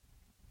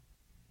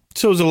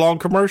So it was a long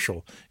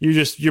commercial.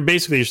 You're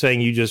basically saying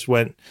you just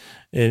went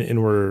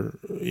and were,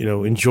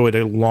 enjoyed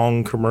a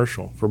long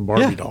commercial for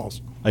Barbie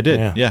dolls. I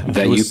did. Yeah.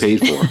 That you paid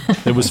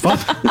for. It was fun.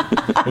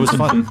 It was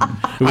fun.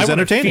 It was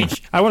entertaining.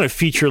 I want a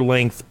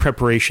feature-length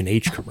Preparation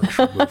H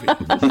commercial movie.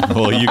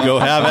 Well, you go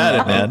have at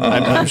it, man.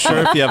 I'm sure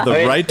if you have the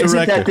right director.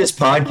 Isn't that this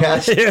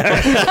podcast?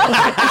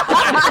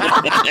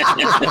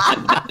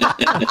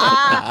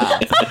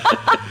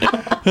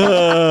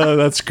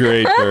 That's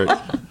great, Bert.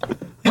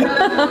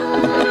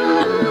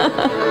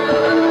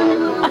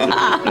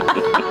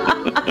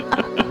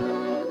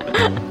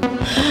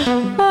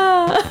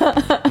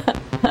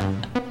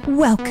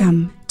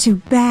 Welcome to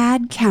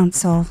Bad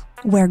Counsel,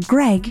 where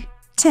Greg,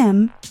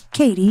 Tim,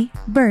 Katie,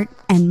 Bert,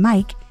 and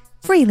Mike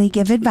freely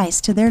give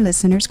advice to their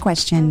listeners'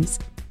 questions.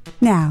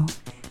 Now,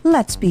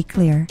 let's be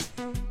clear.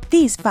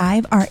 These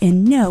five are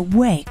in no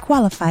way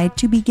qualified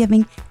to be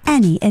giving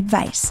any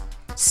advice.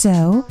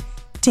 So,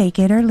 take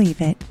it or leave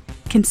it.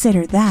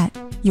 Consider that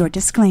your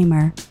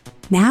disclaimer.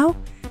 Now,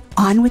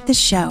 on with the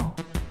show.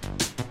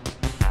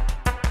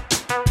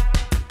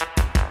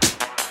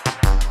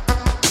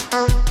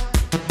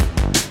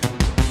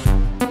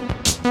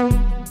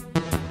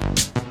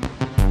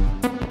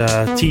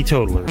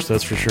 Teetotalers,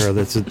 that's for sure.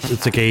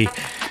 It's like a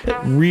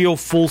real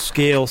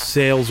full-scale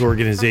sales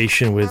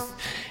organization with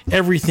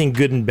everything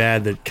good and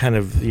bad that kind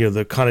of,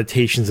 the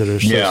connotations that are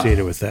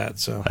associated with that.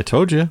 So I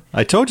told you.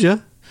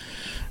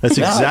 That's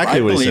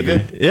exactly what he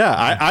said. Yeah,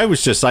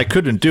 I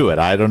couldn't do it.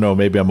 I don't know.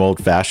 Maybe I'm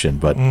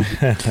old-fashioned, but well,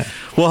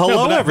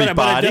 hello,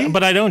 everybody.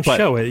 But I don't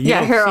show it.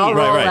 Here, I'll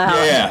roll out.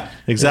 Yeah.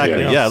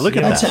 Exactly. Yeah, look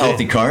at that. That's a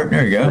healthy cart.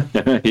 There you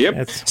go.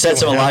 Yep. Set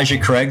some Elijah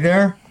Craig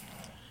there.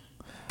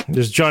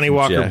 There's Johnny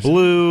Walker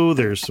Blue.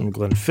 There's some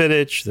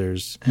Glenfiddich.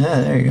 There's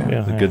there you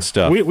go. The good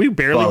stuff. We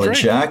barely drank.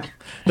 Jack.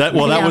 That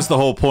was the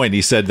whole point.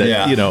 He said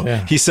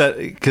that he said,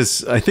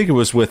 because I think it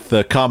was with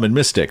the Common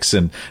Mystics,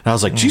 and I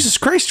was like, Jesus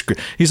Christ.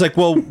 He's like,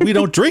 well, we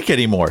don't drink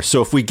anymore,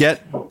 so if we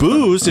get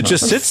booze, it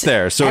just sits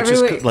there. So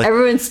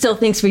everyone still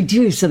thinks we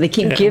do, so they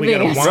keep giving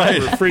us. We got a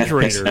wine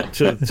refrigerator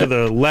to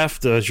the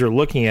left as you're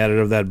looking at it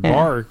of that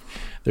bar.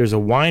 There's a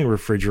wine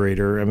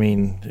refrigerator. I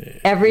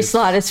mean, every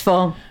slot is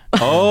full.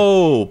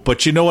 Oh,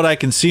 but you know what I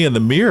can see in the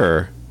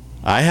mirror?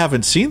 I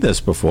haven't seen this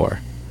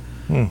before.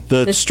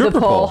 The stripper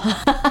pole.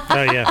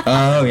 Oh, yeah.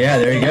 Oh, yeah,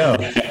 there you go.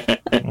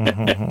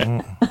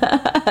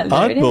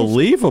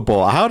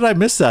 Unbelievable. How did I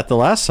miss that the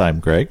last time,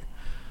 Greg?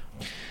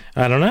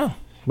 I don't know.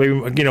 Maybe,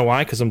 you know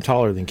why? Because I'm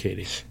taller than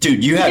Katie.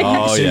 Dude, you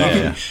have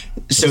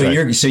so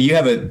you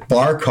have a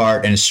bar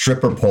cart and a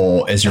stripper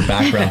pole as your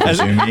background for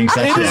Zoom meetings.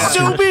 That's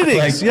Zoom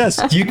meetings. Yes,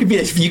 you could be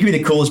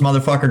the coolest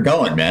motherfucker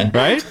going, man.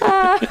 Right?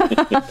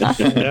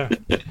 Yeah.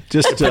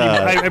 Just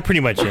I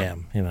pretty much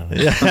am.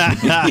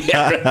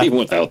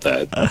 Without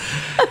that.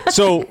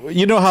 So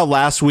you know how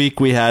last week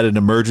we had an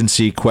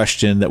emergency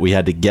question that we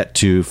had to get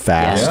to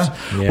fast.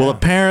 Yeah. Well,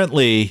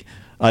 apparently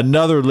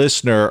another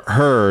listener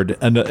heard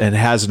and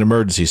has an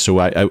emergency. So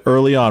I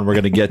early on, we're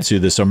going to get to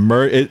this.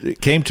 It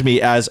came to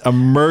me as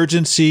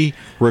emergency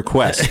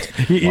request.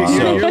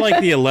 You're like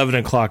the 11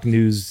 o'clock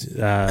news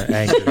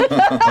anchor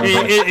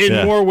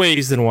in more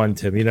ways than one,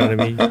 Tim. You know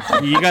what I mean?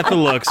 You got the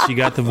looks, you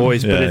got the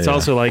voice, but it's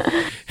also like,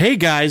 hey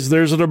guys,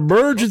 there's an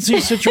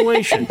emergency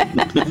situation.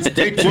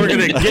 We're going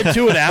to get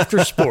to it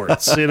after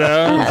sports. It's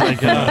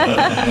like,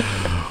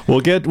 We'll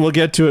get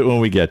to it when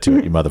we get to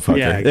it, you motherfucker.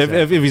 Yeah,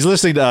 exactly. If he's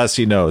listening to us,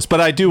 he knows. But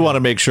I do want to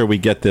make sure we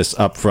get this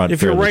up front.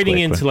 If you're writing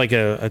into like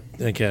a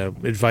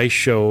advice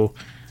show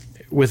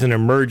with an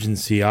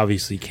emergency,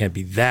 obviously can't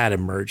be that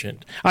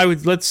emergent. I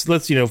would let's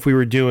if we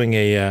were doing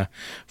a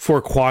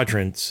 4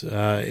 quadrants,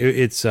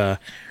 it's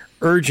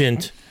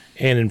urgent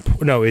and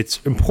it's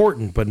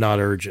important but not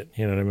urgent.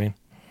 You know what I mean?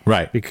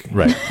 Right.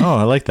 Right. Oh,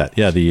 I like that.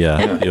 Yeah. The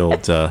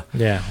old.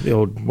 The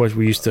old what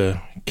we used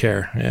to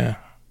care. Yeah.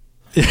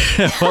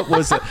 What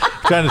was it?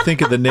 I'm trying to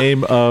think of the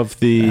name of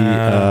the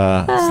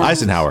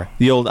Eisenhower,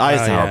 the old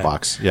Eisenhower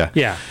box. Yeah.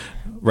 Yeah.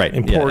 Right.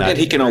 Important. And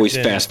he can always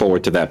fast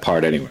forward to that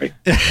part anyway.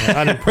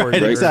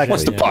 Unimportant. Right, exactly.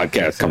 Once the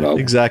podcast comes out.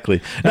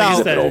 Exactly.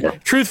 Now,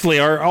 truthfully,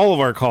 all of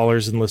our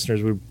callers and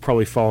listeners would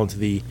probably fall into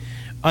the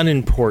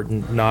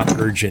unimportant, not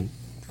urgent.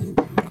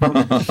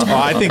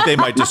 I think they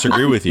might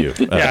disagree with you.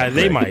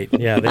 They might.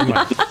 Yeah, they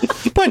might.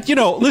 But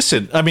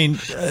listen. I mean,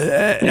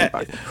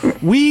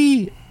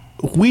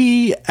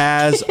 we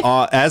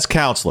as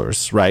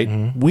counselors, right?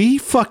 Mm-hmm. We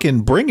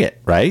fucking bring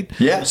it, right?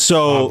 Yeah.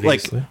 So,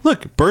 obviously.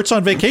 look, Bert's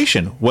on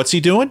vacation. What's he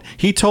doing?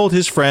 He told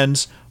his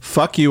friends,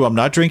 "Fuck you, I'm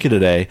not drinking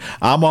today.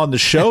 I'm on the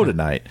show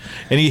tonight."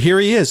 And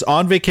here he is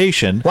on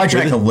vacation. Well, I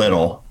drank a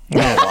little.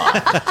 Not a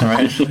lot. All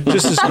right.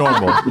 Just as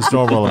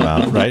normal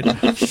amount, right?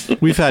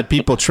 We've had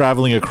people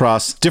traveling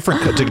across different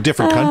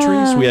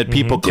countries. We had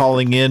people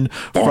calling in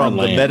from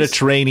the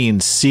Mediterranean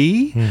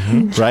Sea,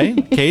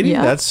 right? Katie,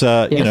 that's we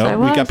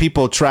got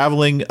people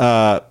traveling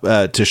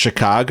to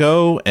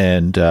Chicago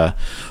and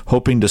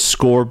hoping to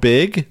score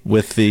big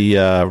with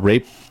the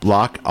rape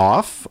lock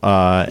off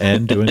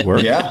and doing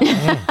work. Yeah.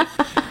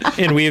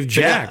 And we have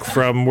Jack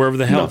from wherever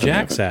the hell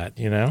Jack's at,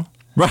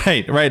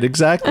 Right,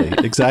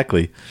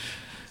 exactly.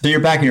 So you're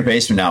back in your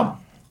basement now,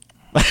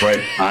 right?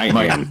 I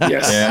am,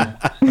 yes. Yeah.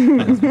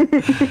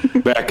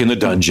 Back in the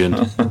dungeon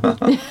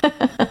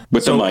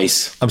with the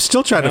mice. I'm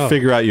still trying to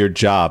figure out your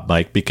job,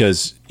 Mike,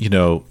 because, you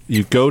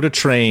go to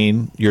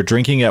train, you're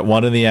drinking at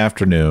 1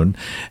 PM,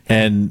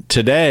 and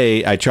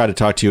today I try to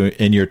talk to you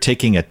and you're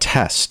taking a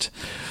test.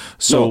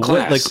 So No,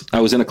 class.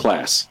 I was in a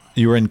class.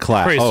 You were in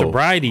class. Great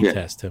sobriety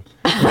test him.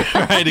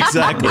 Right,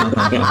 exactly.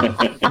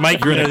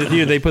 Mike,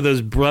 they put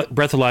those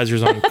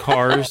breathalyzers on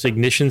cars,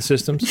 ignition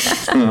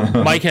systems.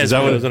 Mike has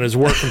one of those on his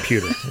work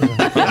computer.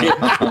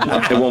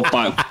 It won't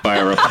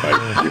fire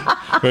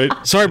up. Right.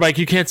 Sorry, Mike,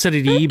 you can't send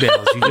any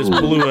emails. You just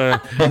blew a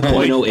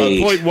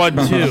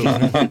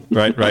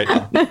 0.12. Right.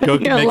 Go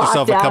make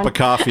yourself a cup of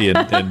coffee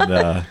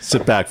and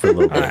sit back for a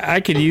little bit. I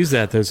could use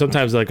that, though.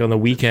 Sometimes, like on the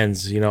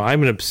weekends,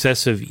 I'm an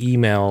obsessive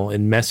email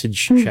and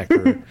message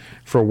checker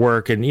for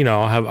work, and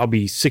I'll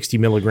be 60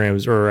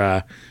 milligrams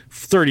or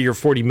 30 or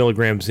 40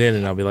 milligrams in,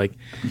 and I'll be like,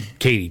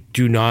 Katie,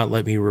 do not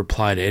let me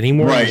reply to any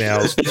more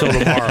emails until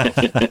tomorrow.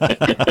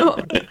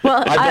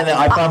 Well, I've done that.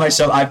 I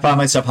found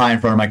myself high in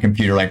front of my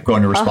computer, like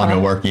going to respond to a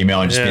work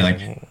email and just being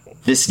like,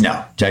 this is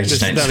not a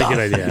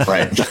good idea.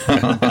 Right.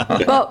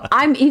 well,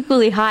 I'm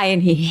equally high,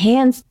 and he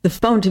hands the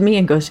phone to me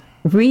and goes,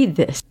 read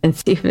this and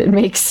see if it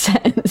makes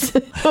sense.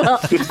 Well,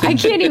 I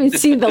can't even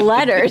see the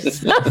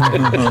letters.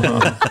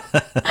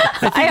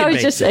 I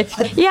always just say,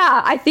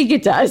 yeah, I think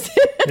it does.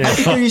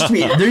 There used to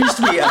be a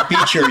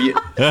feature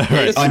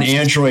on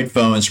Android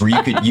phones where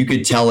you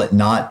could tell it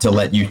not to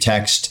let you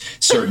text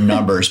certain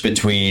numbers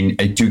between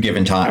two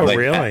given times. Oh,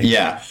 really?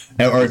 Yeah.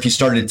 Or if you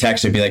started a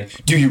text, it'd be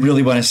like, do you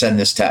really want to send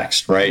this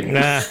text? Right.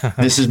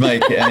 This is my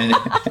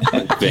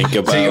think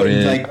about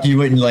it. Like you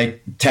wouldn't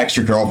like text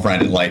your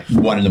girlfriend at like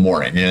 1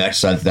 AM.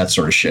 That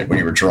sort of shit when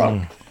you were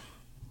drunk.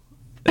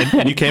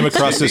 And you came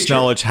across this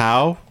knowledge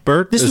how,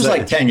 Bert? This was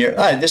like 10 years.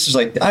 This was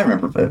like, I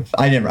remember.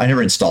 I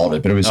never installed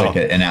it, but it was like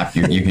an app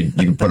you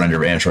could put on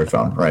your Android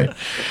phone, right?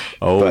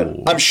 Oh, but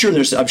I'm sure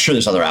there's other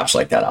apps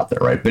like that out there,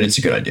 right? But it's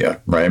a good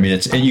idea, right? I mean,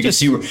 you can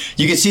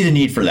see the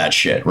need for that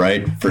shit,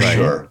 right? For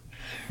sure.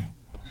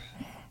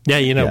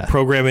 Yeah,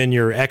 program in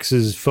your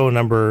ex's phone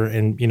number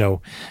and,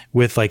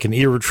 with like an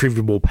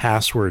irretrievable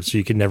password so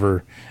you can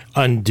never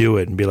undo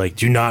it and be like,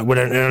 do not,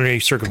 under any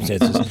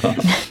circumstances,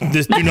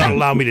 do not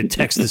allow me to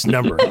text this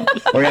number.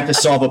 Or you have to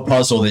solve a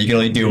puzzle that you can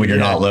only do when you're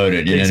not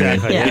loaded. You know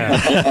what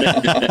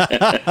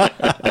I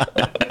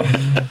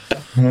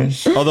mean?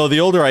 Although the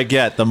older I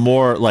get, the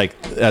more, like,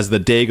 as the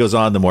day goes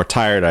on, the more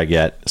tired I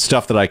get.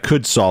 Stuff that I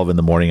could solve in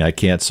the morning, I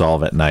can't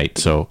solve at night.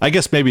 So I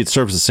guess maybe it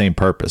serves the same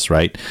purpose,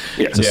 right?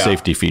 It's a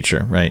safety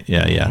feature, right?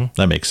 Yeah. Mm-hmm.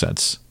 That makes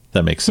sense.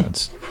 That makes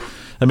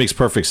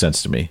perfect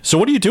sense to me. So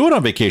what are you doing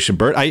on vacation,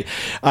 Bert?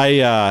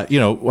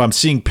 I'm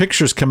seeing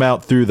pictures come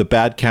out through the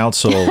Bad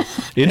Counsel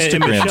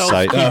Instagram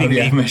site.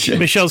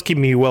 Michelle's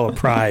keeping me well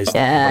apprised.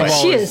 Yeah,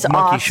 she is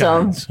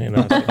awesome. Shines,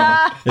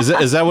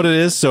 Is that what it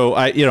is? So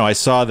I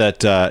saw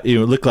that it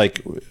looked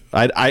like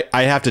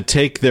I have to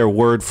take their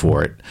word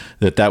for it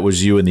that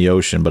was you in the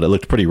ocean, but it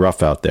looked pretty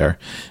rough out there.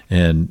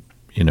 And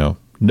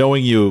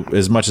knowing you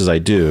as much as I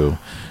do,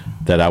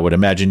 that I would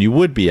imagine you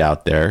would be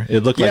out there.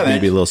 It looked like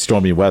maybe a little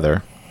stormy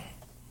weather.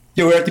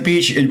 Yeah, we're at the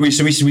beach.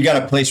 We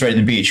got a place right at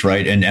the beach,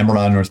 right in Emerald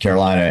Island, North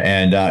Carolina,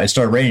 and it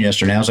started raining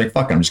yesterday. And I was like,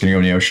 "Fuck it, I'm just gonna go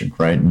in the ocean,"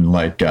 right? And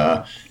like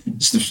the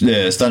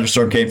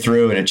thunderstorm came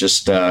through, and it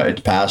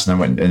passed,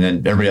 and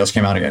then everybody else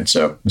came out again.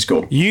 So it was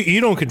cool.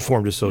 You don't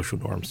conform to social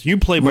norms. You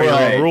play by your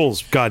own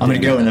rules. God, I'm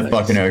gonna go in the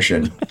fucking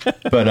ocean.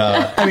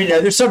 But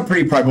there's something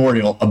pretty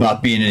primordial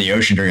about being in the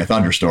ocean during a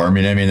thunderstorm.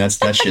 I mean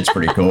that shit's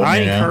pretty cool. I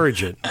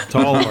encourage it to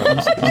all of our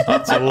listeners.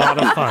 It's a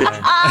lot of fun.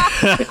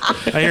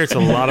 I hear it's a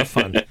lot of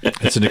fun.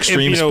 It's an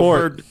extreme sport.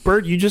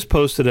 Bert, you just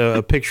posted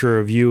a picture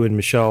of you and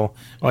Michelle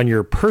on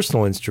your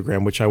personal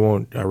Instagram, which I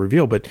won't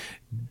reveal, but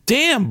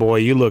damn, boy,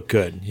 you look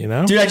good, Dude,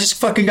 I just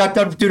fucking got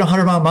done doing a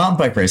 100-mile mountain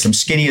bike race. I'm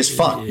skinny as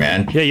fuck,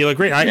 man. Yeah, you look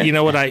great. You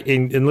know what?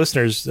 And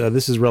listeners,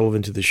 this is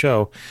relevant to the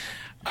show.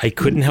 I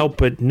couldn't help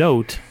but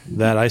note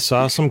that I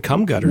saw some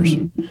cum gutters. I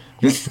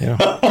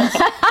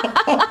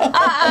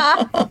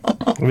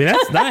mean,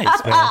 that's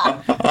nice,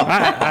 man.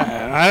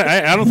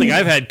 I don't think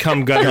I've had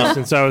cum gutters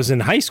since I was in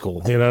high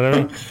school. You know what I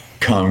mean?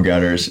 Cum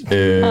gutters.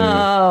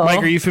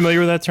 Mike, are you familiar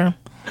with that term?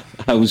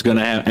 I was going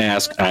to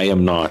ask. I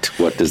am not.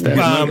 What does that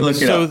mean?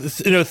 So,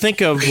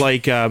 think of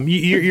like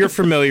you're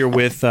familiar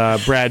with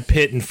Brad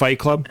Pitt in Fight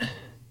Club.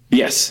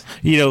 Yes.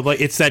 Like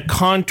it's that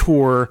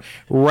contour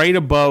right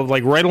above,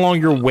 like right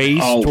along your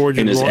waist towards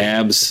in your his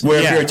abs.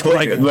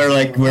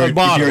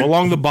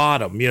 Along the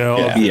bottom.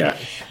 Yeah.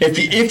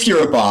 If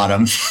you're a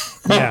bottom.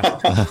 Yeah. Those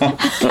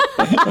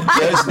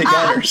the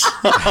gutters.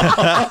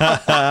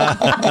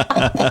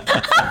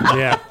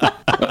 Yeah.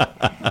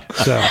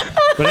 So,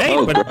 but hey,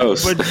 but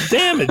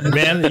damn it,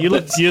 man, you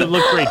look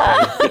great,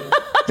 buddy.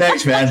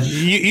 Thanks, man.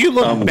 You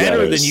look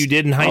better than you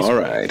did in high school. All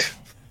right.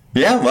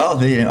 Yeah, well,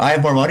 I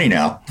have more money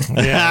now.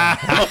 Yeah.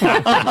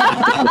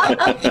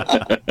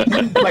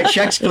 My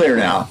check's clear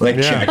now.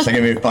 Checks. I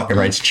give me fucking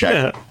writes a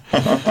check.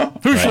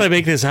 Who should I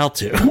make this out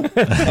to?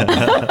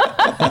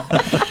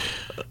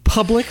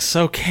 Publix?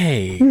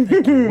 Okay.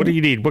 What do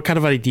you need? What kind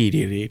of ID do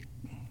you need?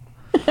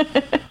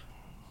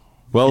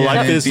 Well,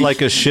 life is like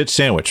a shit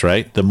sandwich,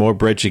 right? The more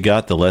bread you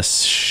got, the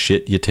less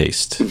shit you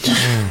taste.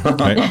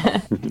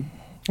 Right?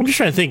 I'm just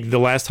trying to think the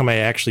last time I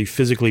actually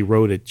physically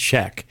wrote a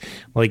check.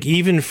 Like,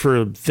 even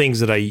for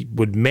things that I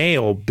would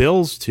mail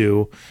bills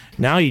to,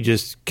 now you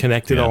just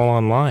connect it all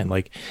online.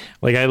 Like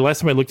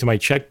last time I looked at my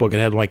checkbook, it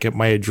had like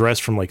my address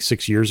from like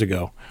 6 years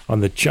ago on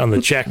the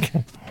check.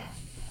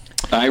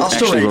 I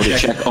actually wrote a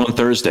check on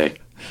Thursday.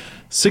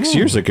 6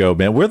 years ago,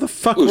 man. Where the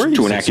fuck were you?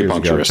 To an 6 years ago?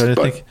 I'm trying to acupuncturist,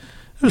 think.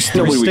 It was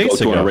 3 Nobody we go states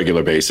to on a ago.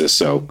 regular basis,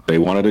 so they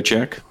wanted a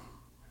check.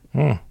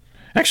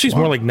 Actually, it's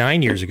more like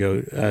 9 years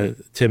ago,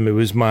 Tim. It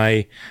was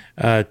my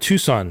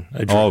Tucson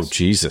address. Oh,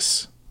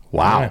 Jesus.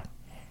 Wow.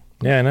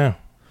 Yeah, I know.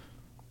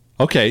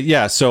 Okay,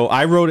 yeah. So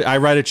I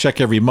write a check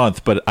every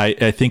month, but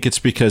I think it's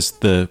because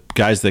the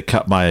guys that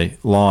cut my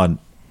lawn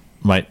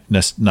might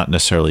not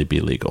necessarily be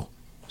legal.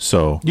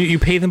 So You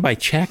pay them by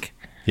check?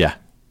 yeah.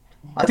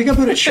 I think I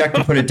put a check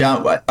to put it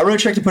down. I wrote a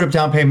check to put a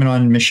down payment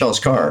on Michelle's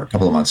car a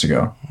couple of months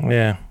ago.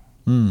 Yeah.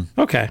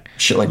 Okay.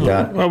 Shit like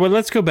that. Well,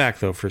 let's go back,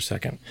 though, for a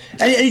second.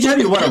 Anytime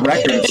you want a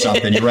record of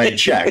something, you write a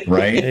check,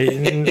 right?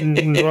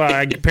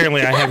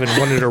 Apparently, I haven't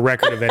wanted a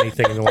record of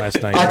anything in the last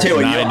 9 years. I'll tell you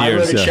what, 9 I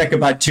years, wrote a yeah. check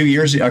about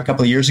a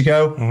couple of years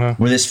ago,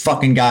 where this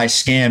fucking guy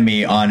scammed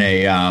me on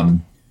a,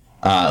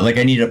 like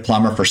I needed a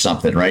plumber for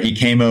something, right? He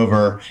came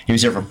over, he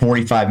was there for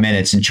 45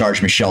 minutes and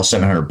charged Michelle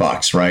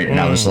 $700, right? And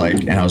I was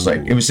like,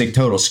 it was a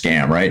total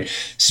scam, right?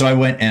 So I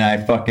went and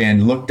I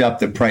fucking looked up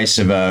the price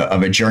of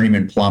a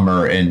journeyman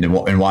plumber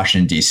in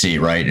Washington, D.C.,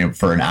 right? And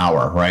for an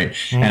hour, right?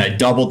 And I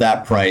doubled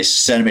that price,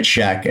 sent him a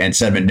check and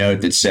sent him a note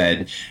that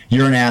said,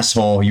 "You're an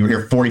asshole. You were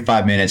here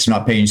 45 minutes. I'm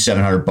not paying you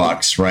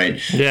 $700, right?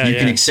 Yeah, you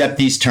can accept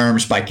these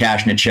terms by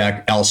cashing a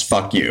check, else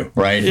fuck you,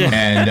 right?"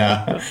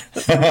 Yeah.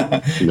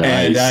 And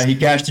and he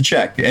cashed a check,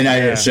 and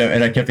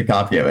I kept a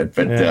copy of it.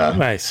 But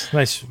nice.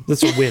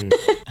 That's a win.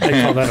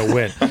 I call that a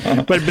win.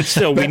 But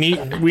still, we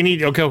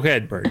need. Okay, go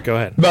ahead, Bert. Go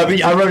ahead.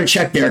 But I wrote a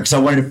check there because I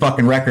wanted a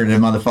fucking record, and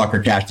the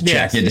motherfucker cashed the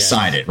check. He had to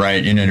sign it,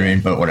 right? You know what I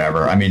mean? But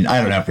whatever. I mean, I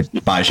don't know if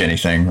it buys you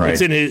anything,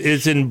 right?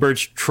 It's in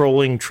Bert's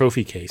trolling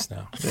trophy case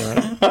now.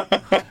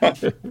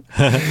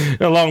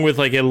 Along with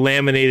like a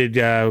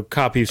laminated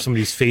copy of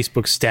somebody's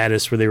Facebook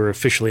status where they were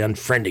officially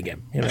unfriending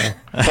him. You know.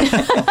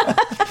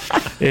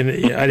 And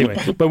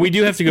anyway, but we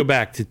do have to go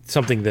back to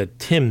something that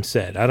Tim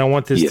said. I don't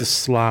want this to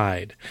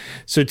slide.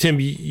 So, Tim,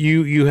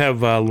 you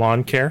have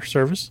lawn care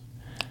service?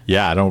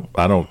 Yeah, I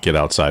don't get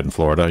outside in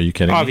Florida. Are you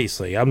kidding me?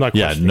 Obviously, I'm not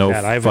questioning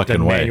that. I haven't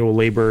done manual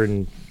labor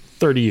in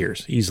 30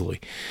 years easily.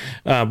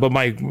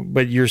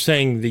 But you're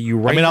saying that you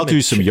write. I mean, I'll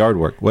do some yard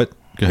work. What?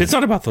 It's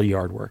not about the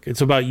yard work.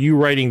 It's about you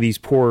writing these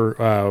poor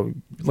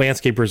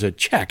landscapers a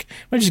check.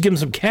 Why don't you just give them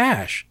some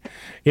cash?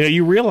 You know,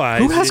 you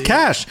realize Who has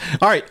cash?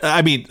 All right.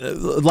 I mean,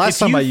 last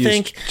time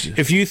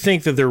if you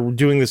think that they're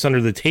doing this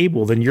under the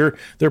table, then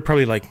they're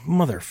probably like,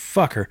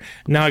 motherfucker.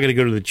 Now I got to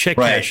go to the check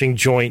cashing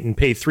joint and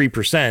pay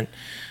 3%.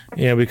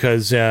 You know,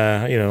 because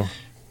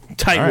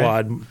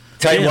tightwad.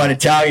 Tightwad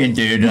Italian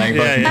dude, and I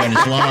fucking on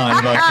his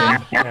lawn,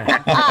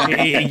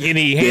 and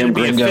he handed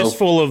me a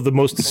fistful of the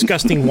most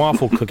disgusting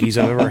waffle cookies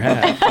I've ever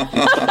had.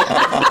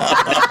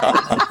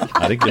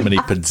 I didn't give him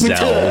any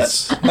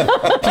pizzelles.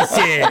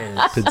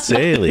 Pizzelles.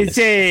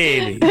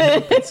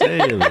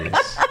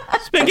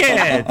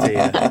 Spaghetti.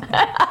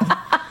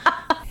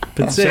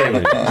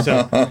 Pizzelles.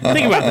 So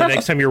think about that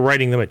next time you're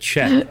writing them a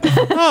check.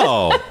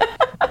 Oh,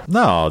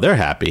 no, they're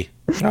happy.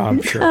 Oh,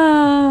 I'm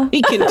sure.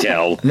 He can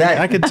tell.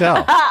 I can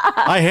tell.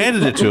 I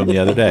handed it to him the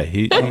other day.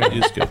 He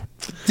was good.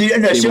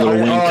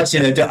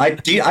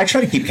 I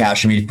try to keep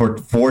cash in me for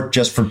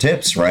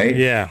tips, right?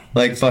 Yeah.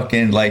 Like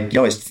fucking you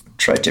always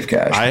try to tip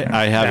cash.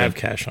 I have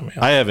cash on me.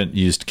 I haven't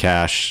used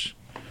cash.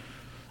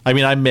 I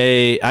mean, I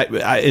may.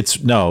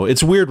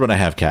 It's weird when I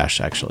have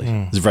cash. Actually,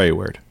 it's very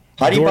weird.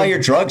 How do you buy your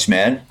drugs,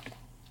 man?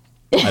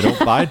 I don't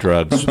buy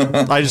drugs.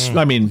 That's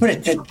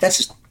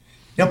just.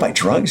 You don't buy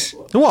drugs?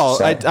 Well,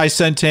 I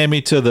send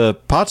Tammy to the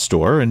pot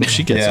store, and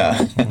she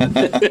gets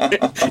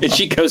it. And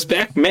she goes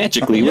back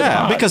magically.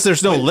 Yeah, because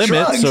there's no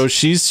limit, drugs. So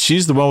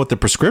she's the one with the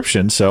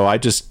prescription. So I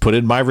just put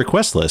in my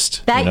request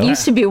list. That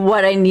used to be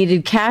what I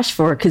needed cash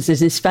for, because the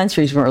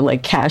dispensaries were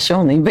like cash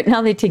only, but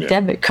now they take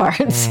debit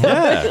cards.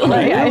 So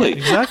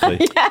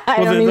exactly.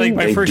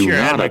 My first year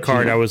I had my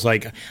card, I was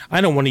like, I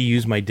don't want to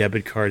use my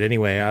debit card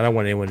anyway. I don't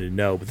want anyone to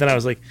know. But then I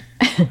was like,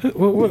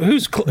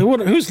 who's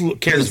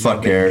cares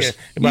about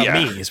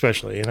me,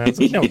 especially? You know, it's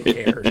like, no one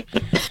cares.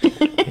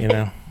 You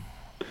know,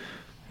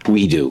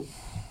 we do.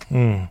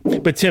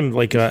 But Tim,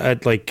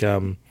 at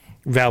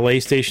valet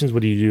stations,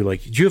 what do you do?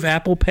 Like, do you have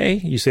Apple Pay?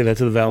 You say that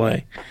to the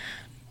valet?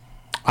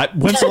 I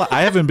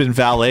haven't been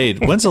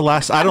valeted. When's the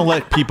last? I don't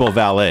let people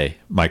valet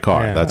my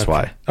car. Yeah, that's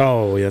why.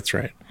 Oh, that's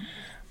right.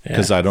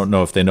 Because I don't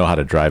know if they know how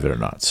to drive it or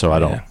not. So I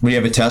don't. We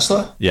have a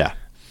Tesla. Yeah.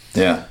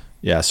 Yeah.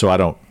 Yeah. So I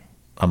don't.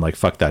 I'm like,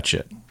 fuck that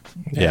shit.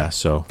 Yeah.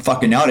 So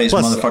Fucking nowadays,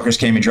 Plus- motherfuckers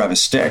can't even drive a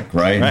stick,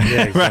 right?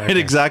 right,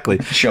 exactly.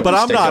 Shove But the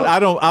I'm stick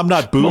not. up. I'm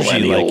not bougie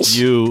like Millennials.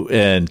 you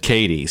and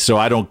Katie. So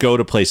I don't go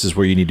to places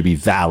where you need to be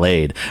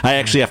valeted. I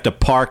actually have to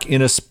park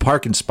in a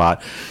parking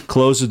spot,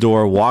 close the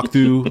door, walk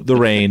through the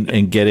rain,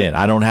 and get in.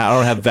 I don't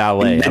have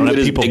valet. I don't And have with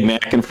his people. Big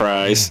Mac and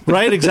fries.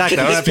 Right, exactly.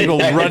 I don't have people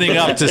running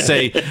up to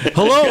say,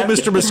 "Hello,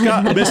 Mr. Mr.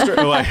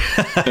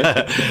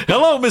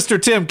 Hello,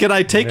 Mr. Tim. Can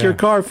I take your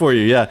car for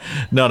you?" Yeah.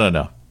 No.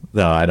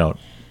 I don't.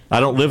 I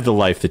don't live the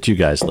life that you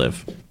guys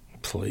live.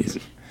 Please.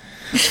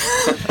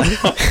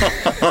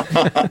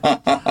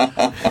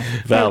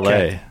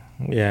 Valet.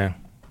 Yeah.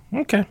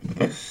 Okay.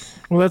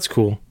 Well, that's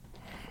cool.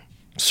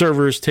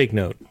 Servers take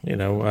note.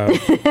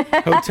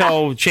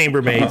 Hotel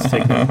chambermaids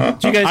take note.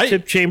 Do you guys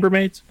tip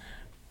chambermaids?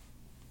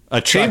 A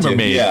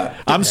chambermaid. Yeah.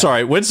 I'm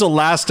sorry. When's the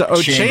last?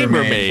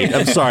 Chambermaid.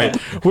 I'm sorry.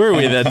 Where are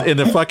we? That in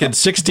the fucking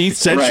 16th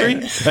century?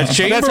 Right. A That's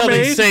how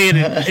they chambermaid? say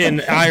it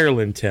in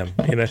Ireland, Tim.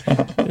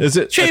 Is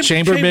it a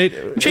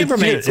chambermaid?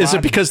 Chambermaid. Is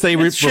it because they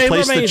replaced the They're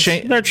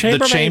the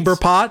chambermaids. chamber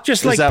pot?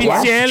 Just Is like that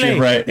why? pizzielli.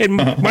 Right. And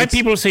my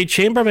people say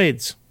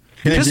chambermaids.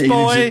 Piss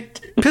boy.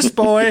 Piss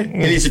boy. It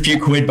needs a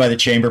few quid by the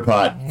chamber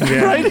pot.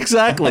 Right,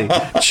 exactly.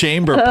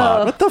 Chamber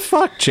pot. What the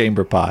fuck,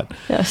 chamber pot?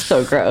 That's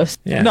so gross.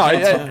 Yeah. No,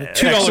 $2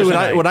 actually, a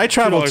when night. I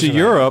traveled $2 to a night.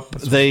 Europe,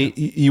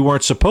 you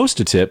weren't supposed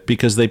to tip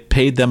because they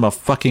paid them a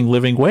fucking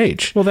living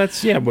wage. Well,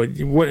 that's but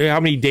how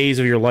many days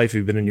of your life have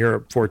you been in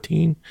Europe?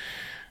 14.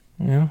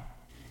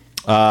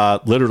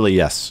 Literally,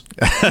 yes.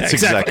 That's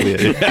exactly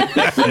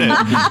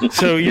it.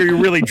 So you're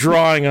really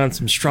drawing on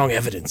some strong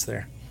evidence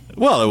there.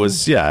 Well, it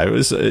was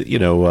who's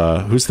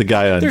the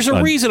guy on? There's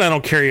a reason I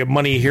don't carry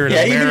money here in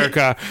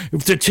America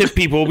to tip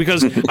people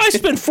because I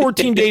spent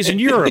 14 days in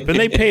Europe and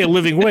they pay a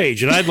living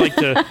wage, and I'd like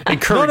to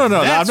encourage. No.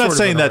 that I'm sort not of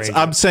saying an that's. I'm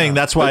arrangement. saying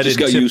that's why I just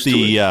didn't got tip used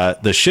to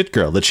the shit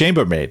girl, the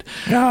chambermaid.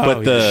 Oh,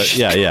 But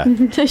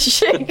the The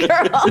shit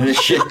girl.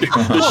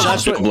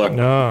 that's what,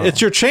 No.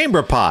 it's your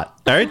chamber pot.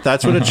 All right,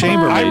 that's what a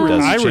chambermaid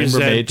does. I A chambermaid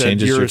resent that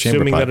changes you're your chamber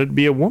assuming pot. that it'd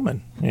be a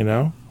woman.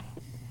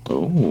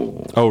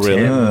 Oh,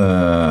 really?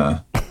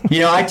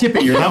 I tip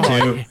at Europe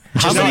too.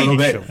 How Just a little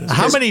bit.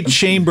 How many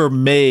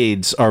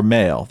chambermaids are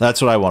male?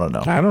 That's what I want to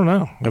know. I don't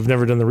know. I've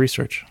never done the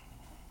research.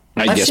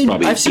 I guess seen-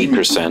 probably I've seen-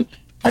 8%.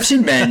 I've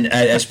seen men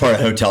as part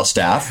of hotel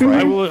staff,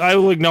 right? I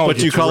will acknowledge. But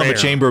do you it's call them a rare.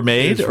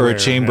 chambermaid It's or a rare,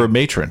 chamber yeah.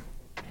 matron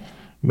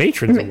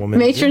Matron's a woman.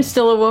 Matron's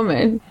still a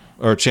woman.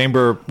 or a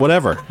chamber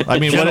whatever? I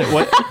mean,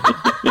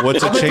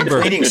 what's a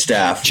chamber? Cleaning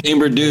staff.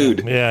 Chamber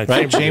dude. Yeah,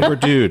 Right, chamber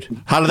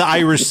dude. How do the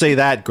Irish say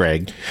that,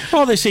 Greg?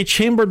 Oh, they say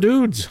chamber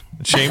dudes.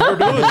 Chamber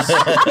dudes.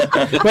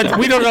 But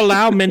we don't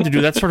allow men to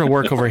do that sort of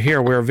work over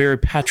here. We're a very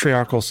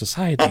patriarchal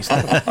society.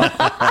 Speaking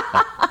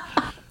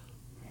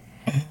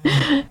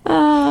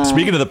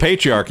of the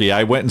patriarchy,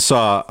 I went and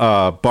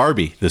saw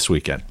Barbie this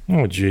weekend.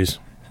 Oh, jeez.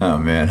 Oh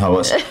man, how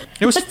was it?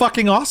 It was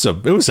fucking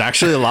awesome. It was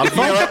actually a lot of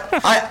You know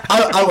fun. what?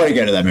 I want to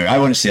go to that movie. I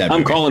want to see that movie.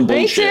 I'm calling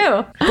Me bullshit.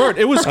 too. Bert,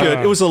 it was good.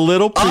 It was a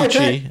little I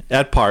preachy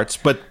at parts,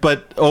 but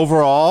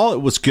overall,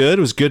 it was good.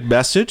 It was a good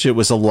message. It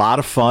was a lot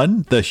of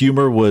fun. The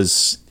humor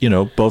was,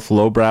 both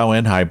lowbrow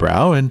and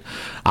highbrow, and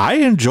I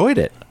enjoyed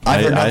it.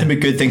 I've heard nothing but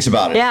good things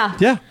about it. Yeah.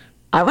 Yeah.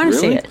 I want to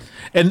see Really? it.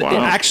 And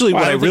actually,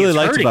 what I don't think really it's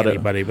liked hurting about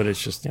anybody, but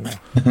it's just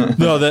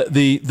no,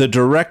 the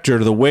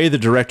director, the way the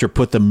director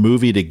put the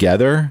movie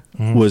together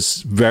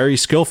was very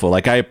skillful.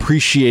 Like I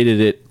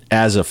appreciated it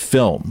as a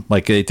film.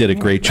 Like they did a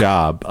great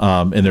job.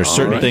 And there's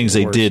certain things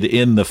they did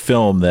in the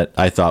film that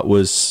I thought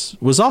was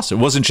awesome.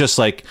 It wasn't just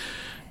like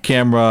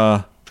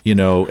camera,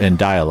 and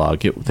dialogue.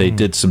 They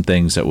did some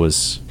things that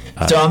was.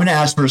 So I'm going to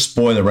ask for a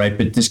spoiler, right?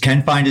 But does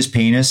Ken find his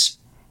penis?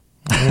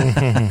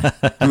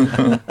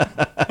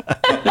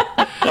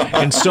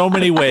 In so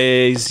many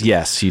ways,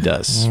 yes, he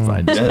does.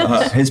 Find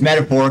it. His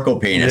metaphorical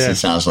penis. Yeah. It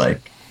sounds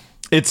like.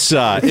 It's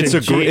a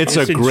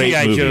great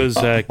G.I. movie. Joe's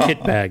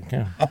kit bag.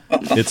 Yeah.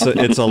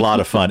 It's a lot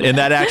of fun, and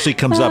that actually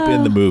comes up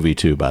in the movie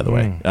too. By the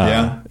way,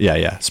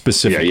 Yeah?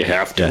 specific. Yeah, you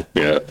have to.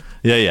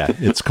 Yeah.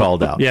 It's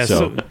called out. Yeah,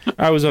 so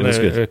I was on was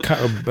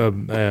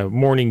a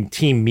morning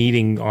team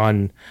meeting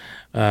on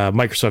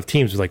Microsoft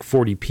Teams with like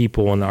 40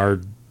 people, and our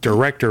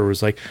director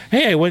was like,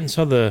 "Hey, I went and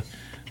saw the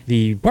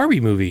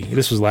Barbie movie."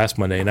 This was last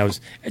Monday, and I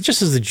was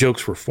just as the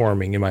jokes were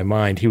forming in my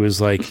mind, he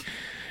was like,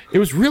 "It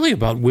was really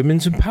about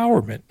women's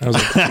empowerment." I was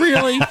like,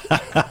 "Really?"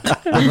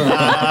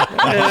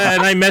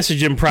 And I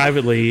messaged him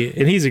privately,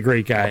 and he's a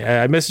great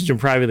guy. I messaged him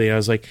privately, and I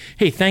was like,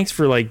 "Hey, thanks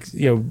for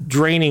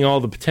draining all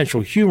the potential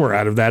humor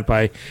out of that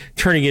by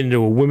turning it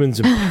into a women's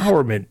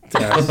empowerment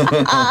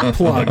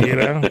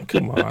plug."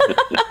 Come on.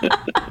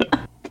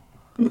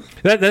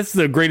 That's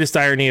the greatest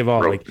irony of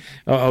all. Like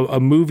a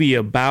movie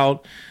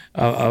about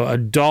a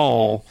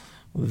doll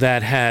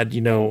that had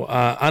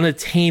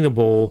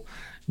unattainable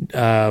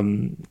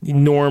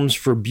norms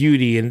for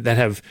beauty and that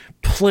have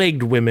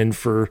plagued women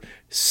for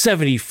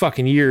 70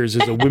 fucking years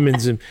as a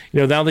women's.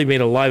 Now they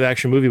made a live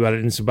action movie about it,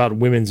 and it's about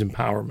women's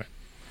empowerment.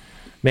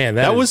 Man,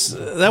 that was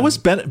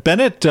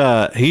Bennett.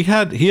 He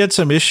had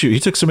some issue. He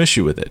took some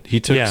issue with it. He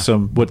took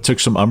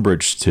some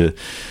umbrage to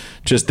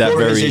just that. What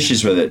were his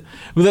issues with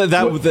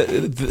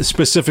it?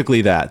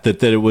 Specifically that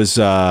it was.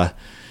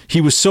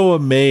 He was so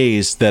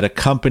amazed that a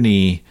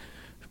company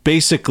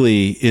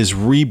basically is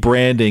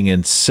rebranding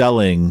and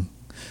selling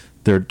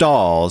their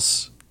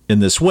dolls in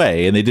this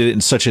way, and they did it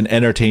in such an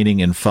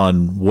entertaining and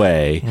fun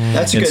way.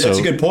 That's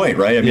a good point,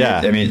 right?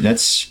 I mean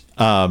that's.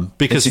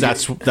 Because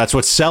that's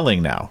what's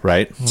selling now,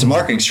 right? It's a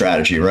marketing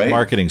strategy, right?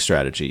 Marketing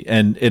strategy,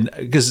 and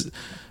because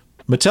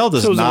Mattel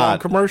does so it was not a long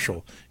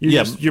commercial.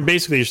 You're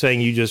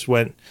saying you just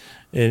went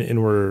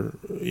and were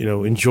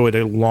enjoyed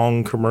a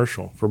long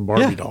commercial for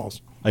Barbie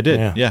dolls. I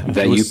did, yeah.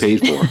 That you paid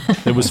for.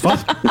 It was fun.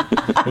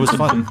 It was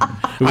fun.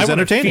 It was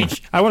entertaining.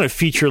 I want a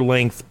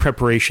feature-length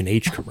Preparation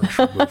H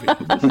commercial movie.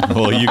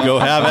 Well, you go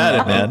have at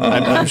it, man.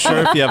 I'm sure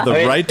if you have the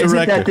right director.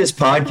 Isn't that this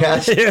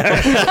podcast?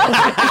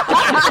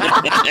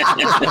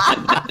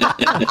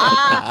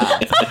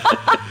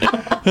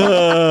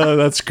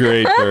 That's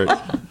great, Bert.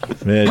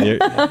 Man,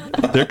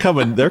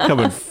 they're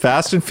coming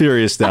fast and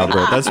furious now,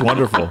 Bert. That's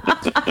wonderful.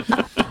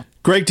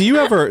 Greg, do you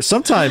ever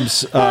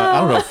sometimes,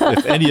 I don't know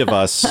if any of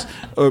us,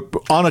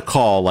 on a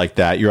call like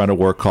that, you're on a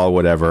work call,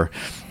 whatever,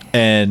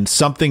 and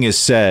something is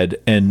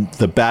said and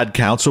the bad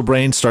counsel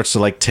brain starts to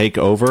like take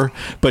over,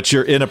 but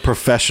you're in a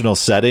professional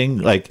setting,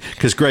 like,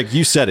 because Greg,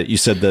 you said it, you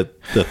said that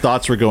the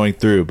thoughts were going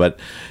through, but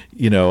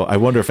I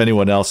wonder if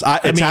anyone else.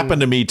 It's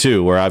happened to me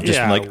too, where I've just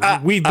been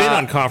like, we've been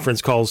on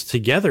conference calls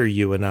together,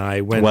 you and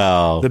I, when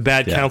the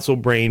bad counsel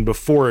brain,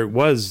 before it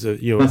was,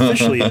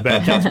 officially the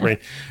bad counsel brain.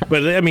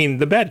 But I mean,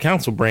 the bad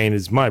counsel brain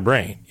is my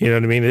brain. You know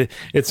what I mean?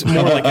 It's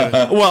more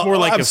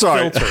like a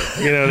filter.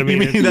 You know what I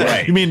mean?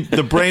 You mean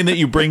the brain that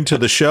you bring to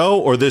the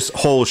show, or this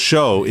whole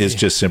show is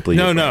just simply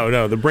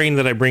no, the brain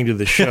that I bring to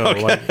the show.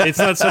 Okay. Like, it's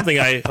not something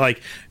I like.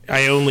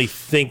 I only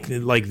think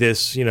like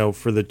this,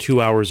 for the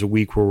 2 hours a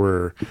week where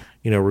we're,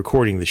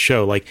 recording the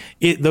show. Like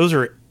those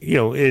are,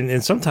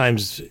 and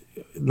sometimes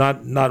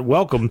not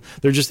welcome.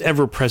 They're just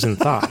ever present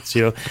thoughts.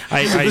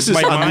 This is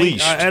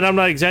unleashed. And I'm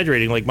not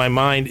exaggerating. Like my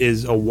mind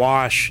is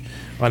awash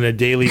on a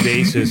daily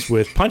basis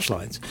with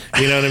punchlines.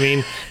 You know what I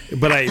mean?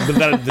 But I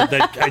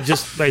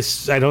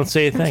don't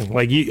say a thing.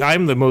 Like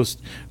I'm the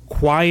most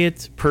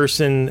quiet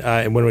person,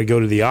 and when we go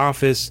to the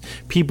office,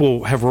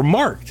 people have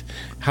remarked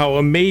how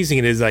amazing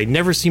it is. I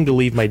never seem to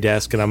leave my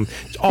desk, and I'm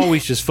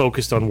always just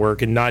focused on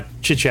work and not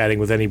chit-chatting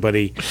with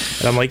anybody.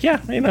 And I'm like, I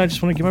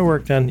just want to get my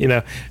work done,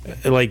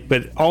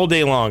 but all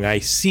day long I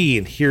see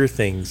and hear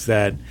things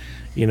that,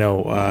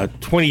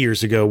 20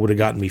 years ago would have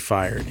gotten me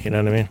fired. You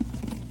know what I mean?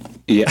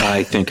 Yeah,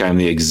 I think I'm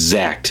the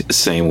exact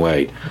same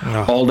way.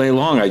 All day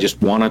long, I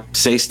just want to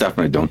say stuff,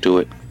 and I don't do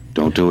it.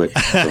 Don't do it.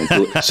 Don't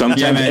do it.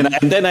 Sometimes,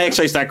 and then I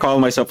actually start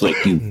calling myself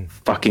like, you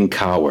fucking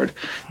coward.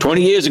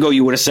 20 years ago,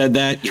 you would have said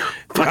that. You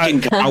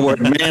fucking coward.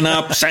 Man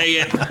up.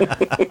 Say it.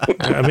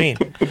 I mean,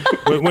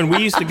 when we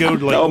used to go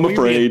to we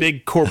had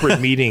big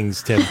corporate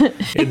meetings, Tim,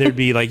 and there'd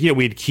be like,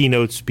 we had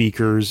keynote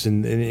speakers,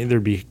 and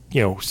there'd be,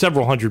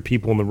 several hundred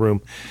people in the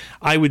room.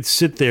 I would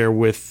sit there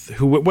with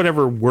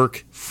whatever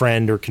work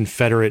friend or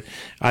Confederate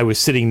I was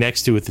sitting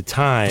next to at the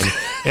time,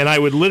 and I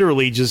would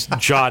literally just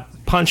jot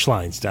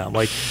punchlines down,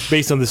 like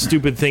based on the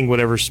stupid thing,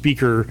 whatever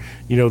speaker,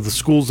 the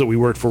schools that we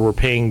worked for were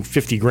paying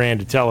 $50,000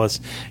 to tell us.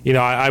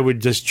 I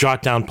would just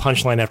jot down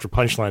punchline after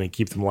punchline and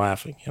keep them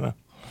laughing.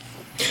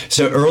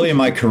 So early in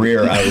my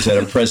career, I was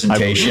at a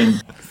presentation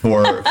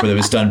that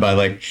was done by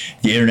like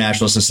the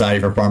International Society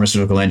for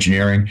Pharmaceutical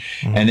Engineering,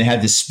 and they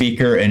had this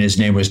speaker, and his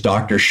name was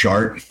Dr.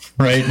 Shart,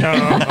 right?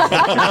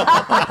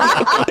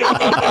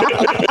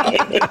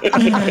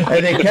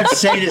 And they kept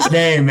saying his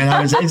name,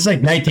 and it's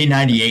like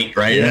 1998,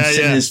 right? And I'm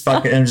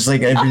sitting I'm just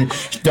like,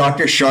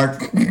 Dr.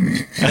 Shart.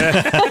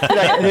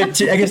 I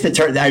guess the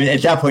term,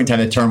 at that point in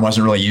time, the term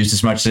wasn't really used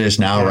as much as it is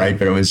now, right?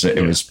 But it was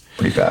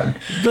pretty bad.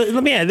 But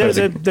let me add,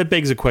 that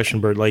begs a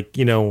question, Bert. Like,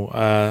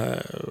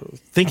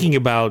 thinking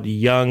about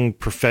young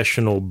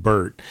professional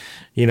Bert,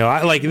 there's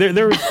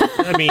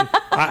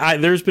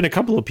been a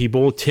couple of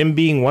people, Tim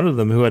being one of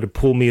them, who had to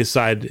pull me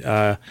aside,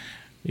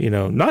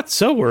 not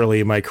so early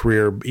in my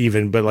career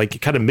even, but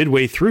like kind of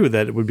midway through,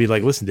 that it would be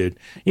like, listen, dude,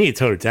 you need to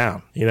tone it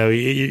down.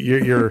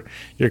 Your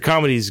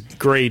comedy's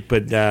great,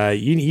 but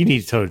you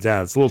need to tone it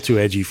down. It's a little too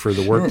edgy for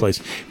the workplace.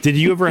 Did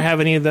you ever have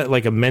any of that,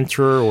 like a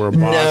mentor or a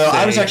boss? No,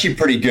 I was actually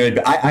pretty good.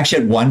 I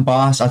actually had one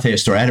boss. I'll tell you a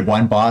story. I had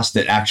one boss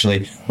that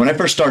actually, when I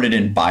first started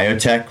in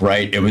biotech,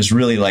 right, it was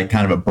really like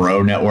kind of a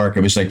bro network.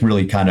 It was like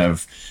really kind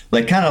of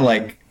like,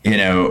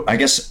 I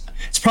guess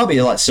it's probably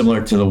a lot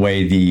similar to the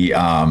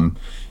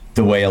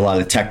way a lot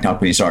of the tech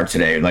companies are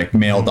today, like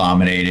male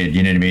dominated,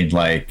 you know what I mean?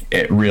 Like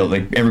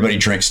everybody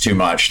drinks too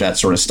much, that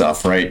sort of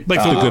stuff, right?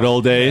 Like the good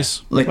old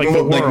days, like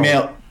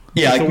male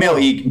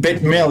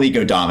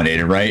ego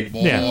dominated, right?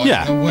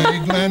 Yeah. The way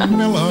Glenn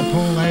Miller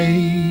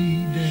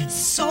played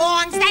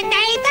songs that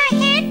made the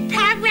hit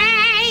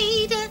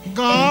parade.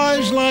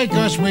 Guys like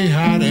us, we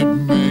had it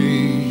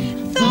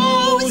made.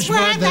 Those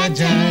were the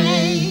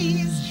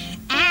days,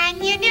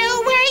 and you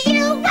knew where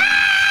you were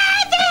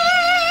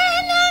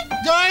then.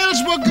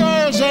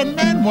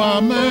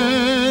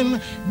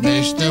 woman.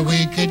 Mister,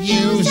 we could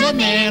use a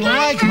man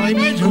like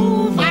Herbert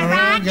Hoover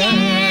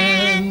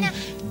again.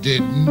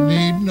 Didn't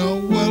need no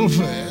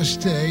welfare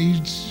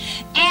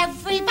states.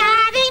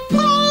 Everybody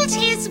pulled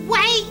his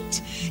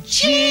weight.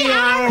 Gee,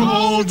 our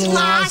old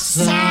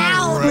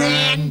LaSalle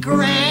ran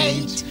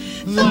great.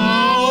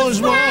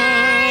 Those were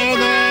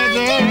the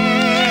days.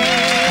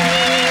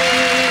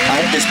 I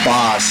had this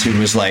boss who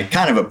was like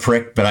kind of a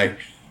prick, but I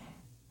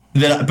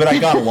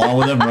got along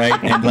with him,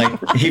 right? And like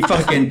he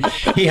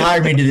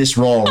hired me to this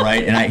role,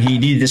 right? And he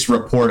needed this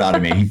report out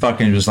of me. He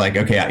fucking was like,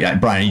 okay,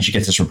 Brian, I need you to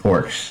get this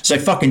report. So I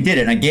fucking did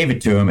it, and I gave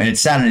it to him, and it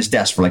sat on his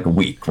desk for like a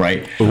week,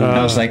 right? And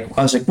I was like,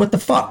 what the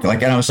fuck?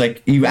 Like, and I was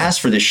like, you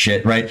asked for this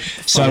shit, right?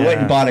 So I went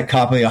and bought a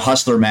copy of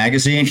Hustler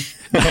magazine.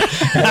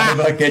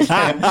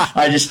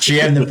 I just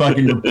jammed the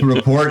fucking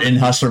report in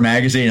Hustler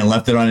magazine and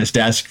left it on his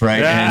desk,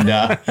 right?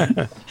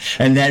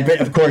 And then,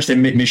 but of course,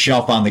 then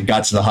Michelle found the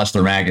guts of the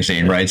Hustler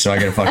magazine, right? So I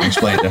got to fucking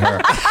explain it to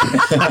her.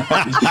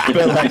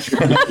 But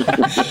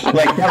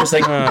like that was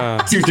like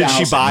 2000, did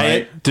she buy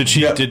right? it? Did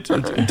she?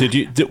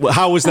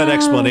 How was that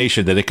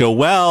explanation? Did it go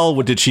well?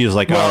 Did she was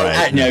like, all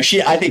right? No,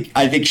 I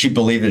think she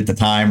believed it at the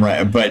time,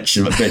 right? But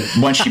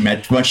once she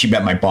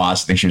met my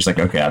boss, I think she was like,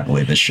 okay, I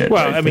believe this shit.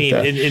 Well, right? I mean,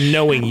 in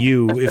knowing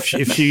you, if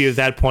she at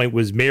that point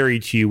was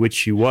married to you, which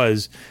she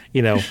was,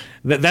 you know,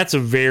 that's a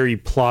very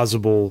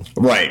plausible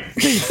right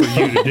thing for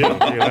you to do. You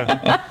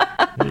know?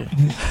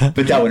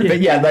 But that would,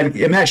 but yeah, like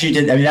imagine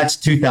you did. I mean, that's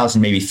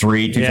 2000, maybe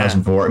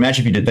 2004. Yeah.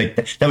 Imagine if you did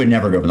like that would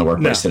never go in the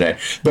workplace today.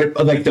 But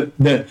like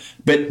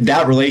but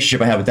that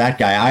relationship I had with that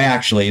guy, I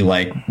actually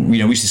like, you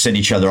know, we used to send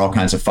each other all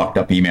kinds of fucked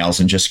up emails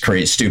and just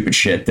create stupid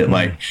shit that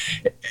like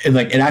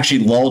it actually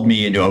lulled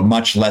me into a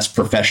much less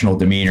professional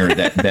demeanor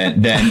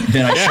than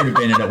I should have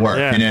been at work.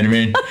 Yeah. You know what I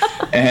mean?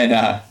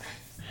 And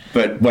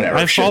but whatever.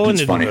 I've fallen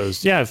into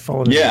those. Yeah, I've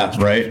fallen into those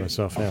right.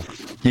 myself. Yeah.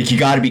 You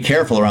got to be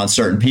careful around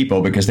certain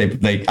people because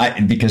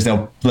because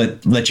they'll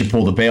let you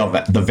pull the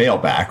veil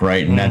back,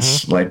 right? And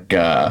that's like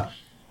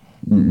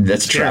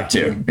that's a trap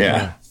too.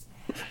 Yeah.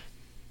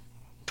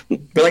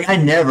 But like I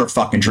never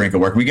fucking drink at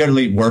work. We go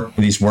to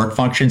these work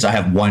functions. I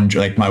have one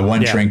drink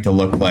to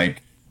look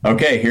like,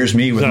 okay, here's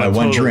me with my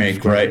one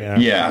drink, right?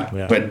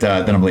 Yeah. But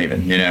then I'm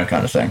leaving, you know,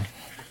 kind of thing.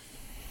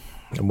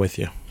 I'm with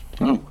you.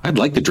 Oh, I'd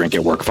like to drink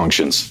at work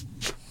functions.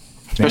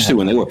 Especially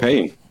when they were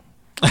paying.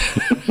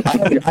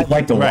 I'd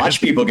like to watch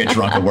people get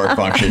drunk at work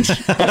functions.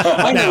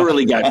 I never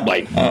really got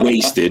like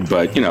wasted,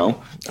 but you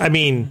know, I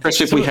mean,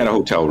 especially if we had a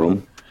hotel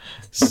room.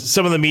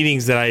 Some of the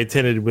meetings that I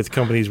attended with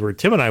companies where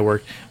Tim and I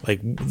worked,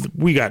 like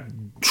we got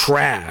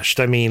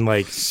trashed. I mean,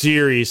 like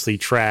seriously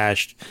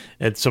trashed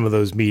at some of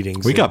those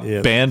meetings. We got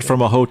banned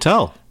from a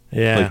hotel.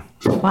 Yeah.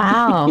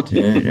 Wow.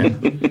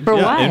 For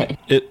what?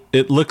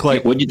 It looked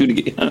like. What'd you do to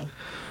get?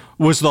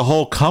 Was the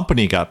whole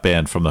company got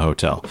banned from the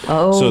hotel.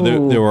 Oh. So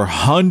there were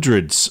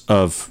hundreds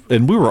of,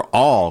 and we were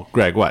all,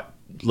 Greg, what,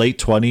 late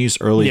 20s,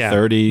 early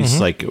 30s,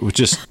 like it was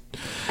just,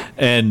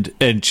 and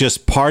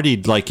just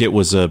partied like it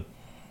was the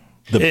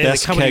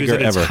best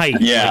kegger ever. Height.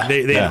 Yeah. Like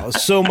they had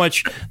so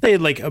much, they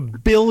had like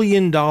 $1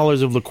 billion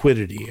of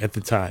liquidity at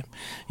the time,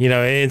 you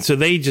know, and so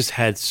they just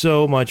had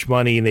so much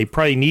money and they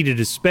probably needed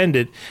to spend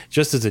it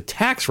just as a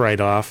tax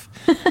write-off,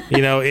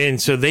 you know,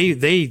 and so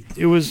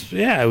it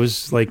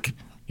was like,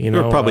 you know,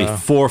 there were probably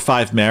 4 or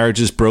 5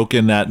 marriages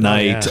broken that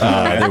night.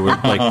 There were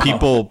like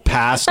people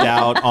passed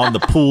out on the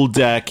pool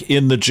deck,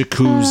 in the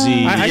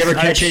jacuzzi. Did you ever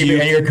catch any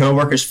of your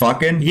coworkers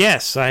fucking?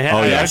 Yes, I have.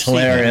 Oh, yeah, that's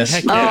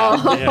hilarious.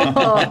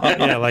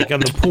 Yeah, like on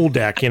the pool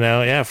deck, you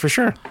know. Yeah, for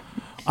sure.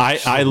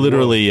 I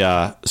literally,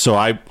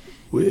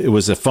 it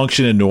was a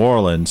function in New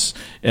Orleans,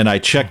 and I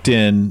checked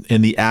in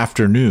the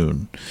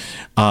afternoon.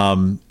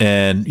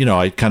 And you know,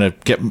 I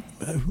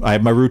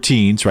have my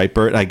routines, right,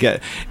 Bert?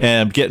 And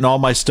I'm getting all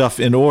my stuff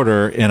in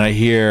order, and I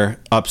hear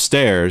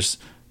upstairs,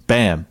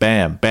 bam,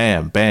 bam,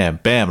 bam, bam,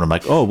 bam. And I'm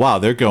like, oh, wow,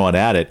 they're going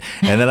at it.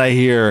 And then I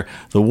hear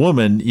the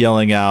woman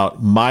yelling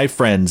out my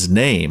friend's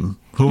name,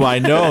 whom I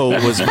know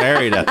was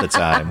married at the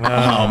time.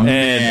 Oh,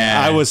 man.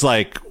 And I was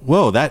like,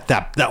 whoa,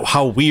 that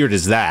how weird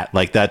is that?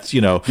 Like, that's,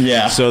 you know.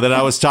 Yeah. So then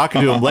I was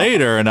talking to him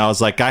later, and I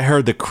was like, I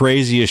heard the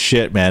craziest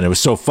shit, man. It was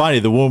so funny.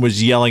 The woman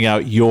was yelling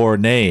out your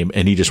name,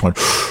 and he just went,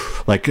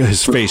 like,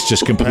 his face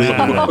just completely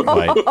went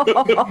white.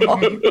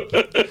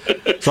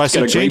 So I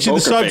said, changing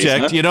the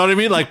subject, you know what I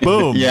mean? Like,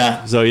 boom.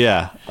 Yeah. So,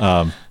 yeah.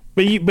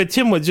 But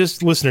Tim was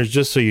just, listeners,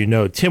 just so you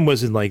know, Tim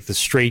wasn't like the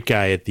straight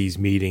guy at these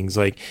meetings.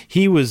 Like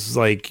he was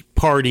like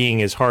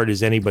partying as hard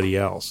as anybody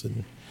else,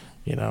 and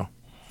you know,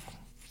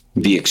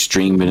 the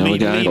extreme vanilla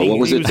guy. Or what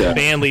was he it? Was the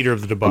band leader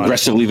of the debauch.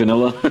 Aggressively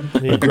vanilla.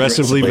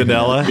 Aggressively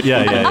vanilla.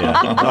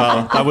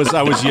 Yeah. I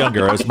was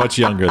younger. I was much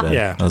younger then.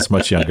 Yeah. I was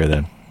much younger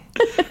then.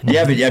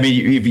 Yeah, but I mean,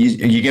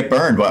 you get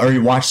burned, or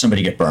you watch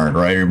somebody get burned,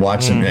 right? Or you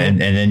watch them, and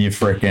then you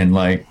freaking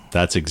like.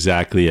 That's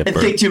exactly it. The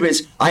thing too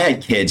is, I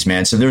had kids,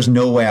 man, so there's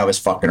no way I was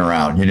fucking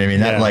around. You know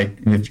what I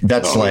mean?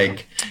 That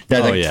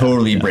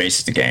totally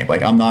embraces the game.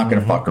 Like, I'm not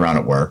gonna fuck around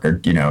at work,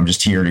 or you know, I'm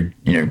just here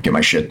to get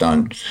my shit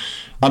done.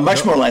 I'm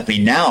much more likely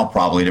now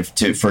probably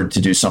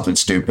to do something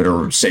stupid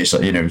or say so,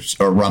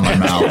 or run my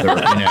mouth or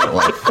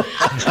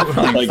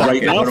like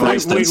right now, for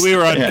instance. We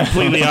were on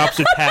completely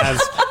opposite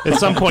paths. At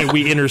some point,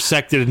 we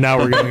intersected, and now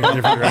we're going in a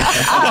different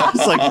direction.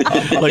 It's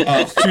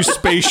like two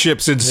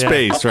spaceships in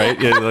space, right?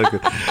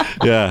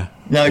 Yeah.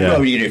 Now, what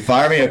are you gonna do?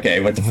 Fire me? Okay,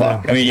 what the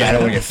fuck? I mean, I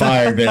don't want to get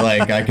fired, but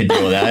I could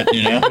deal with that,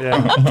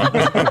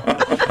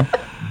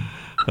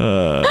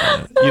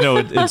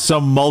 in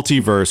some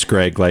multiverse,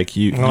 Greg, like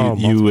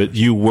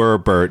you were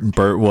Bert and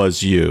Bert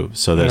was you.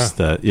 So there's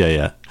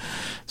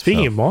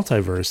Speaking of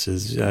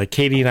multiverses,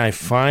 Katie and I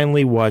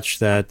finally watched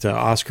that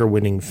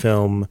Oscar-winning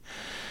film,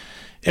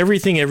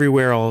 Everything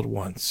Everywhere All at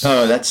Once.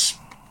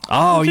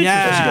 Oh,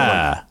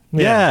 yeah.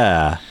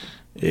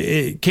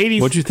 Katie,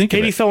 what'd you think?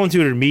 Katie fell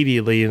into it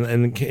immediately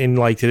and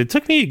liked it. It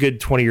took me a good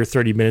 20 or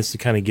 30 minutes to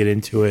kind of get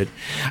into it.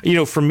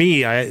 For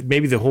me,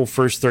 maybe the whole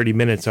first 30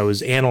 minutes, I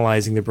was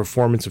analyzing the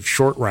performance of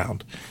Short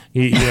Round.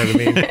 You know what I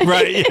mean?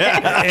 Right,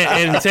 yeah.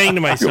 And saying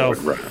to myself,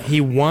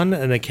 he won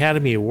an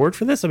Academy Award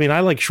for this? I mean, I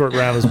like Short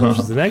Round as much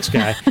as the next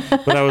guy,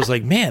 but I was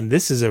like, man,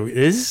 this is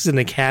an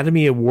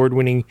Academy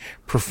Award-winning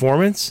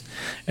performance.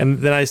 And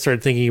then I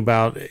started thinking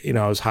about,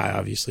 I was high,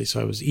 obviously,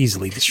 so I was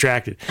easily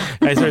distracted.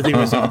 I started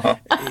thinking to myself,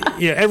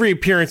 every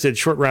appearance that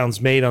Short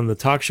Round's made on the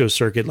talk show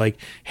circuit, like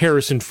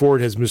Harrison Ford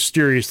has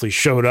mysteriously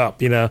showed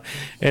up, and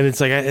it's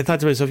like, I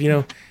thought to myself,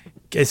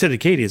 I said to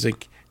Katie, it's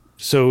like,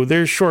 so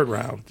there's Short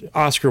Round,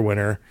 Oscar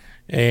winner,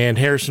 and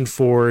Harrison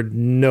Ford,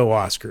 no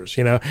Oscars.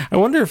 I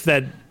wonder if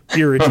that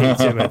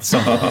irritates him at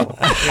some level.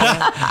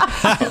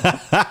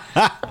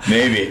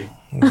 Maybe.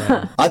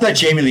 I thought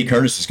Jamie Lee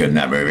Curtis was good in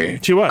that movie.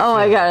 She was. Oh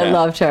my God, I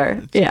loved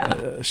her.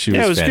 Yeah. She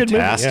was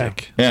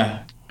fantastic.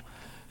 Yeah.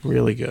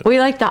 Really good.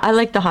 I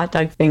like the hot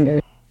dog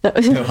fingers. That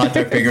was the hot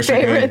dog fingers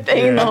my favorite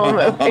thing in the whole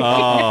movie.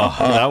 Oh,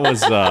 that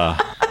was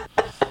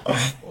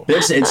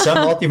in some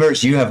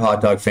multiverse, you have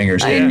hot dog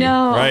fingers. I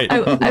know. Right.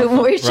 I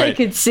wish I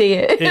could see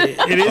it.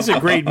 It is a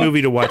great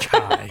movie to watch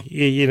high.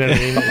 You know what I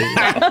mean?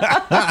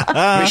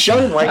 Michelle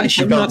didn't like it.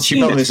 She felt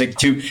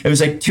it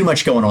was like too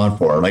much going on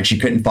for her. Like she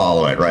couldn't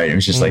follow it. Right. It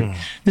was just like,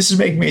 this is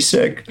making me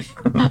sick.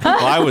 Well,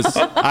 I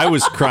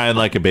was crying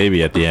like a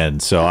baby at the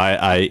end. So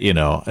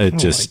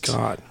just. Oh my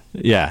God.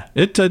 Yeah,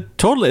 it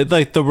totally,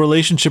 like the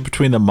relationship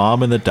between the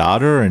mom and the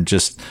daughter and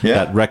just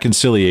that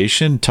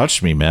reconciliation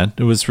touched me, man.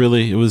 It was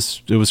really, it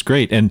was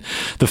great. And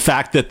the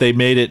fact that they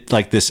made it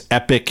like this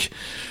epic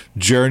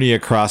journey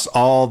across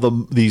all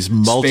these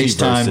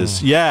multiverses.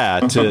 Space-time.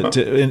 Yeah.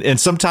 And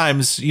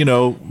sometimes,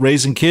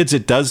 raising kids,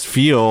 it does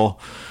feel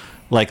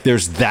like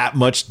there's that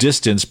much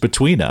distance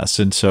between us.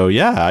 And so,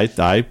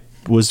 I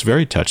was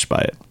very touched by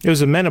it. It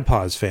was a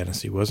menopause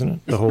fantasy, wasn't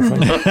it? The whole thing.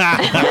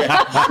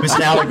 It was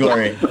an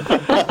allegory.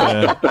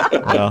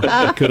 Well,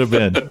 it could have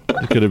been.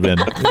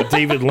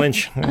 David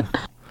Lynch.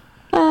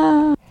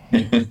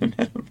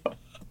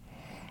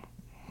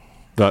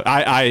 But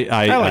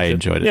I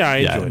enjoyed it. Yeah, I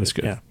enjoyed it. It was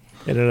good. Yeah.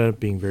 It ended up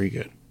being very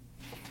good.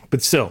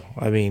 But still,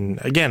 I mean,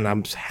 again,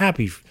 I'm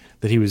happy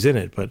that he was in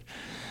it, but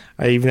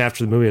even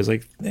after the movie, I was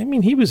like, I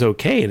mean, he was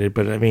okay in it,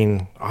 but I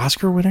mean,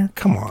 Oscar winner?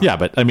 Come on. Yeah,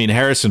 but I mean,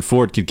 Harrison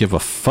Ford could give a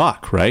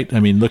fuck, right? I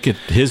mean, look at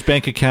his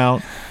bank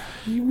account.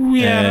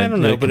 Yeah, I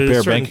don't know, but at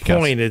a certain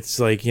point,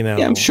 it's like, Yeah,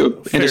 I'm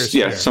sure. And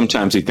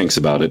sometimes he thinks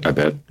about it, I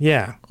bet.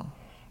 Yeah.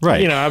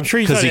 Right. I'm sure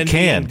he's not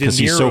because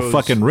he's so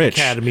fucking rich.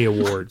 Academy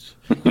Awards.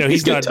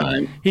 He's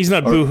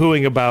not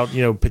boo-hooing about,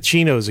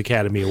 Pacino's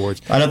Academy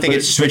Awards. I don't think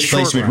it's switched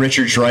place with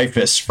Richard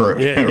Dreyfuss for.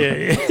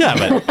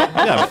 But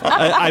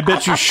I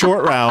bet you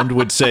Short Round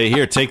would say,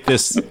 "Here, take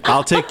this.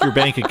 I'll take your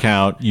bank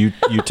account. You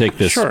take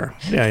this." Sure.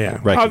 Yeah.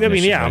 I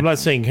mean, right? I'm not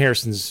saying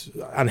Harrison's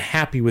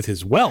unhappy with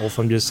his wealth.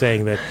 I'm just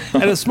saying that,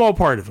 and a small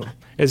part of him,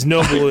 as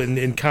noble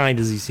and kind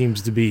as he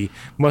seems to be,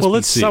 must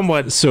be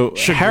somewhat. So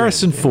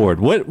Harrison Ford,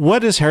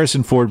 what has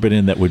Harrison Ford been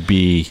in that would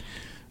be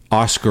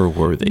Oscar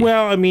worthy?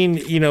 Well, I mean,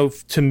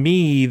 to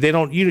me, they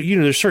don't.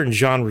 There's certain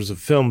genres of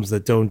films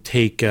that don't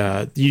take.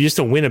 You just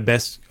don't win a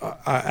Best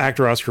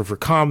Actor Oscar for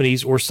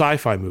comedies or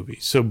sci-fi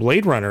movies. So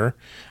Blade Runner,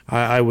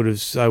 I would have.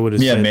 Yeah,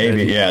 said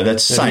maybe.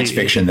 That's science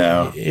fiction,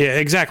 though. Yeah,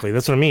 exactly.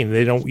 That's what I mean.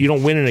 You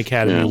don't win an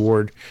Academy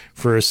Award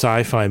for a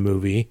sci-fi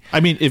movie. I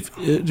mean, if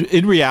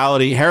in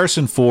reality,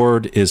 Harrison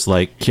Ford is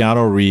like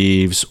Keanu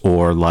Reeves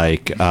or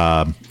like.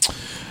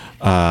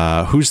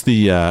 Who's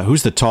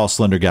the tall,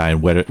 slender guy in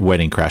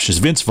Wedding Crashers?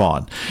 Vince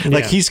Vaughn.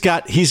 Like he's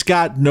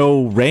got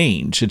no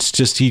range. It's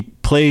just he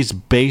plays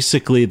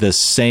basically the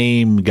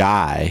same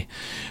guy,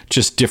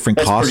 just different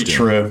costume. That's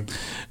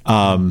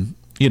pretty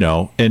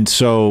true. And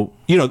so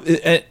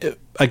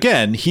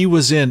again, he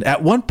was in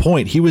at one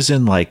point. He was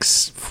in like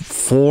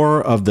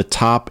 4 of the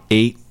top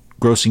 8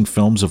 grossing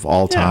films of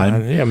all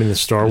time. Yeah, I mean the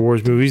Star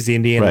Wars movies, the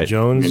Indiana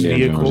Jones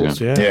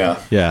vehicles.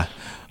 Yeah.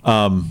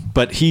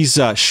 But he's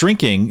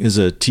Shrinking is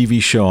a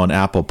TV show on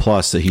Apple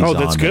Plus that he's on. Oh,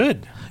 that's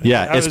good.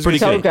 Yeah, it's pretty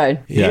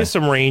good. He has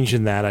some range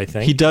in that, I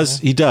think. He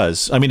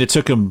does. I mean, it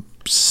took him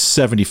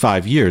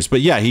 75 years.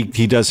 But yeah,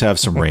 he does have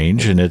some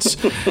range, and it's,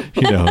 but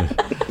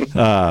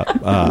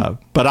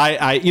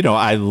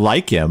I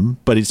like him,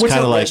 but he's kind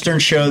of like Western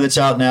show that's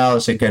out now.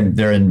 It's like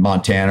they're in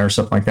Montana or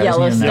something like that.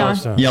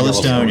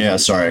 Yellowstone. Yeah,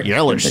 sorry.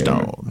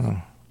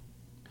 Yellowstone.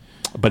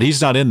 But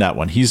he's not in that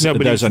one.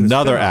 There's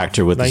another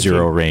actor with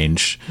zero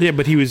range. Yeah,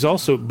 but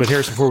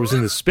Harrison Ford was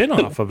in the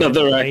spin-off of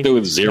another actor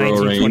with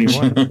zero range.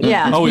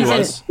 Yeah. Oh, he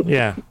was?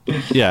 Yeah.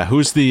 Yeah,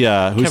 who's the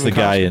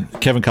guy in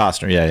Kevin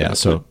Costner? Yeah.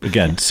 So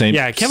again, same.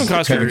 Yeah, Kevin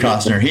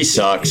Costner. He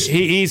sucks.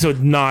 He's a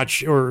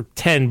notch or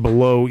 10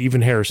 below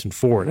even Harrison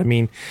Ford. I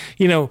mean,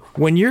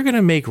 when you're going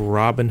to make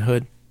Robin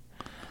Hood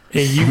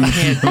and you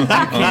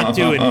can't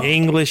do an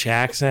English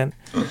accent.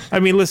 I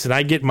mean, listen,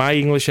 I get my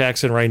English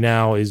accent right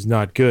now is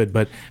not good,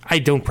 but I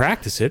don't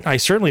practice it. I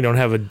certainly don't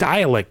have a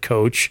dialect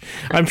coach.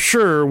 I'm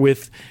sure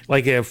with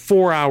like a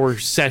 4-hour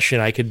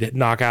session, I could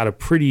knock out a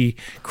pretty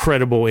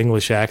credible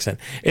English accent.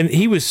 And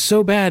he was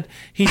so bad,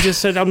 he just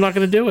said, I'm not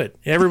going to do it.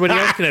 Everybody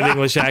else can have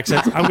English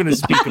accents. I'm going to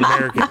speak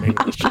American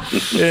English.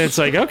 And it's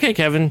like, okay,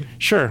 Kevin,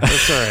 sure,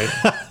 that's all right.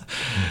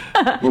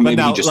 Well,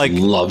 maybe he just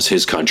loves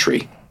his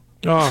country.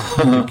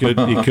 Oh,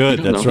 he could.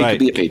 That's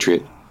right. He could be a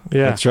patriot.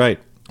 Yeah, that's right.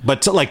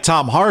 But like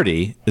Tom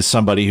Hardy is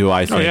somebody who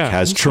I think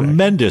has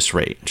tremendous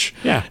range.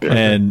 Yeah,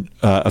 and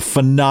a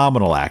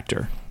phenomenal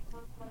actor.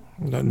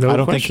 No I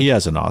don't think he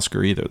has an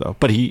Oscar either, though.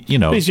 But he's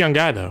a young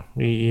guy, though.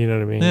 You know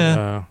what I mean?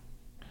 Yeah.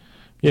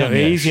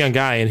 He's a young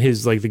guy, and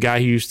the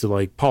guy who used to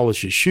like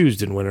polish his shoes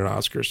didn't win an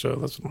Oscar. So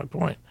that's my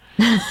point.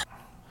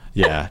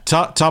 Yeah,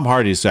 Tom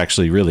Hardy is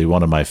actually really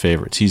one of my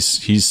favorites.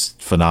 He's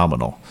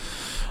phenomenal.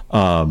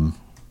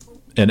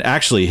 And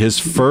actually, his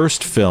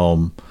first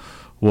film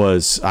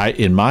was,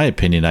 in my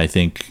opinion, I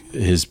think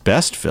his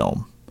best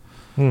film.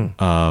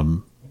 What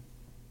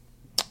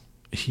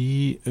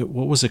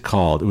was it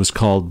called? It was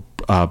called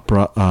what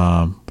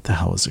the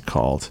hell was it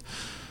called?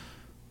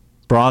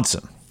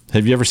 Bronson.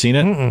 Have you ever seen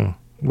it? Mm-mm.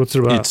 What's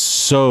it about? It's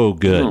so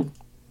good.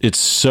 It's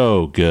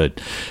so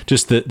good.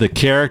 Just the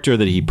character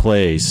that he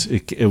plays.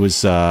 It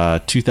was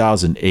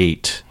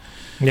 2008.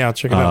 Yeah, I'll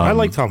check it out. I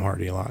like Tom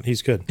Hardy a lot.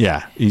 He's good.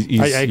 Yeah.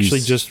 I actually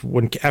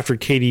after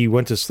Katie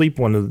went to sleep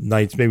one of the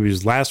nights, maybe it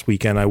was last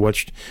weekend, I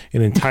watched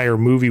an entire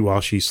movie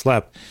while she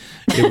slept.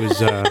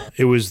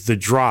 It was The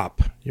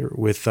Drop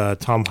with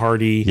Tom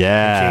Hardy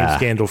and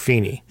James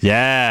Gandolfini.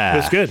 Yeah. It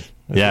was good.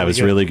 It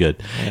was really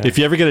good. Yeah. If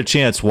you ever get a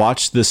chance,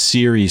 watch the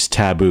series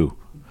Taboo.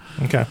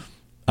 Okay.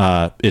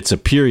 It's a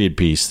period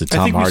piece that Tom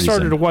Hardy's in. I think we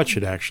started to watch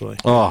it, actually.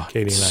 Oh,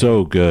 Katie and I.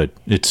 So good.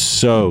 It's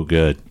so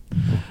good.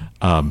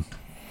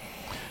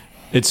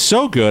 It's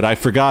so good, I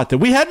forgot that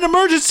we had an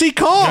emergency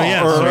call. Oh,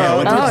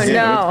 yeah,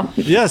 no.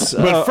 Yes.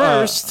 But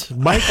first,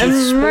 Mike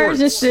with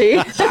emergency.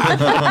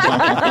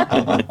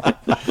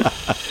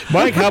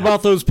 Mike, how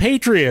about those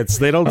Patriots?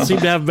 They don't seem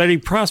to have many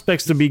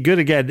prospects to be good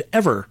again,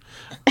 ever.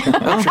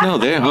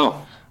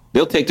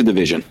 They'll take the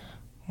division.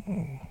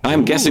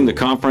 I'm guessing the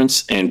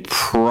conference and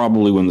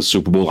probably win the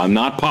Super Bowl. I'm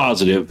not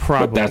positive,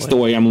 but that's the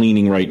way I'm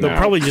leaning right now. They'll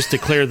probably just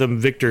declare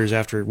them victors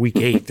after week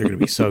 8. They're going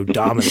to be so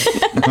dominant.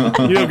 Guys,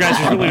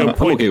 there's really no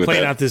point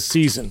playing out this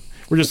season.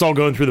 We're just all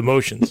going through the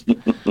motions.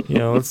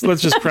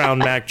 Let's just crown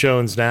Mac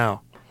Jones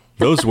now.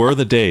 Those were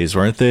the days,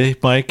 weren't they,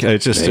 Mike?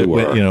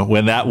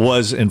 When that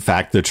was in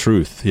fact the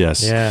truth.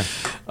 Yes. Yeah.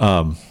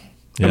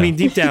 Yeah. I mean,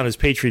 deep down as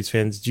Patriots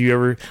fans, do you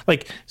ever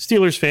like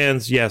Steelers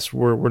fans? Yes,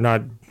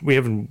 we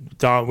haven't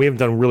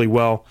done really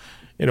well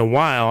in a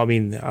while. I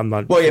mean, I'm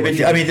not. Well, yeah,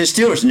 but I mean, the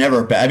Steelers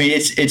never. I mean,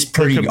 it's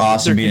pretty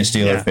awesome being a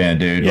Steeler fan,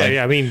 dude.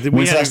 Yeah. I mean,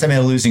 when's the last time they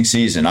had a losing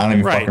season? I don't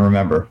even fucking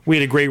remember. We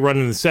had a great run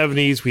in the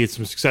 70s. We had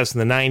some success in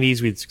the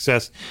 90s. We had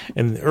success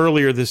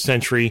earlier this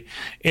century,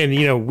 and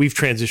we've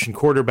transitioned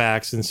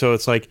quarterbacks, and so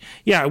it's like,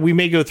 we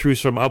may go through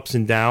some ups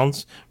and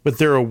downs, but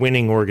they're a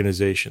winning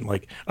organization,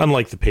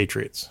 unlike the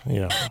Patriots.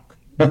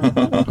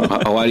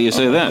 Why do you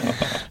say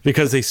that?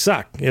 Because they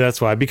suck. That's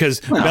why.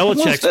 Because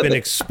Belichick's been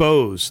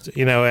exposed,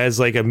 as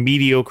like a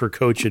mediocre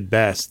coach at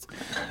best.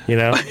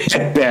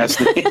 At best,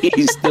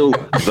 he's still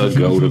the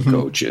GOAT of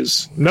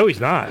coaches. No, he's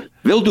not.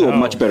 They'll do it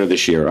much better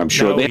this year, I'm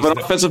sure. They have an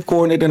offensive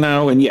coordinator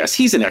now, and yes,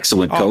 he's an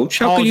excellent coach.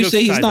 How can you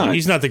say he's not?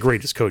 He's not the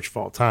greatest coach of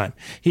all time.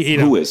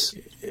 Who is?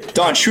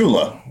 Don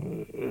Shula.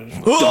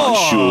 Don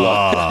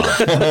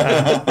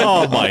Shula.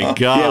 Oh my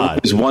God!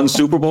 There's one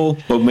Super Bowl,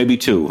 or maybe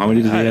two. How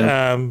many did he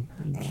have?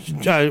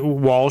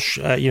 Walsh,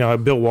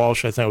 Bill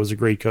Walsh, I thought was a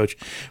great coach,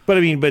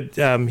 but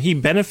he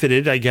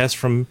benefited, I guess,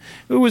 from.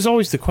 It was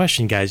always the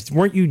question, guys.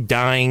 Weren't you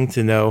dying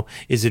to know?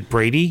 Is it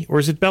Brady or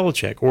is it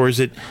Belichick or is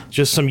it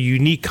just some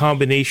unique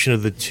combination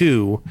of the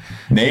two?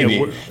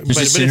 Maybe there's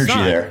a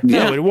synergy there.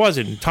 No, it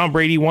wasn't. Tom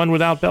Brady won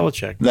without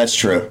Belichick. That's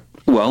true.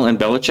 Well, and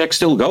Belichick's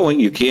still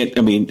going. You can't.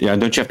 I mean,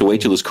 don't you have to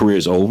wait till his career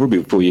is over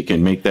before you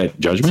can make that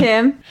judgment?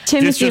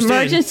 Tim, is the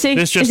emergency?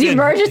 Is the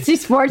emergency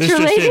sports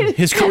related?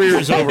 His career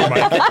is over,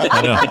 Mike.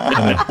 I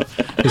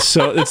know.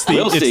 So it's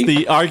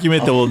the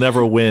argument that we'll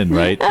never win,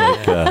 right?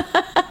 Like,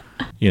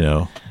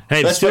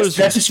 Hey, that's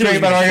what's great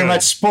about arguing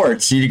about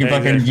sports. You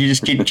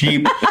just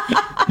keep.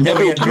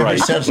 Never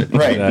says it.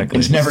 Right. Exactly.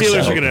 The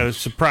Steelers are going to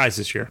surprise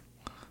this year.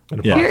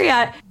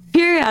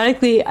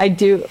 Periodically, I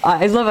do.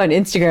 I love on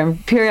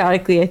Instagram.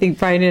 Periodically, I think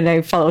Brian and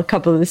I follow a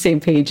couple of the same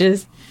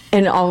pages,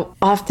 and I'll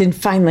often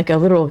find like a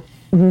little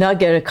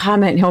nugget, a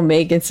comment he'll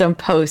make in some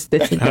post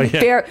that's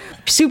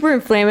super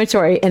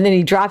inflammatory, and then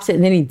he drops it,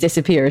 and then he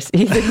disappears.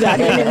 He's not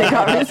in the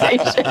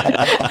conversation.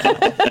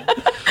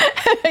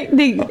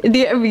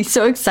 I'd be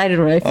so excited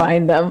when I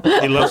find them.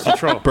 He loves to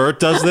troll. Bert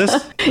does this?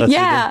 He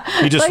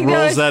just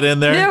rolls that in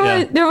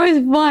there? There was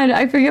one.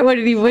 I forget what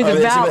it was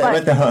about.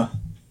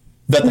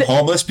 About the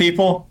homeless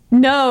people?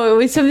 No, it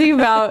was something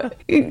about...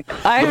 Bert's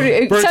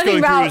something going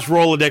about, through his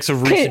Rolodex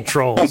of recent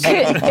trolls.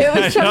 It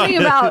was something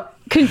about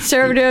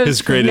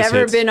conservatives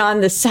never been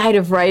on the side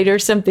of right or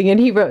something, and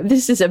he wrote,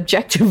 "This is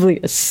objectively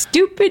a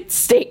stupid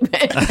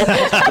statement."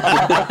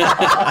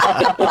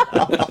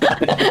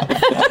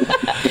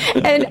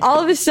 And all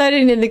of a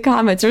sudden in the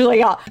comments, there were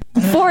like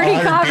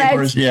 40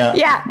 comments.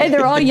 Yeah, and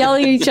they're all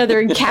yelling at each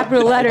other in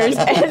capital letters,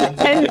 and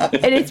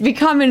it's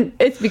become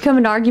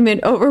an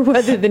argument over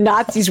whether the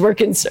Nazis were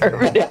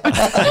conservative. I'm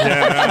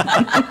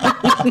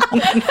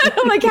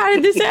like, how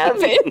did this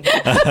happen?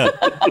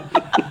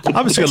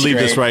 I'm just going to leave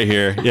this right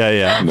here. Yeah.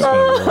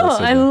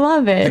 I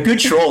love it. A good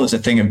troll is a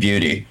thing of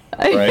beauty.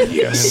 Right?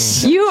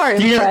 Yes. You are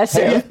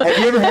impressive. Have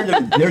you ever heard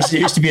of? There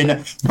used to be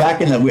back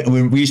in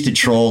when we used to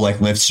troll like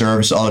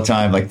listservs all the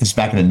time, like this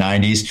back in the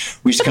 90s.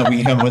 We come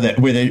with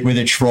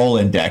a troll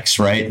index,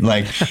 right?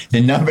 Like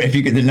the number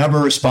the number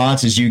of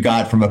responses you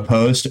got from a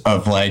post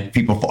of like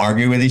people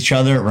arguing with each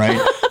other, right?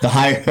 The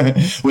higher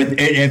with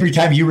every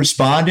time you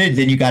responded,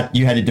 then you had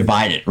to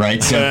divide it,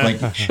 right? So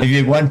like if you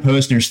had one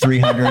post and there's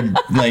 300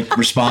 like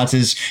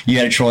responses, you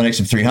had a troll index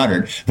of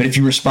 300. But if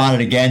you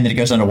responded again, then it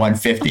goes on to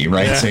 150,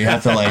 right? So you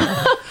have to like.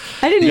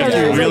 I didn't know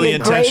that. You're really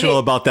intentional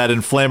about that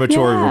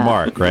inflammatory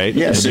remark, right?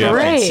 Yes,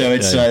 right. So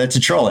it's a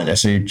troll index.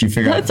 So you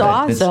figure out that's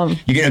awesome.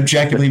 You can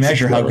objectively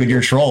measure how good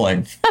you're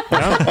trolling.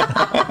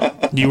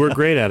 You were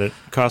great at it.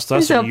 Cost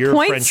us a year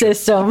point friendship.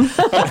 System.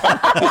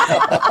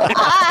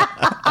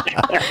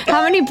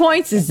 How many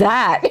points is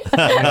that?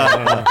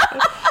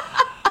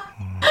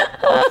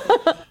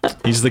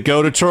 He's the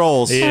goat of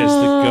trolls. He is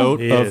the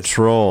goat of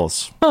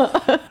trolls.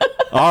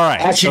 All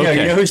right. Actually, no.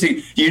 You know who's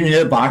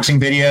the boxing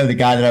video? The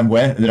guy that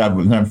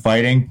I'm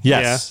fighting.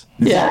 Yes.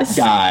 Yes.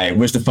 That guy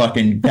was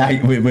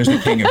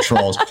the king of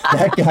trolls.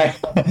 That guy,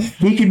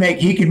 he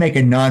could make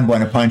a nun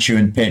want to punch him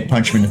in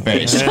the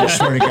face. I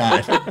swear to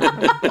God.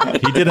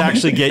 He did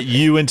actually get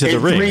you into the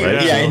ring,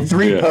 right? Yeah, in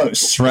 3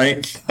 posts,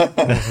 right?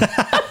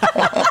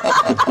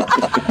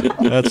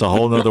 That's a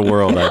whole nother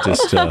world.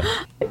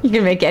 You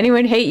can make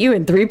anyone hate you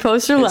in 3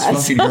 posts or less.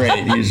 It's fucking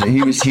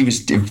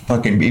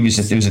great.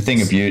 It was a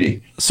thing of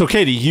beauty. So,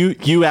 Katie,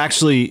 you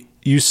actually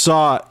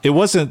saw, it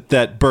wasn't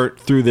that Bert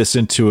threw this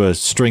into a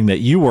string that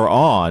you were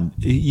on.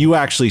 You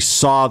actually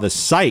saw the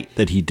site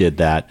that he did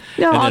that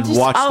and then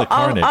watched the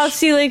carnage. I'll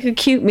see like a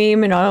cute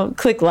meme and I'll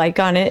click like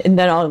on it, and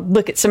then I'll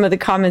look at some of the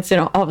comments,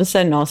 and all of a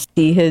sudden I'll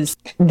see his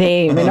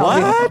name. And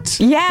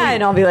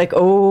and I'll be like,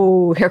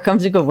 oh, here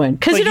comes a good one.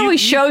 Because it always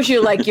shows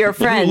you like your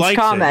friends'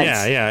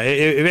 comments. Yeah.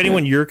 If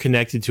anyone you're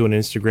connected to on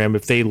Instagram,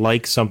 if they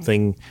like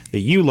something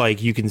that you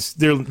like, you can.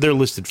 They're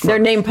listed first. Their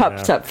name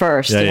pops up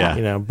first. Yeah.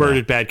 You know, Bert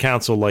at Bad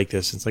Counsel like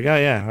this. It's like, oh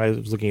yeah, I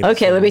was looking at.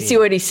 Okay, let me see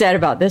what he said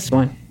about this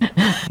one.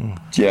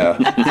 Yeah,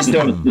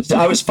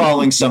 I was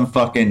following some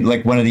fucking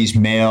like one of these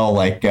male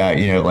like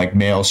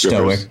male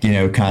stoic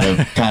kind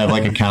of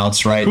like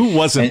accounts, right? Who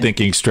wasn't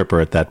thinking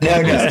stripper at that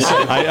point? No.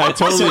 I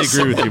totally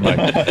agree with you, Mike.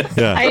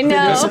 Yeah, I know.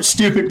 There's some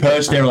stupid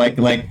post there like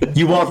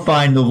you won't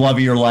find the love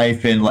of your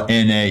life in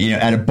a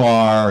at a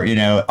bar,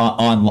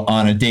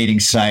 on a dating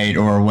site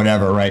or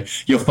whatever, right?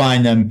 You'll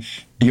find them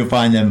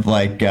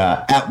like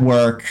at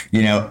work,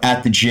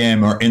 at the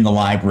gym or in the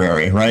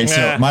library, right?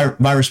 Yeah. So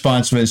my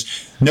response was,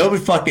 no, but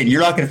fucking,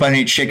 you're not going to find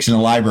any chicks in the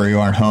library who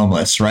aren't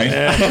homeless, right?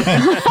 Yeah.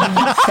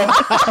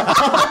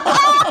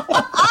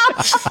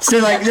 So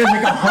like, there's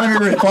like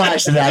 100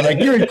 replies to that. Like,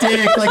 you're a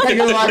dick. Like, you're in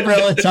the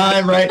library all the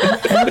time, right?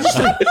 And I'm just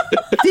like,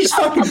 these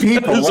fucking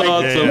people.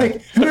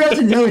 Like, who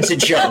doesn't know it's a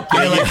joke?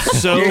 Like,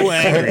 so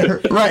angry.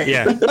 Right.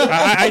 Yeah.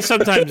 I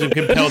sometimes am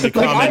compelled to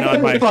comment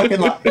on my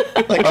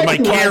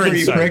Karen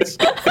sites.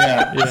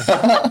 Yeah.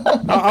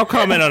 I'll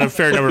comment on a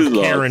fair number of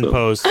Karen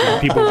posts. And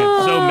people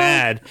get so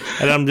mad,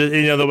 and I'm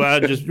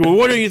just,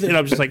 what are you thinking?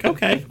 I'm just like,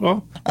 okay,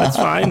 well, that's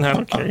fine. I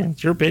don't care.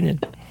 It's your opinion.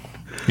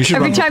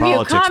 Every time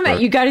you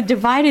comment, you got to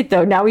divide it,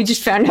 though. Now we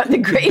just found out the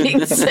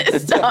grading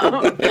system.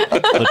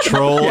 The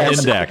troll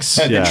index.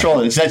 The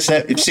troll. That's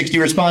 60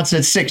 responses.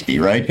 That's 60,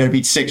 right? Got to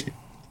beat 60.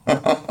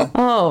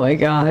 Oh my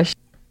gosh.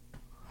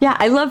 Yeah,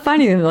 I love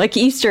finding them like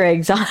Easter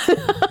eggs on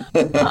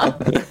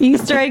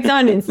Easter eggs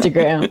on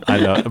Instagram. I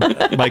know.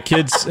 My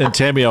kids and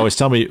Tammy always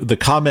tell me the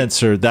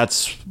comments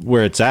that's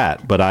where it's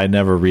at, but I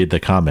never read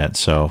the comments,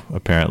 so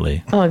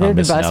apparently I'm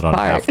missing out on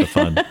half the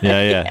fun.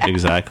 Yeah,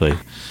 exactly.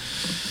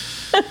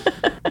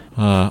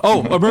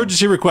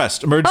 Emergency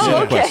request.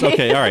 Request.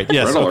 Okay, all right.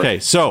 Yes, okay.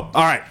 So,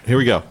 all right, here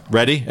we go.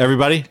 Ready,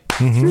 everybody?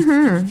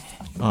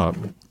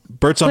 Mm-hmm.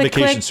 Bert's on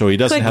vacation, so he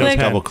doesn't have his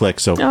double click.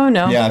 So, oh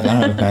no. Yeah, I don't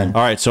have a pen.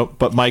 All right. So,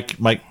 but Mike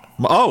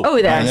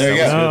There you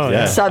go.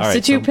 Yeah.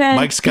 Substitute All right, so pen.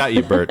 Mike's got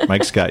you, Bert.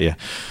 Mike's got you.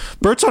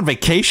 Bert's on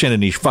vacation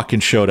and he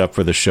fucking showed up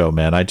for the show,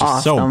 man. I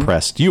just so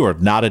impressed. You are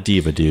not a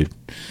diva, dude.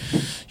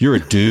 You're a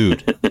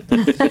dude.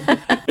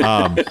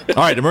 All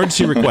right,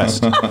 emergency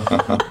request.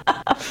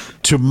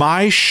 To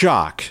my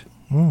shock,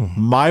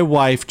 my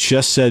wife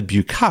just said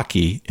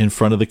bukkake in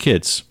front of the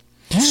kids.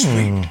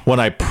 Sweet. When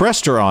I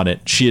pressed her on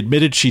it, she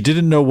admitted she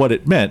didn't know what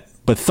it meant,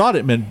 but thought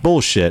it meant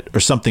bullshit or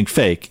something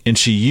fake, and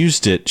she's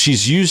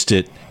used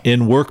it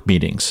in work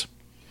meetings.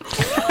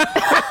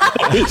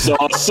 It's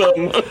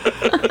awesome.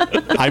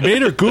 I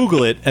made her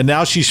Google it, and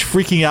now she's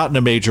freaking out in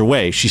a major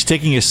way. She's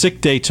taking a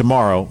sick day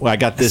tomorrow. Well, I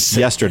got this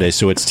yesterday,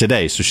 so it's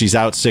today. So she's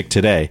out sick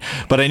today.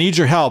 But I need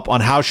your help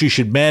on how she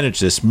should manage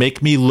this.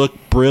 Make me look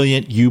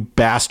brilliant, you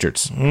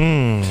bastards.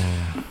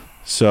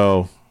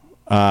 So,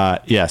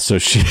 so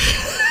she...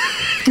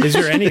 Is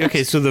there any...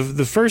 Okay, so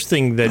the first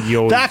thing that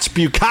you'll... That's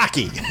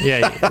bukkake.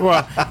 Yeah,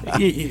 well,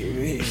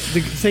 the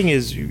thing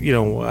is,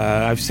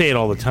 I say it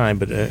all the time,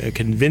 but a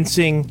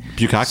convincing,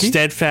 bukkake?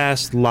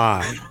 Steadfast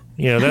lie.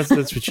 That's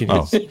what she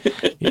needs.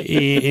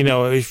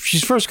 If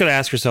she's first going to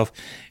ask herself,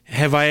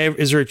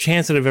 is there a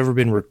chance that I've ever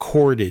been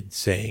recorded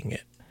saying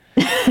it?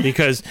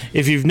 Because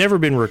if you've never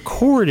been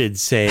recorded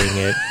saying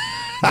it,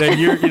 then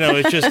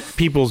it's just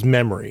people's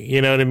memory.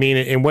 You know what I mean?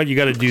 And what you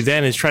got to do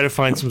then is try to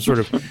find some sort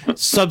of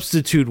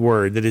substitute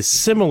word that is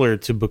similar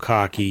to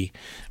bukkake,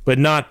 but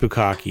not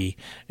bukkake.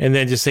 And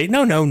then just say,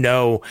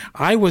 no,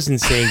 I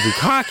wasn't saying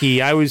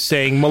bukkake. I was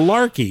saying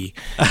malarkey.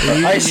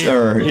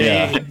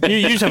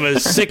 You just have a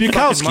sick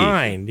fucking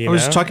mind. I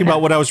was talking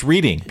about what I was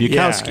reading.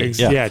 Bukowski.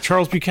 Yeah,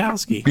 Charles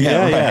Bukowski.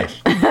 Yeah.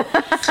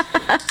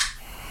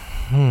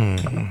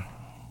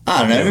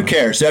 I don't know. Who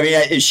cares? I mean,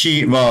 is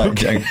she? Well,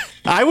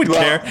 I would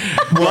care.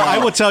 Well, I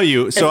will tell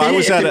you. So I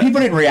was at. If people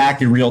didn't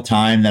react in real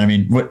time, then I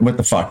mean, what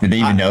the fuck? Did they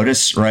even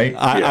notice? Right?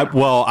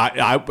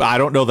 I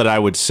don't know that I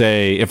would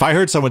say if I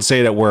heard someone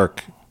say it at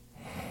work.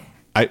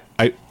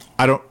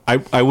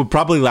 I would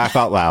probably laugh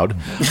out loud,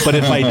 but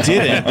if I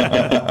didn't,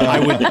 I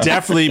would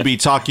definitely be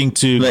talking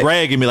to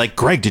Greg and be like,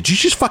 Greg, did you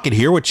just fucking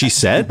hear what she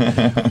said?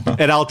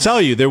 And I'll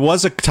tell you, there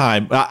was a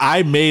time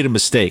I made a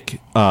mistake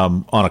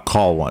on a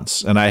call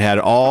once, and I had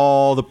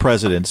all the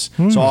presidents,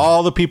 so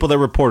all the people that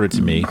reported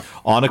to me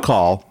on a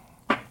call,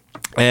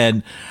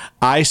 and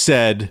I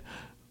said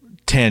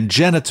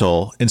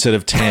tangential instead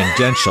of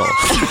tangential.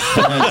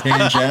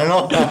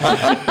 Tangential?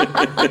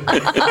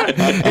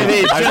 And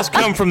it just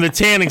come from the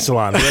tanning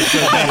salon.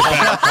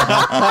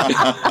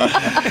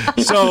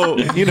 So,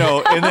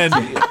 and then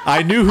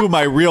I knew who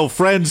my real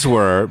friends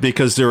were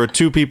because there were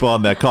two people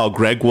on that call.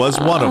 Greg was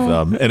one of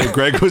them. And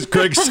Greg's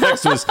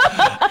text was,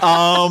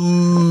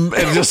 and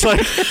just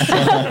like,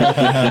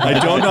 I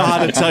don't know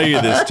how to tell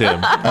you this,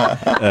 Tim.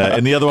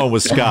 And the other one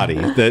was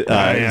Scotty.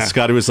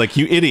 Scotty was like,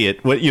 you idiot.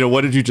 What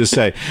did you just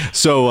say?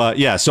 So,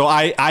 so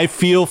I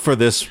feel for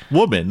this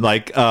woman,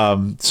 but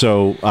I'm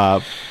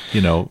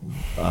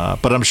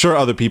sure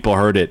other people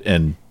heard it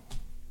and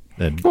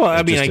well,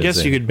 I mean, I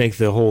guess you could make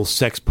the whole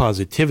sex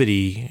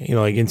positivity,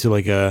 into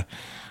like a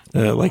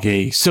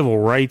civil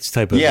rights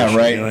type of issue,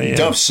 right.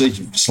 Don't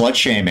slut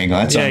shaming.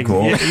 That's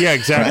uncool. Yeah,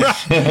 exactly.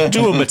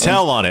 Do a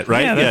Mattel on it,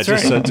 right? Yeah, that's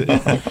right.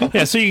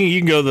 So you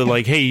can go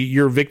hey,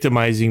 you're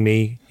victimizing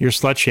me, you're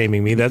slut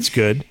shaming me. That's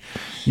good.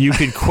 You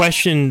could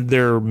question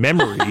their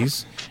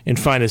memories and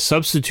find a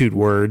substitute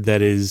word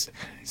that is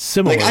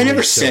similar. I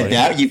never said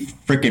that, you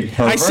freaking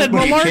pervert. I said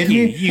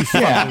malarkey, you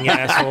fucking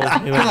asshole.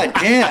 God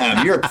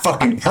damn, you're a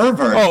fucking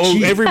pervert. Oh,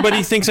 Jeez.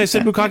 Everybody thinks I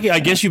said bukkake? I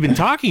guess you've been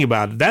talking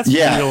about it. That's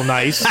real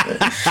nice.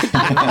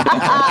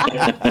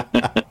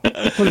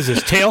 What is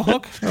this, tail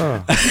hook?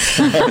 Oh.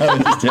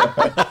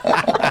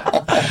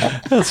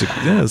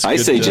 I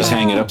say just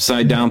hang it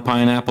upside down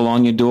pineapple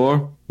on your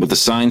door with a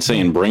sign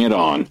saying "Bring it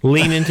on."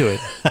 Lean into it.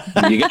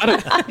 You gotta,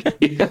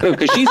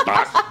 because she's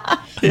hot.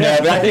 Yeah,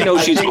 but I know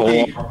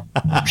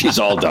she's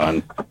all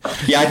done.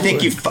 Yeah, I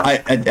think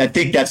I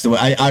think that's the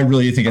way. I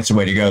really think that's the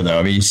way to go, though.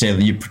 I mean, you say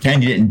you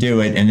pretend you didn't do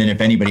it, and then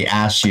if anybody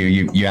asks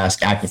you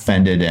ask, act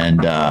offended,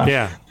 and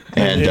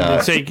and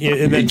then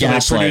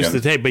produce the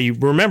tape. But you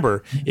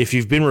remember, if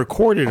you've been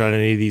recorded on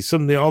any of these,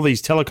 all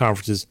these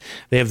teleconferences,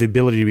 they have the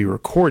ability to be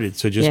recorded.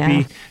 So just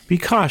be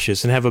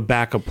cautious and have a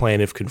backup plan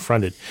if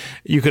confronted.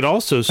 You could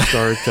also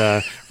start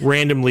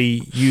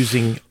randomly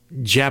using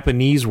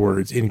Japanese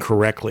words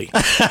incorrectly.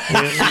 Arigato.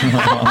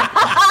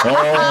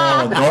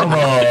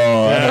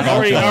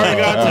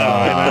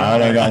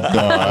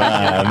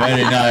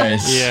 Very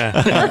nice. Yeah.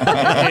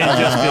 And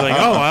just be like,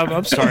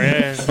 I'm sorry.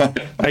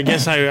 I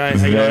guess I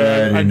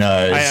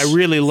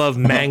really love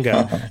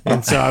manga.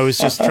 And so I was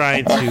just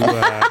trying to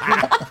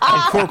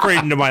incorporate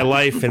it into my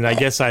life, and I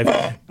guess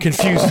I've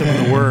confused some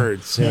of the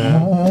words.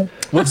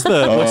 What's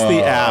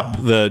the app,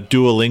 the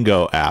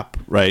Duolingo app,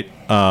 right?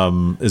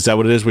 Is that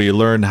what it is, where you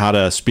learn how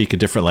to speak a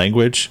different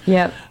language?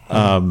 Yep.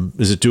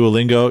 Is it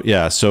Duolingo?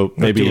 Yeah, so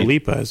maybe... Dua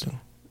Lipa, is it?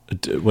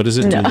 What is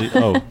it? No.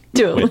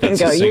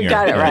 Duolingo, you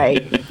got it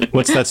right.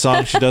 What's that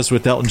song she does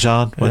with Elton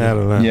John? I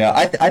don't know.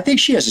 Yeah, I think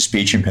she has a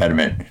speech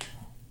impediment.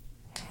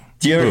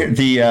 Do you ever hear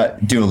the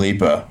Dua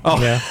Lipa?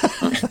 Oh, Yeah.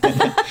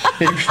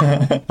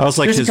 I was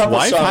like, There's a his couple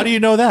wife? songs- How do you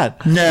know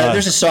that? No,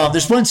 there's a song.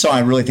 There's one song I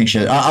really think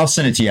I'll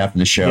send it to you after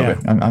the show. Yeah.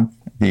 But I'm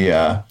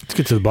Let's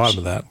get to the bottom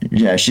of that.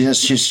 yeah, she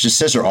just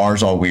says her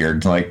R's all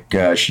weird. Like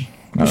I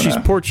don't She's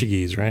know.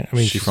 Portuguese, right? I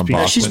mean, She's from speaks-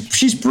 Boston.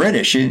 She's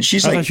British.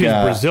 She's I like thought she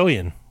was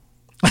Brazilian.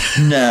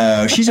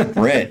 No, she's a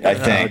Brit. I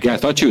think Yeah, I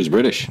thought she was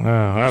British. Oh,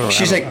 I don't.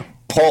 she's I don't like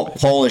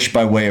Polish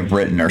by way of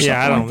Britain or something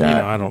yeah, I don't. like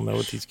that. I don't know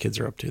what these kids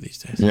are up to these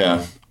days.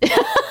 Yeah.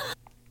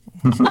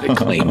 They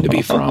claim to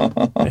be from.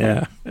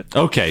 Yeah.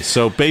 Okay,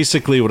 so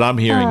basically what I'm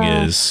hearing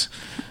is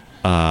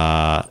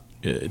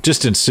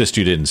just insist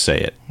you didn't say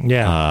it.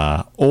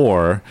 Yeah.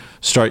 Or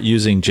start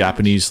using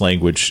Japanese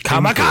language.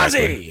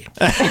 incorrectly.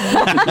 Kamikaze.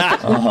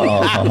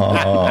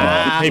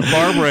 Hey,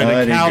 Barbara in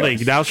There you accounting.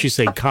 go. Now she's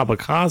saying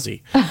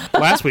kamikaze.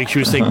 Last week she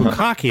was saying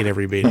bukkake in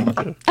every meeting.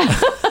 Too.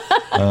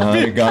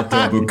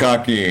 Arigato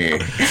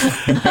bukkake.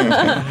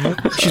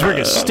 She's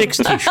wearing a Sticks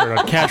T-shirt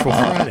on Casual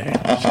Friday.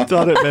 She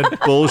thought it meant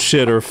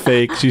bullshit or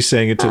fake. She's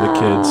saying it to the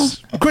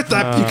kids. Quit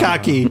that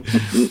bukkake.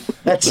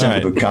 That's some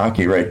Right.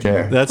 bukkake right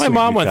there. That's My what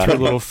mom you went got. through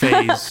a little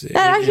phase.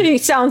 That actually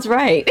sounds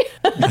right.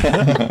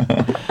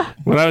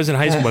 When I was in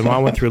high school, my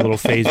mom went through a little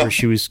phase where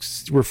she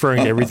was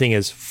referring to everything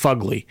as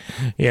fugly,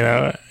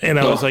 and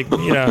I was like,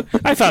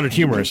 I found it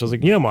humorous. I was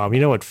like, Mom,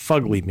 you know what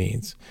fugly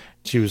means?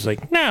 She was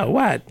like, no,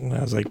 what? And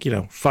I was like,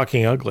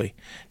 fucking ugly.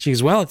 She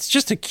goes, well, it's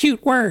just a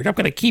cute word. I'm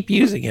going to keep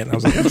using it. And I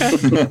was like, okay.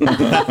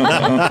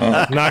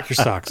 Knock your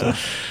socks off.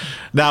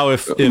 Now,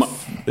 if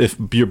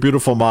your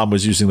beautiful mom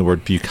was using the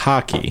word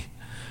bukkake,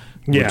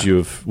 Yeah.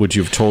 would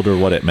you have told her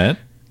what it meant?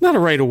 Not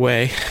right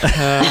away.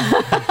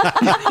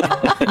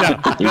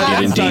 No,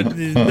 in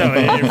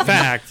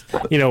fact,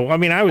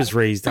 I was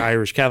raised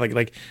Irish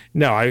Catholic.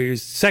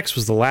 Sex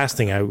was the last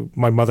thing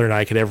my mother and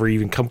I could ever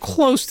even come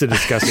close to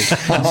discussing.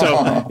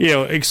 So,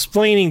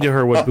 explaining to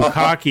her what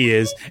bukkake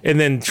is, and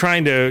then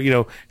trying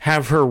to,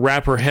 have her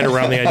wrap her head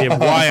around the idea of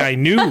why I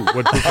knew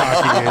what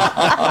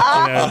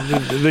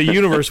bukkake is. The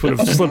universe would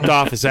have slipped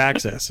off its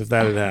axis if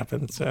that had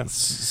happened.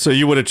 So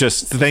you would have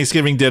just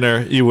Thanksgiving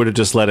dinner. You would have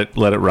just let it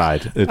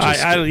ride. It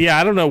just,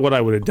 I don't know what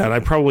I would have done. I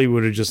probably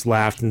would have just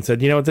laughed and said,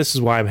 this is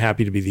why I'm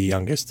happy to be the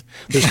youngest.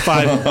 There's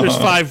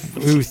five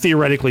who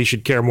theoretically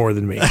should care more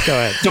than me. Go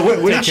ahead. So what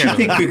did you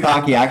think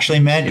bukkake actually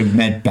meant? It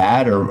meant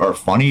bad or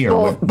funny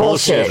or what?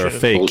 Bullshit. or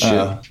fake.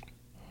 Bullshit.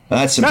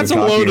 That's a That's a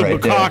bukkake load of right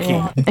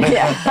bukkake. there.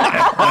 Yeah.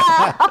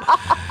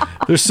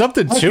 There's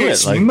something to it.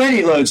 It's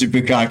many loads of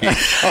bukkake.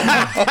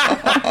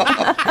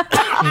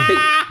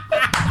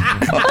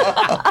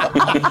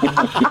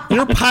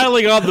 You're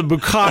piling on the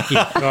bukkake.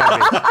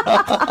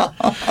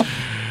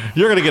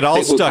 You're going to get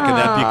all stuck in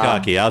that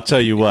bukkake. I'll tell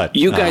you what.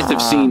 You guys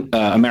have seen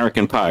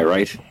American Pie,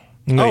 right?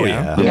 Oh,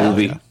 yeah. The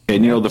movie.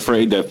 And the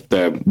phrase that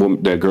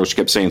the girl she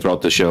kept saying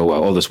throughout the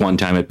show, this one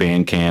time at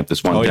band camp,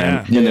 this one time.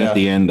 yeah. And then at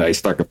the end, I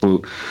stuck a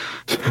food.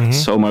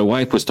 So my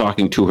wife was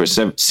talking to her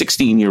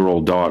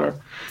 16-year-old daughter.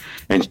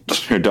 And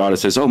her daughter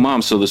says, oh,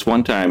 Mom, so this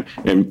one time.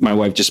 And my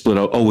wife just split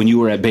out, when you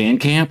were at band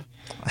camp?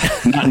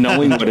 Not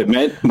knowing what it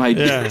meant, my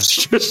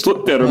just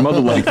looked at her mother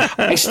like,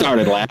 I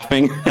started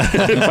laughing.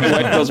 My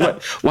wife goes,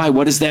 why?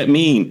 What does that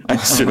mean? I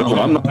said,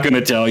 I'm not going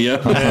to tell you.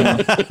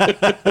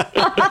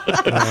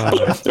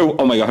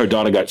 Oh my God, her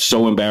daughter got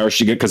so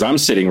embarrassed because I'm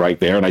sitting right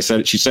there, and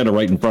she said it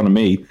right in front of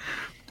me.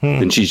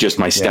 And she's just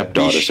my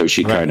stepdaughter, so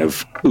she kind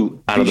of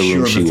out of the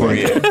room she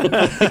went.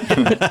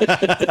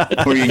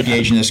 Before you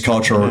engage in this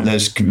culture,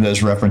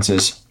 those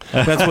references.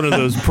 That's one of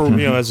those,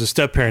 as a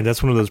step parent,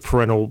 that's one of those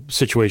parental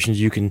situations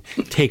you can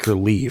take or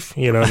leave.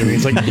 You know what I mean?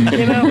 It's like, I'm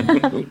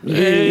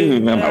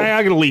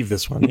going to leave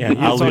this one. Yeah,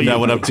 I'll leave that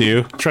one up to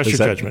you. Trust your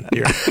judgment,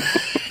 dear.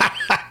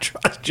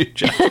 Trust your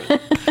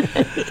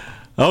judgment.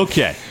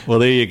 Okay. Well,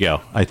 there you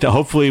go.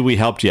 Hopefully we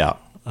helped you out.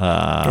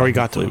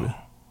 Arigato.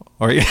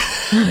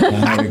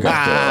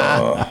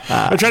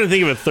 I'm trying to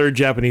think of a third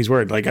Japanese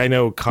word. Like, I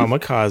know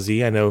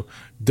kamikaze. I know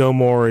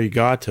domo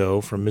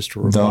arigato from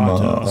Mr.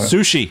 Roboto.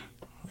 Sushi.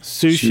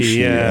 Sushi,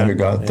 yeah.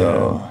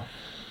 Arigato.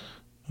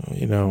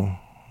 Yeah.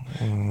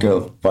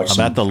 Go watch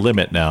I'm at the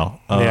limit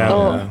now.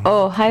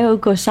 Ohayo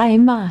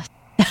gozaimasu.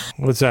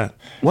 What's that?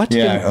 What?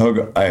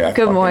 Yeah.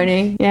 Good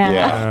morning.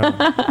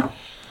 Yeah.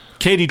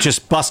 Katie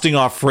just busting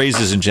off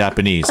phrases in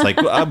Japanese. Like,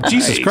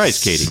 Jesus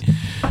Christ, Katie.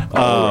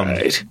 All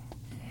right.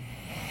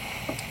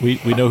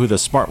 We know who the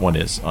smart one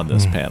is on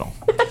this panel.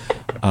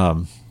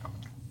 All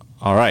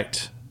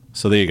right.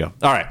 So there you go.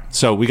 All right.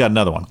 So we got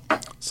another one.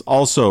 It's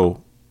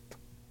also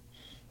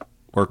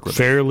work with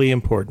Fairly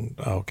important.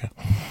 Oh, okay.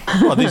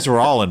 Well, these are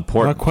all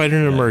important. Not quite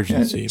an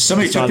emergency.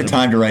 Somebody took the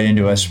time to write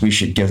into us. We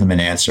should give them an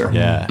answer.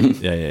 Yeah.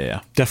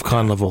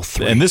 DEFCON level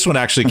 3. And this one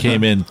actually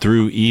came in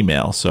through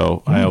email,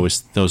 so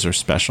those are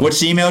special. What's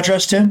the email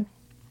address, Tim?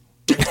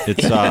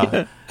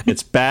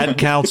 It's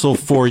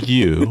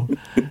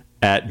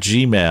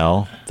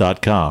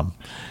badcounsel4you@gmail.com.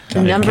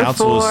 And Number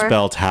counsel is 4.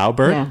 spelled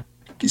Halbert. Yeah.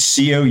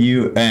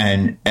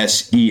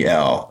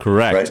 COUNSEL.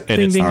 Correct. Right?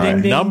 And it's ding,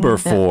 ding, ding. number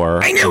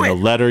 4 in the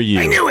letter U.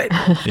 I knew it.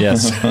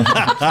 Yes.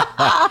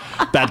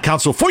 Bad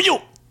counsel for you.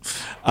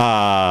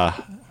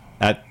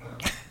 at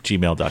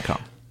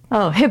gmail.com.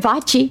 Oh,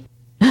 hibachi.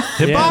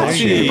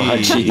 Hibachi.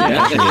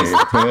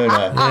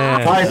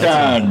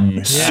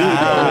 Python.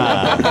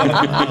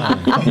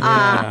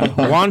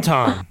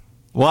 Wonton.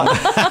 What?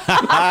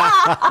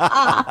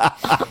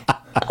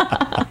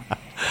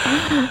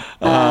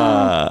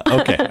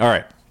 Okay. All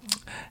right.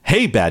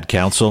 Hey, Bad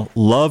Counsel.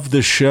 Love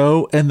the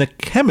show, and the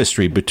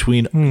chemistry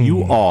between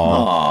you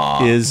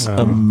all is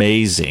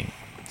amazing.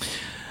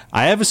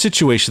 I have a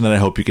situation that I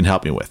hope you can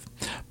help me with.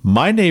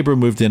 My neighbor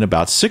moved in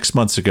about 6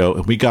 months ago,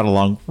 and we got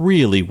along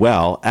really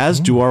well, as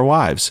do our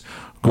wives.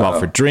 Go out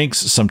for drinks,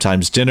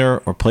 sometimes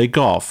dinner, or play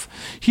golf.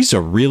 He's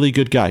a really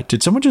good guy.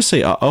 Did someone just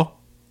say, uh-oh?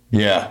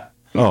 Yeah.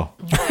 Oh.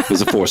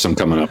 There's a foursome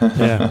coming up.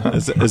 Yeah.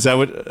 Is that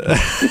what?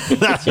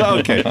 That's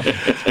okay.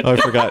 Oh, I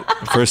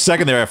forgot. For a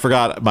second there, I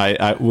forgot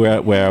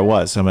where I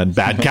was. I'm in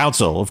Bad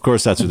Counsel. Of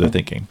course, that's what they're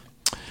thinking.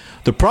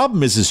 The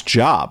problem is his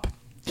job.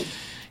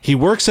 He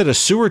works at a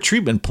sewer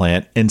treatment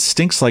plant and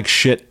stinks like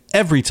shit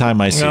every time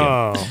I see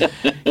him.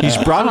 He's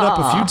brought it up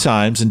a few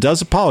times and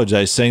does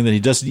apologize, saying that he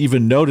doesn't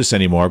even notice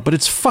anymore, but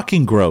it's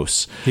fucking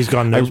gross. He's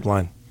gone nose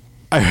blind.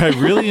 I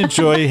really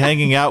enjoy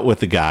hanging out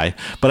with the guy,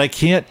 but I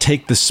can't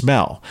take the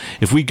smell.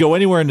 If we go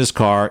anywhere in his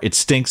car, it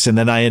stinks, and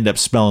then I end up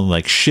smelling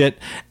like shit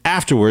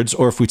afterwards.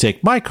 Or if we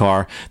take my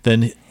car,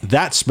 then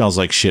that smells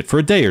like shit for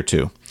a day or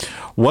two.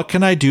 What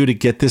can I do to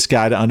get this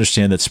guy to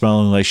understand that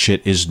smelling like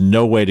shit is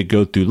no way to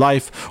go through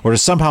life, or to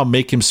somehow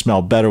make him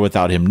smell better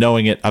without him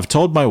knowing it? I've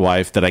told my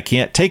wife that I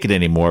can't take it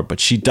anymore, but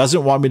she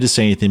doesn't want me to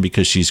say anything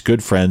because she's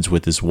good friends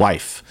with his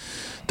wife.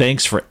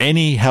 Thanks for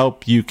any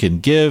help you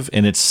can give,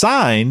 and it's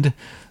signed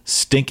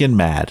Stinkin'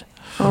 Mad.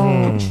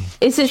 Oh.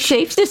 Is it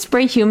safe to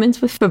spray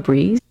humans with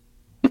Febreze?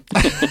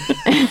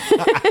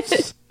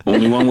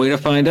 Only one way to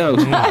find out.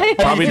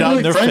 Probably not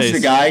in their friends face.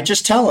 with the guy,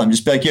 just tell him.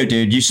 Just be like, yo,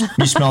 dude, you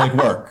smell like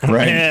work,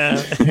 right? Yeah.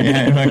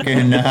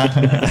 Fucking,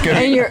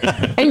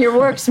 And your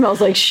work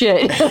smells like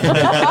shit.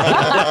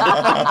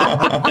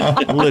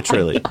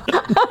 Literally.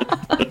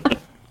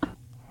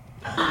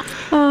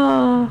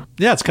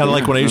 Yeah, it's kind of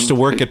like when I used to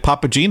work at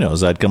Papa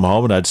Gino's. I'd come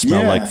home and I'd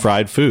smell like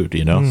fried food,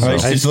 you know? I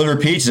used to deliver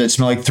pizzas that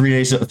smell like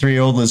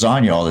 3-year-old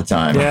lasagna all the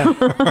time. Yeah.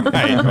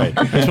 Right.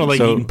 It smelled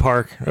like Eden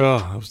Park. Oh,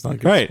 that was not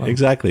good. Right,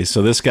 exactly.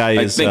 So this guy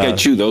I is... think I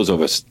chew those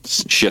over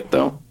shit,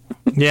 though.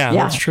 Yeah,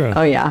 that's true.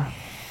 Oh, yeah.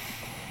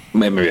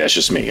 Maybe that's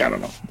just me. I don't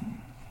know.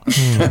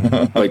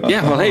 Like,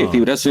 yeah, well, hey,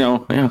 if that's, I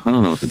don't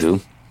know what to do.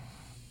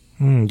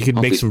 You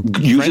could make some...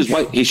 Use his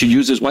wife. He should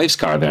use his wife's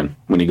car then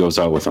when he goes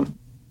out with him.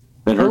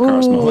 Then her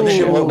car smells like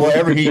shit.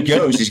 Wherever he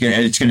goes,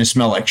 it's gonna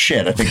smell like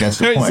shit. I think that's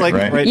the point,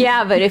 right?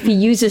 Yeah, but if he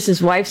uses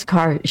his wife's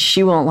car,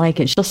 she won't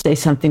like it. She'll say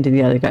something to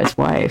the other guy's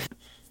wife.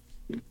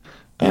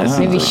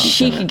 Maybe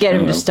she could get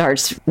him to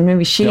start.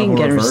 Maybe she can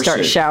get him to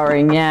start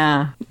showering.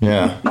 Yeah.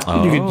 Yeah.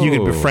 You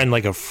could befriend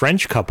like a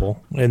French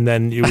couple, and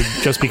then it would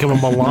just become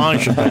a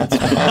melange of that.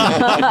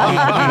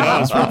 Who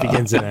knows where it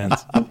begins and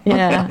ends?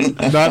 Yeah.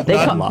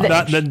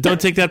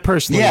 Don't take that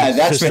personally. Yeah,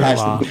 that's what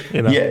sister-in-law, has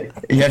to. Yeah,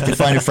 you have to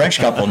find a French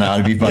couple now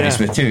to be buddies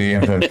with too.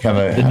 You have to have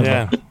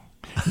a.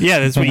 Yeah,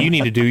 that's what you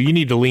need to do. You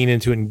need to lean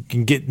into it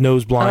and get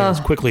nose blind as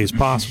quickly as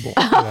possible.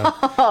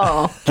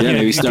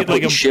 Maybe stop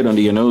putting shit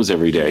under your nose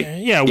every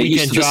day. Yeah, get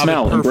weekend job at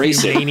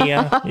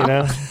Perfumania,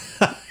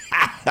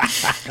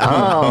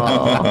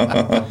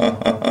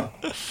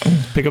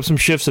 Pick up some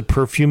shifts at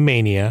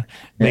Perfumania,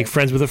 make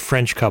friends with a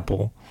French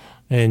couple,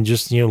 and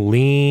just,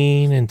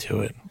 lean into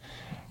it.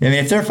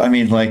 I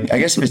mean, I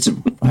guess if it's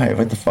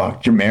what the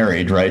fuck, you're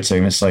married, right? So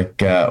it's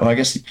like, I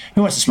guess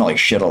who wants to smell like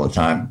shit all the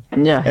time?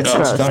 Yeah, it's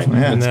gross.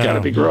 It's got to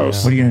be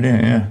gross. What are you gonna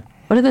do? Yeah.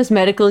 What are those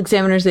medical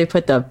examiners? They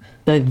put the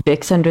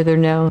Vicks under their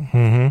nose.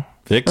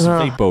 Mm-hmm. Vicks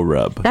Vapo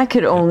Rub. That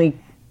could only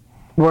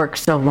work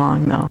so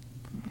long, though.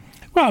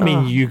 Well, I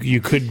mean,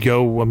 you could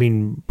go. I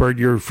mean, Bert,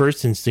 your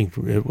first instinct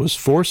was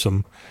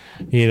foursome.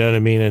 You know what I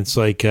mean? It's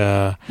like.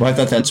 Well, I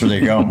thought that's where they're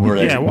going. Where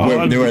they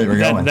were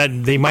going.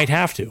 That they might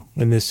have to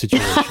in this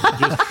situation,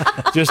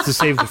 just to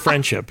save the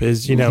friendship.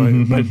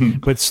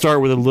 But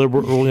start with a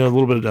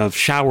little bit of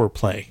shower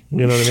play.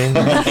 You know what I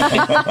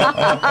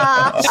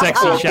mean?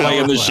 Sexy shower play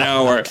in the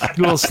shower. A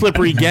little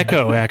slippery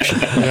gecko action.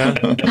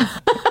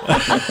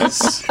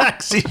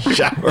 Sexy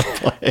shower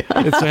play.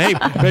 It's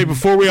hey,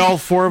 before we all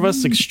four of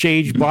us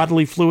exchange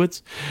bodily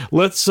fluids,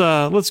 let's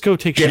go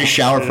take a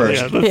shower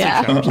first.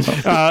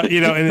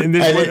 And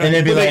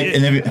then be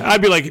like,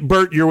 I'd be like,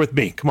 Bert, you're with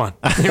me. Come on.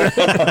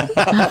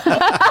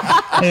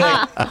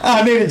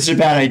 Maybe it's a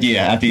bad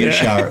idea after you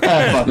shower.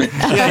 I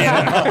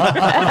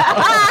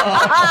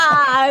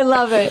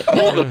love it.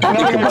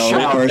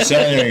 Shower, so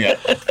there you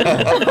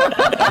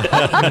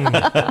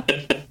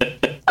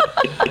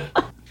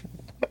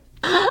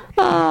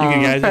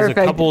guys, as a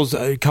couples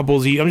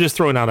I'm just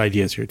throwing out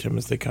ideas here, Tim,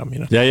 as they come.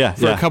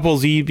 For a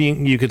couples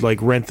evening, you could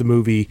like rent the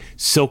movie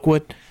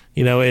Silkwood.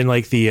 In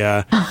like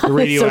the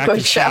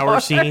radioactive shower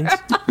scenes.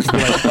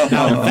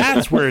 Now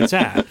that's where it's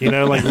at.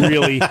 Like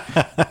really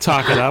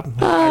talk it up.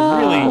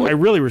 I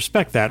really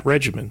respect that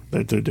regimen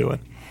that they're doing.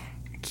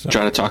 So.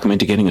 Try to talk them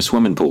into getting a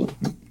swimming pool.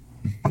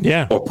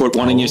 Yeah. Or put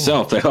one in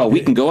yourself. Like, we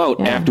can go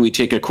out after we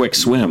take a quick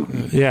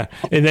swim. Yeah.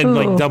 And then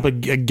like dump a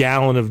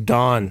gallon of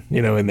Dawn,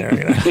 in there.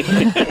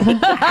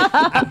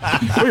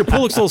 Oh, your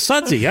pool looks a little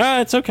sudsy.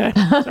 Yeah, it's okay.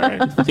 It's all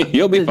right.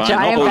 You'll be fine.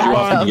 I'll hold you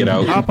off to get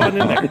out. Hop on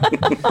in there.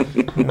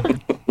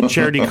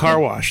 Charity car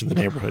wash in the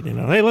neighborhood.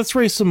 Hey, let's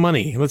raise some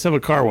money. Let's have a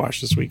car wash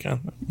this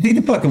weekend. I think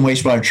the fucking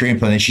wastewater treatment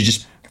plant, they should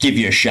just give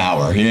you a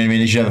shower. You know what I mean?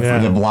 They should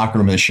have the locker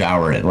room and the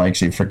shower in it. Like,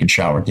 say, freaking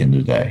shower at the end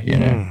of the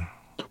day.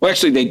 Well,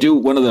 actually, they do.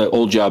 One of the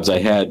old jobs I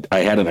had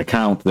an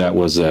account that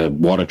was a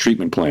water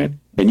treatment plant.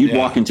 And you'd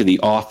walk into the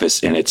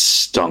office and it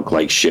stunk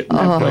like shit in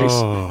that place.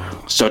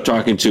 So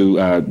talking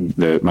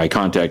to my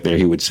contact there,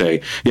 he would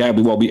say,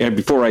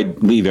 before I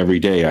leave every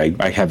day,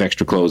 I have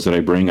extra clothes that I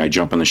bring. I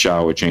jump in the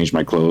shower, change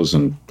my clothes,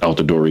 and out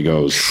the door he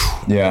goes.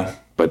 Yeah.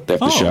 But after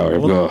the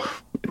shower,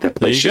 that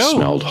place just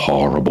smelled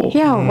horrible.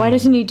 Yeah, why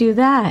doesn't he do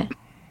that?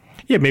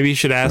 Yeah, maybe you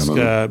should ask.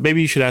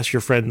 Maybe you should ask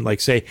your friend.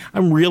 Like, say,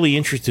 I'm really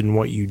interested in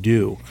what you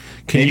do.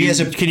 Can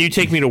you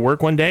take me to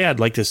work one day? I'd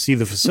like to see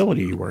the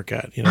facility you work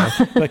at.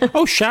 Like,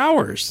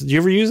 showers. Do you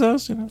ever use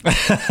those? Why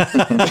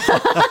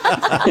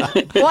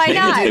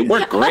not? They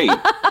work great.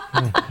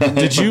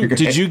 Did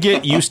you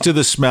get used to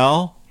the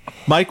smell,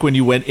 Mike, when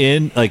you went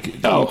in?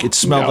 Like, it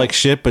smelled like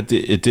shit, but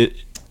it did.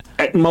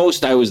 At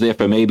most, I was there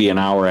for maybe an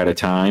hour at a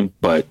time,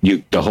 but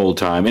the whole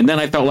time. And then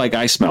I felt like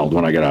I smelled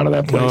when I got out of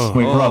that place.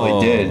 We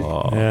probably did.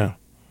 Yeah.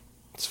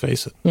 Let's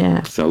face it.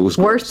 Yeah. So it was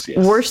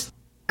worst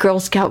Girl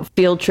Scout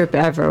field trip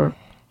ever.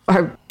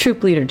 Our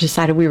troop leader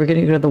decided we were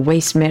going to go to the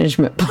waste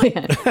management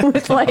plant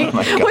with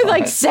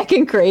like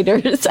second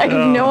graders. I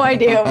have no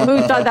idea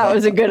who thought that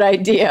was a good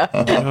idea.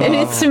 And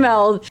it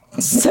smelled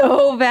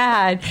so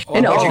bad.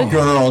 And all the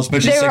girls,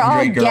 but they were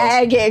all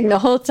gagging the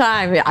whole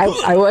time.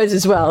 I was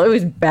as well. It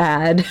was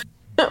bad.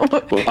 It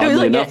was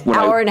like an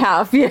hour and a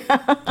half.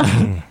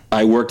 Yeah.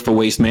 I worked for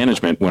waste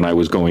management when I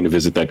was going to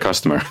visit that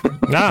customer. So,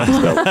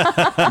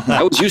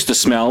 I was used to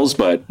smells,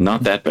 but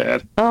not that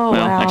bad. Oh,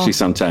 wow. Actually,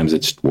 sometimes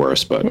it's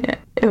worse, but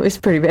it was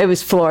pretty bad. It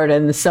was Florida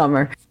in the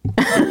summer.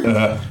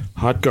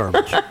 Hot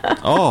garbage.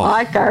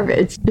 Hot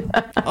garbage.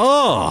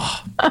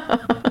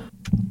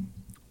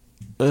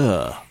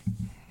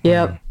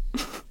 Yep.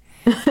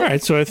 All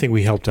right, so I think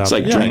we helped out. It's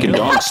like drinking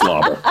dog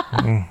slobber.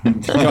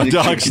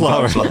 Dog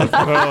slobber.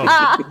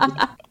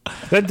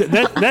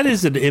 That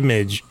is an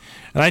image.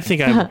 And I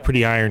think I have a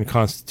pretty iron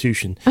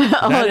constitution.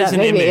 That is an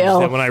image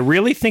that when I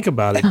really think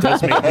about it,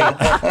 does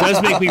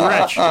make me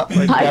rich.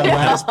 Like that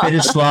last bit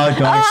of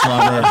dog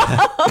slobber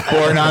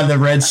pouring on the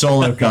red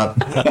Solo cup.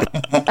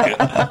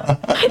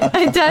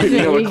 It does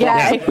make me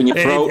gag. When you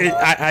throw,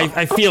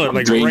 I feel it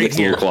like drain right gets a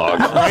here. little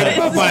clogged. Right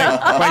above my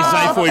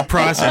xiphoid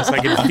process, I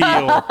can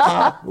feel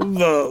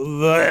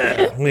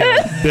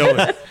the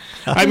building.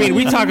 I mean,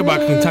 we talk about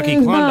Kentucky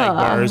Klondike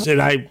bars,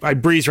 and I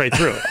breeze right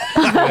through it.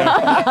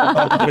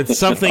 It's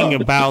something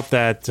about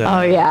that.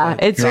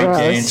 It's drink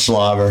gross. and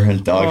slobber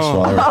and dog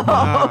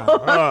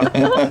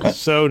slobber.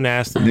 So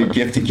nasty. The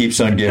gift that keeps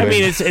on giving. I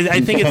mean,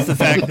 I think it's the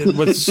fact that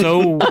what's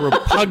so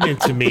repugnant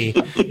to me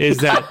is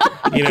that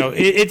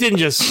it didn't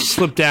just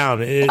slip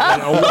down a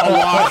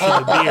wash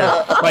of the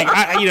beer. Like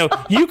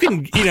you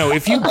can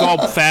if you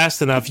gulp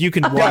fast enough, you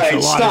can wash a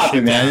lot of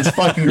shit. Man, it's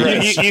fucking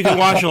gross. You can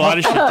wash a lot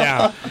of shit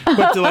down,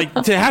 but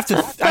to have to,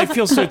 I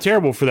feel so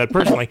terrible for that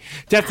person. Like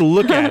to have to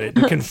look at it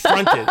and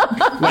confront it,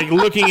 like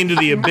looking into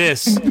the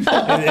abyss,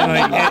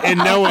 and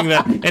knowing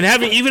that, and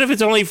having, even if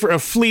it's only for a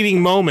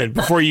fleeting moment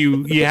before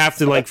you have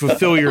to like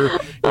fulfill your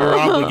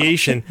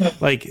obligation,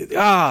 like the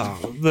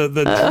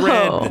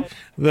dread.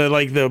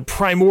 The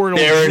primordial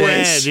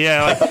dread.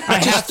 Yeah, like, I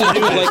have to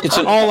do it. Like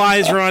all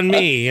eyes are on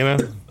me.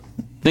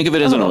 Think of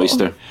it as an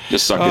oyster.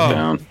 Just suck it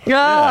down.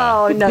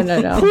 Oh,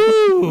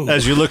 no.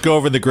 As you look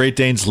over, the Great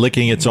Dane's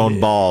licking its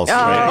own balls.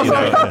 Right?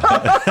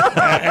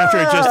 After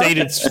it just ate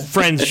its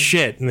friend's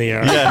shit in the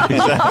air. Yeah,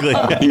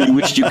 exactly. You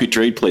wished you could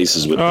trade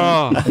places with me.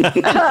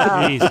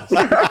 Jesus.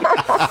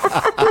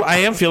 I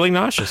am feeling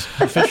nauseous,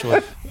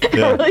 officially. It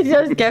really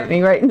does get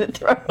me right in the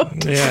throat.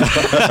 Yeah.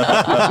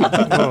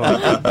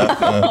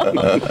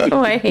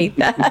 Oh, I hate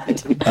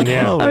that.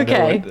 Yeah.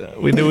 Okay.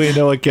 We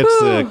know what gets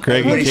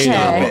Craig and Katie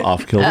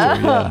off kilter.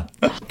 Yeah.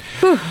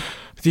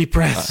 Deep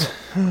breaths.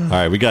 All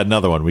right, we got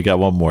another one. We got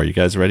one more. You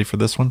guys ready for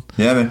this one?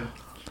 Yeah, man.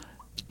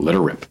 Let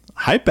her rip.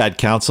 Hi, Bad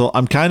Counsel.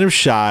 I'm kind of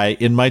shy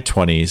in my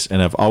 20s,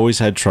 and I've always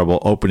had trouble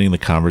opening the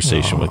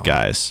conversation with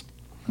guys.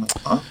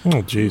 Oh,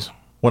 jeez.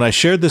 When I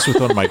shared this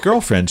with one of my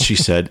girlfriends, she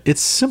said,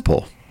 it's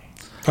simple.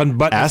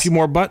 Unbutton a few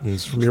more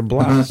buttons from your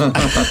blouse.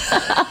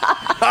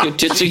 Your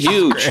tits are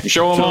huge.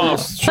 Show them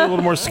off. Show a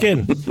little more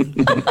skin.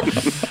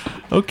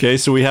 Okay,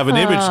 so we have an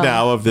image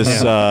now of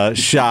this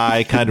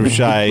shy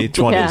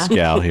 20s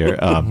gal here.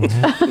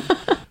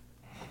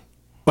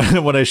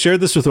 When I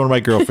shared this with one of my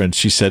girlfriends,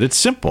 she said, it's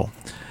simple.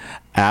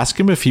 Ask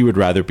him if he would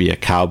rather be a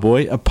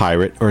cowboy, a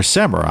pirate, or a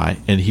samurai,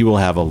 and he will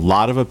have a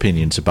lot of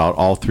opinions about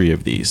all three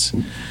of these.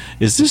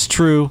 Is this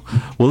true?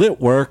 Will it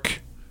work?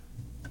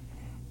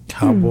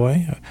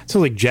 Cowboy. Sounds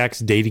like Jack's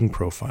dating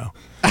profile.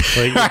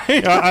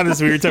 Like,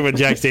 honestly, we were talking about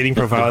Jack's dating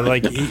profile.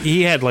 Like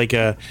he had like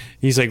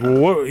he's like, well,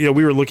 what, you know,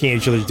 we were looking at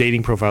each other's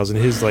dating profiles, and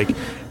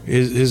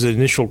his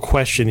initial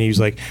question, he was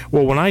like,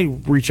 well, when I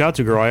reach out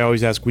to a girl, I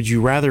always ask, would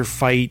you rather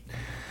fight?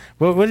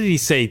 What did he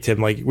say, Tim?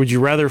 Like, would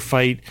you rather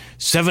fight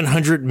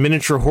 700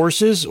 miniature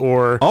horses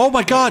or? Oh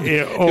my God!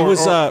 It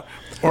was a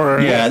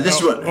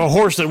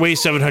horse that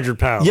weighs 700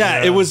 pounds.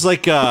 Yeah, it was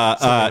like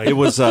it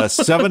was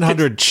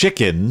 700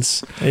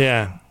 chickens.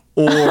 Yeah.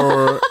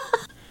 Or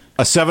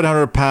a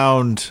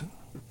 700-pound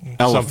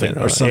elephant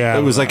or something. Yeah,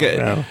 it was like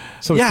crazy.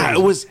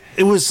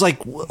 it was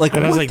like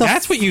and I was like,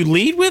 that's what you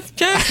lead with,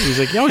 Jack? He's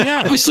like, oh yeah,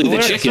 obviously the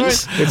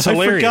chickens. It's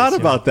hilarious. I forgot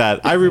about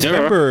that. I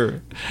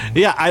remember.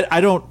 Yeah, I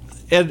don't.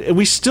 And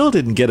we still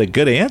didn't get a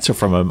good answer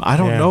from him. I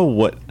don't know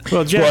what.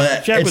 Well,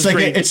 Jack was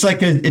great. It's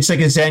like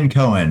a Zen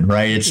koan,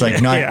 right? It's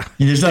like not.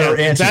 There's no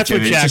answer. That's to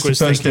what it. Jack was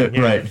thinking.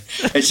 Right.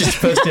 It's just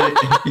supposed to.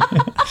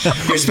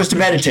 You're supposed to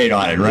meditate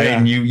on it, right? Yeah.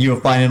 And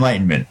you'll find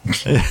enlightenment.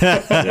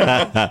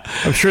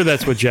 I'm sure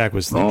that's what Jack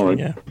was thinking. Oh,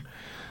 yeah.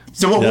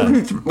 So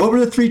what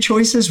were the three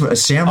choices? A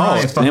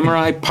samurai,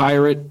 samurai,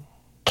 pirate,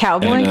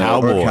 cowboy, and,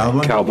 cowboy.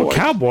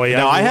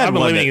 No, I had I'm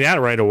one eliminating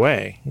that right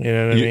away. You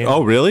know what I mean?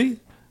 Oh, really?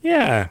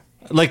 Yeah.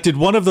 Like, did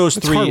one of those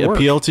three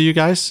appeal to you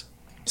guys?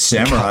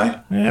 Samurai.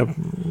 Yeah. I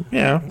mean,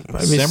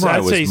 Samurai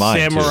I'd say was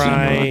mine, too.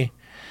 samurai.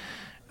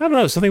 I don't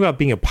know. Something about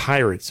being a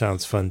pirate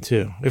sounds fun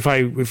too. If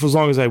as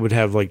long as I would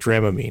have like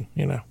Dramamine,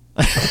 you know.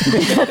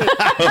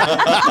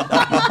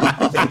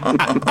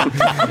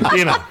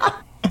 You know.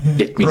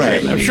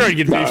 Right. I'm sure I'd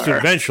get used to it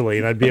eventually,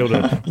 and I'd be able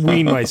to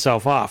wean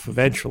myself off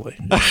eventually.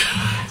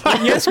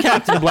 Yes,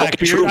 Captain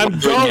Blackbeard, I'm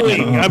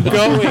going. I'm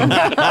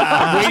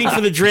waiting for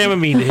the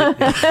Dramamine to hit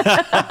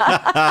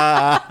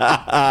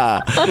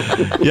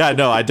me. Yeah,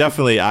 no, I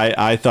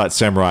thought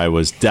samurai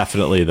was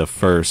definitely the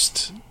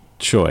first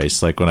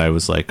choice. Like when I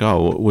was like,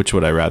 oh, which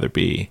would I rather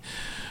be?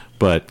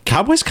 But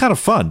cowboy's kind of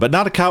fun, but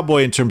not a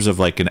cowboy in terms of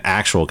like an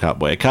actual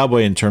cowboy. A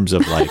cowboy in terms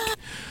of like,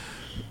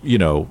 you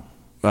know,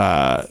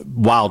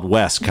 Wild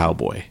West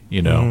cowboy,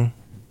 you know,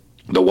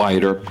 the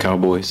Wyatt Earp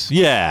Cowboys.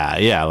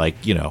 Yeah,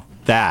 like, you know,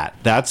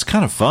 that's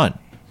kind of fun.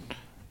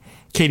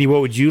 Katie, what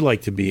would you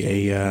like to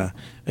be? A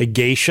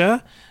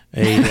geisha?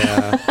 Like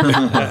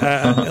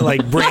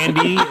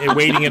Brandy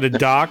waiting at a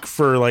dock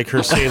for like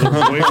her sailor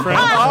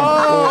boyfriend?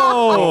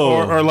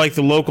 Or like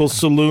the local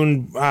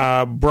saloon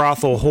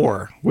brothel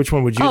whore? Which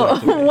one would you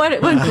like to be?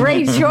 What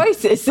great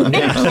choices. I'm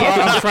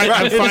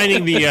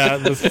finding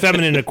the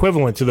feminine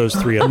equivalent to those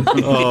three of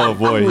them. Oh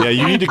boy, yeah,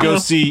 you need to go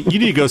see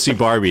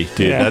Barbie,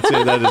 dude. Yeah.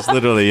 That is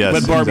literally, yes.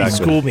 Let Barbie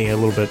school me a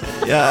little bit.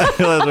 Yeah,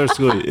 let her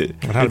school you.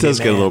 It does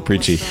get a little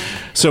preachy.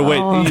 So wait,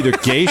 either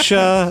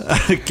geisha,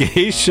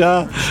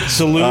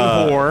 saloon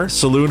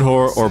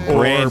whore, or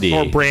Brandy,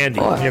 or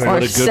Brandy. Or, you know, or what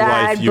a good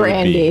sad wife you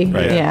Brandy. would be.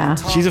 Right? Yeah.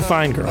 she's a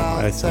fine girl,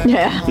 I'd say.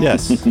 Yeah.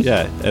 Yes.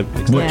 Yeah.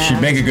 Well,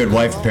 she'd make a good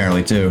wife,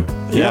 apparently, too.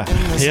 Yeah.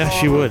 Yeah,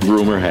 she would.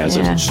 Rumor has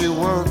it. Yeah. She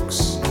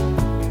works,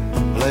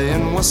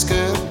 laying whiskey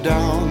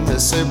down. They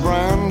say,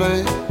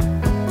 Brandy,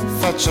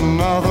 fetch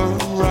another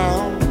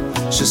round.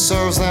 She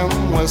serves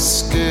them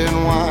whiskey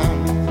and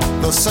wine.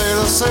 They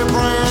say,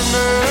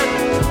 Brandy,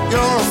 you're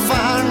a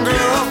fine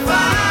girl.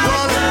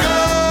 What a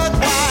good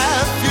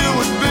wife you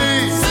would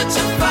be. Such a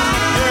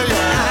fine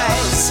your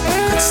eyes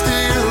could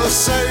steal a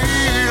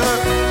sailor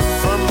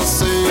from the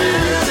sea.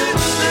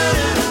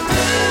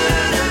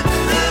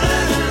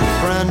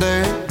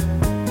 Brandy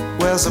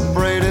wears a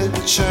braided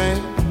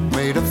chain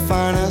made of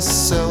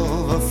finest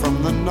silver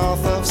from the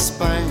north of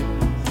Spain.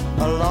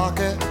 A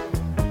locket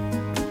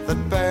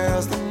that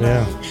bears the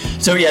name.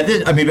 So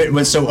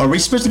so are we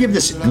supposed to give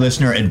this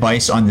listener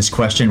advice on this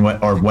question,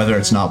 or whether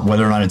or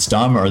not it's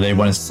dumb, or they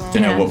want us to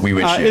know what we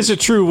would choose? Is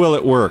it true? Will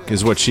it work?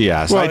 Is what she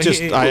asked. Well, I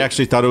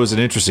actually thought it was an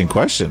interesting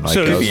question. Like,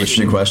 So That'd be an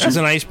interesting question. As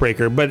an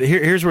icebreaker, but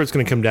here's where it's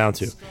going to come down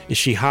to: is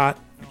she hot?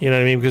 You know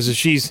what I mean? Because if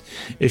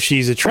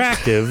she's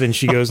attractive and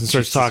she goes and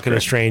starts talking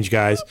to strange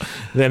guys,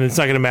 then it's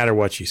not going to matter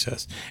what she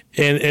says.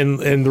 And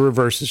the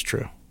reverse is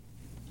true.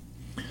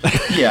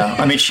 Yeah,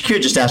 I mean, she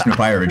could just ask me to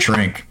buy her a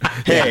drink.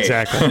 Hey. Yeah,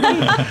 exactly.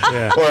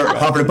 Yeah. Or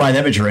offer to buy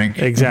them a drink.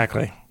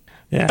 Exactly.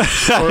 Yeah.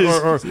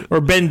 Or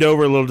bend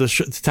over a little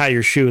to tie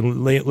your shoe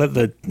and let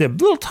the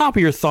little top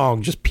of your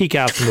thong just peek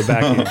out from the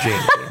back of your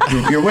jeans.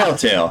 Your whale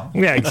tail.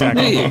 Yeah,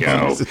 exactly. There you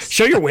go.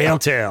 Show your whale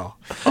tail.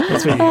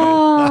 That's what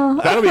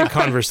that'll be a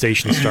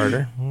conversation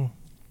starter.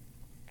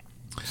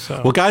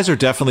 So. Well, guys are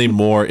definitely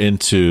more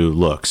into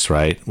looks,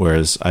 right?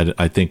 Whereas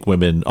I think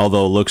women,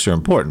 although looks are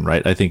important,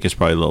 right? I think it's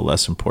probably a little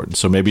less important.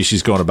 So maybe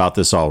she's going about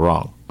this all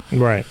wrong.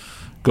 Right.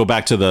 Go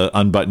back to the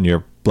unbutton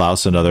your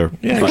blouse and other.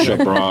 Push-up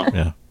bra.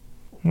 Yeah.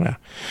 Yeah,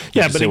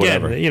 but again,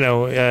 whatever. you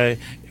know,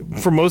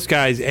 for most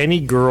guys, any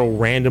girl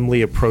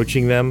randomly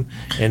approaching them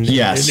and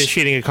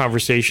initiating a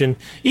conversation,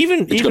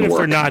 even if work.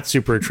 they're not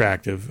super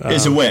attractive,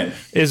 Is a win.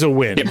 Is a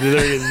win.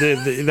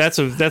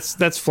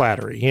 That's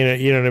flattery.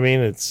 You know what I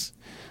mean?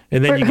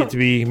 And then you get to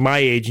be my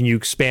age and you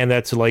expand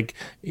that to like,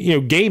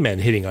 gay men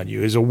hitting on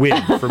you is a win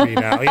for me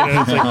now.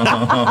 It's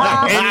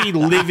like any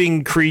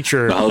living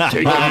creature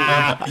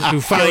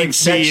who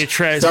finds me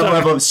attractive. Some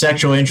level of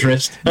sexual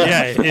interest.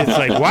 Yeah, it's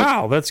like,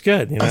 wow, that's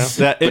good.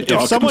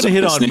 If someone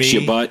hit on me,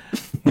 your butt.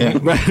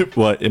 Right.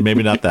 Well,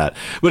 maybe not that.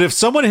 But if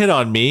someone hit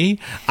on me,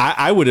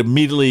 I would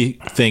immediately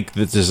think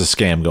that there's a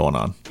scam going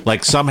on.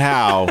 Like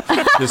somehow,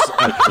 this, you know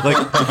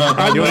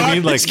what I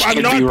mean? Like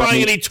I'm not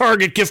buying any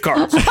Target gift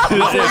cards.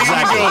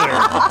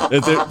 Exactly.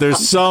 There's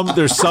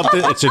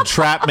something. It's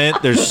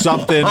entrapment. There's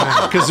something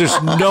because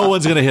there's no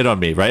one's gonna hit on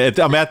me, right?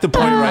 I'm at the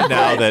point right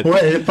now that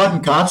what, the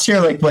fucking cops here,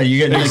 like what you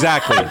get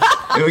exactly.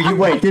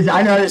 Wait,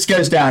 I know how this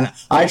goes down.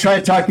 I try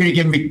to talk you to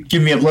give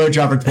me a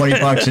blowjob for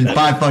 $20 and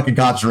 5 fucking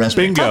cops arrest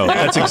me. Bingo.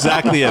 That's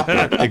exactly it.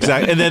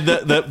 Exactly. And then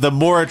the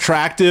more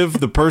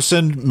attractive the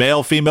person,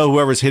 male, female,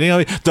 whoever's hitting on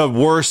me, the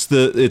worse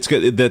that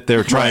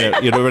they're trying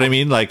to. You know what I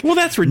mean? Like, well,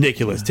 that's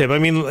ridiculous, Tim. I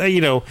mean,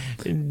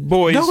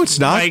 boys. No, it's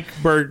not. Mike,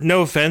 Bert,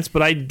 no offense,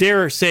 but I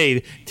dare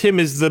say Tim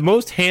is the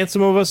most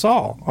handsome of us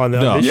all on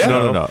this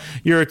show. No.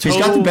 You're a total,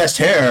 he's got the best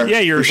hair. Yeah,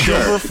 you're a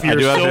silver. You're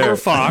a silver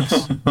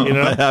fox.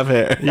 I have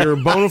hair. You're a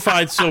bona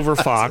fide silver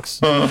fox.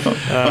 No,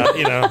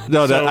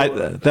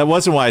 that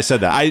wasn't why I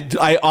said that.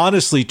 I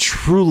honestly,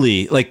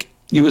 truly like.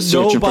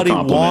 Nobody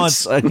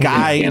wants a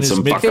guy in his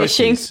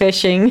mid-50s.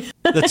 Fishing.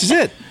 That's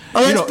it.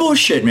 Oh, that's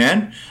bullshit,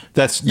 man.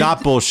 That's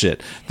not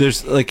bullshit.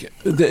 There's like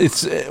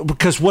it's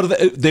because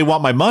they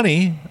want my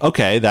money.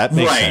 Okay, that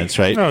makes sense,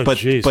 right? Oh, but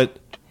seriously.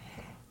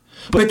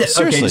 Okay,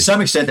 to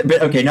some extent,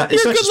 but okay,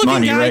 it's not just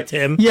money, guy, right?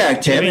 Tim. Yeah,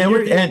 Tim,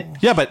 and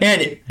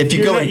if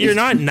you go, you're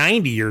not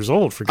 90 years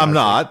old. For I'm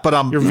not, but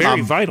you're very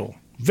vital,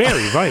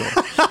 very vital.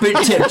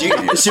 But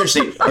Tim,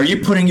 seriously, are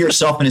you putting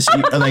yourself in a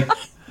like?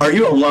 Are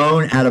you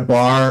alone at a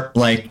bar,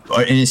 like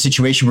in a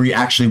situation where you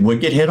actually would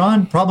get hit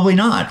on? Probably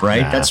not,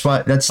 right? Nah,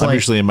 I'm like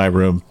usually in my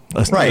room,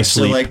 right? Asleep.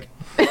 So like,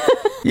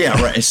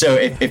 yeah, right. So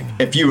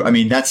if you, I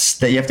mean, you have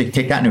to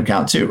take that into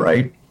account too,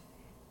 right?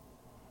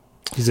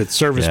 He's at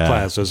Service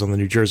Plazas on the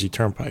New Jersey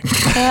Turnpike. In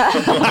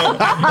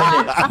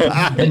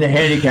the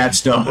handicap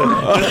store.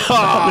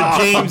 The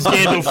James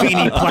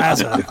Gandolfini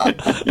Plaza.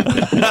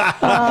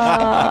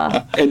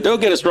 And don't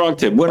get us wrong,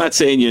 Tim. We're not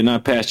saying you're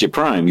not past your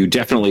prime. You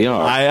definitely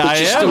are. I you're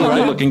am, still right? a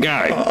good-looking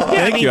guy.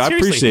 Thank you. I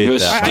appreciate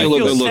that. I Still a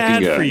feel good-looking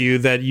sad guy. for you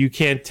that you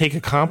can't take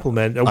a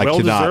compliment, a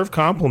well-deserved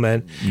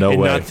compliment, and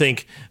not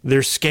think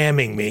they're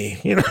scamming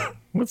me.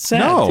 What's sad?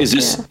 No. Is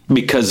this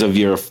because of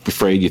you're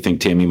afraid you think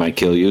Tammy might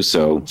kill you?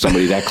 So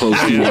somebody that close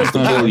to you wants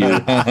to kill you,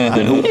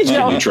 then who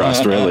can you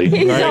trust, really?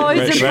 He's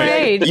always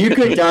afraid. You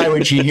could die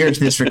when she hears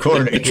this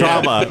recording.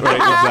 Trauma, right?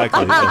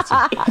 Exactly.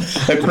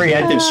 A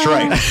preemptive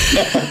strike.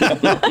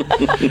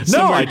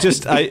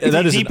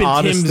 That is deep an in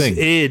honest Tim's thing.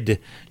 id.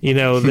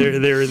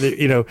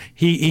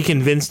 He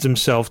convinced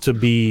himself to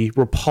be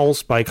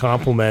repulsed by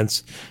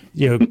compliments.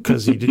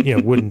 Because he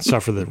wouldn't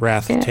suffer the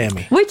wrath of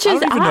Tammy. Which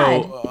is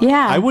odd.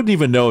 Yeah. I wouldn't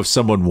even know if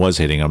someone was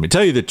hitting on me.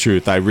 Tell you the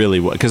truth, I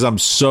really would, because I'm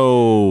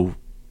so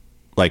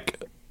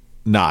like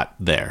not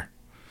there.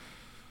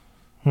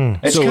 So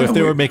if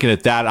they were making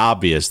it that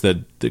obvious,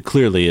 that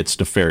clearly it's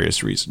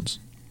nefarious reasons.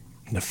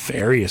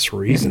 Nefarious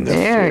reasons.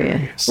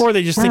 Nefarious. Or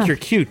they just think you're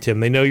cute,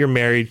 Tim. They know you're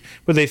married,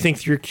 but they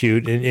think you're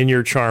cute and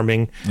you're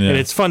charming, and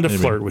it's fun to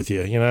flirt with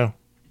you.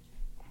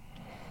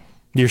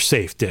 You're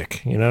safe,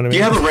 Dick. You know what I mean? Do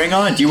you have a ring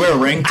on? Do you wear a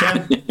ring,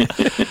 Tim?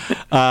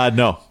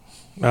 No.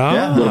 Yeah.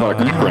 Yeah.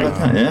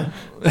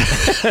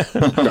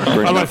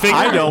 On my finger?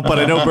 I don't, but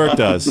I know Bert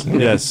does.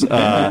 Yes.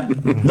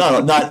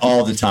 Not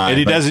all the time. And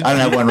he doesn't. I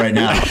don't have one right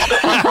now.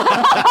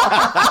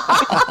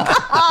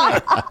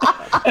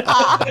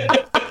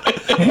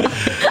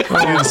 You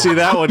didn't see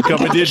that one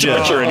coming, did you?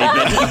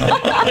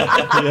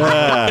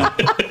 Yeah.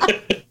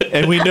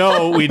 And we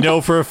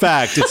know for a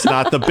fact it's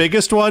not the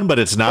biggest one, but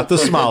it's not the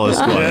smallest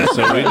one.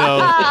 So we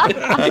know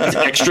It's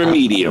extra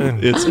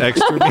medium. it's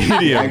extra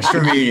medium.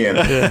 Extra medium.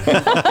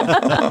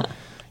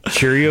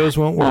 Cheerios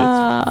won't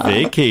work.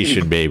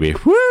 Vacation, baby.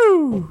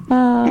 Woo!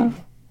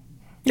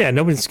 Yeah,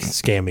 nobody's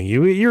scamming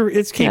you.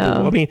 It's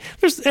capable. No. I mean,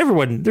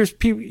 there's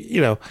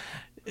people,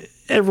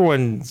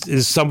 everyone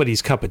is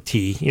somebody's cup of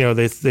tea.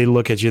 They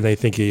look at you and they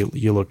think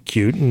you look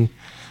cute, and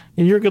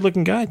you're a good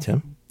looking guy,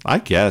 Tim. I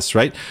guess,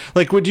 right?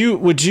 Like, would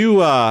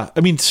you, I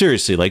mean,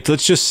 seriously, like,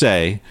 let's just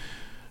say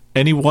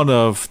any one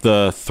of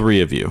the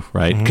three of you,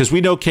 right? Because we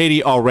know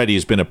Katie already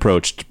has been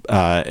approached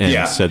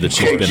and said that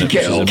she's been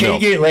Katie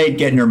get laid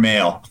getting her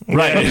mail.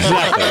 Right,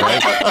 exactly,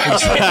 right?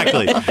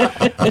 Exactly.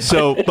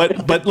 So,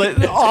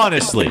 but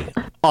honestly,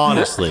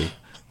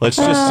 let's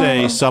just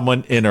say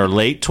someone in her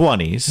late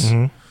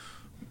 20s,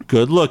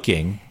 good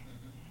looking,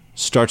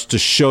 starts to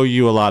show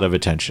you a lot of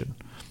attention.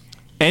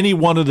 Any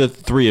one of the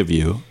three of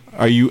you,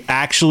 are you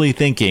actually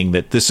thinking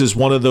that this is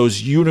one of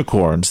those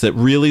unicorns that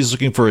really is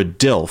looking for a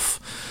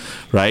DILF,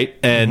 right?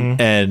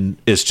 And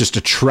is just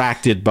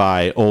attracted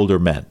by older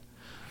men?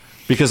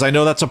 Because I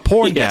know that's a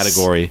porn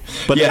category,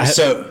 but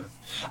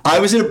I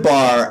was at a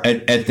bar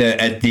at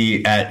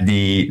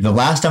the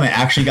last time I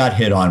actually got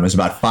hit on was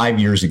about 5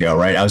 years ago,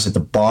 right? I was at the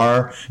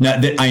bar. Now,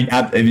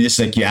 I mean, it's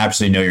like you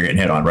absolutely know you're getting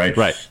hit on, right?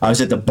 Right. I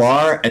was at the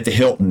bar at the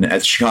Hilton at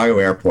the Chicago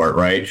airport,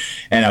 right?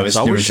 And I was It's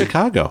always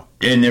Chicago.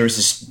 And there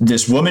was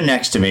this woman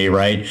next to me,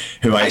 right?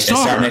 Who I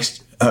sat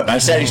next. I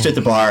sat next to at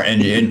the bar,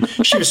 and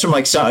she was from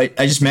like. So I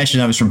just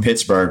mentioned I was from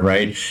Pittsburgh,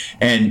 right?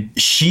 And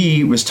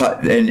she was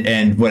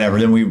and whatever.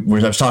 Then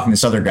I was talking to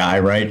this other guy,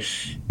 right?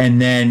 And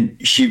then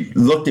she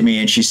looked at me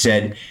and she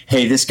said,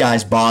 "Hey, this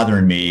guy's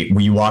bothering me.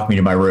 Will you walk me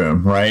to my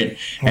room?" Right?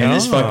 And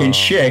this fucking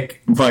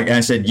chick, and I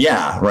said,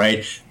 "Yeah,"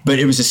 right. But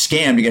it was a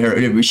scam to get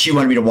her. She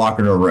wanted me to walk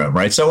her to her room,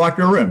 right? So I walked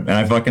her to her room, and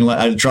I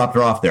dropped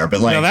her off there.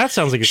 But like, now that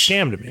sounds like a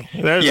scam to me.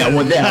 Right.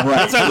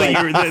 That sounds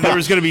like there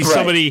was going to be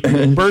somebody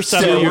burst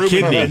out of your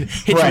room and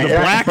hit you with a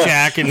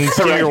blackjack and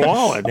steal your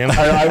wallet. You know?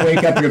 I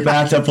wake up in a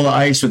bathtub full of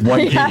ice with one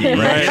kidney,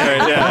 right?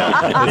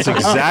 That's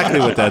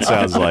exactly what that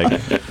sounds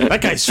like. That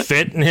guy's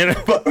fit, and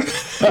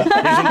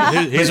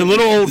he's a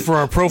little old for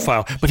our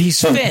profile, but he's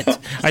fit.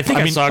 I think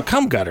I saw a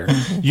cum gutter.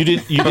 You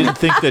didn't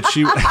think that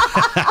she. No,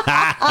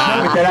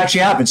 but that actually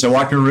happened. So I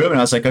walked in her room and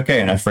I was like, okay,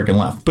 and I freaking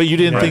left. But you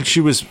didn't think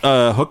she was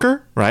a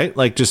hooker, right?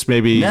 Like just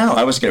maybe. No,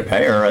 I wasn't going to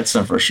pay her. That's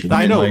not for sure.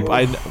 I know.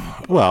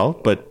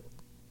 But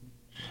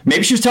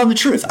maybe she was telling the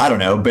truth. I don't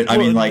know. But I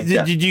mean, like,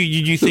 did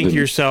you think to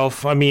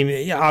yourself? I mean,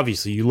 yeah,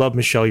 obviously you love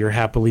Michelle. You're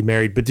happily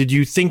married. But did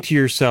you think to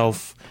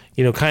yourself,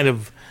 kind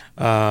of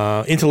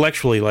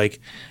intellectually,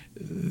 like,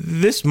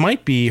 this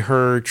might be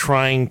her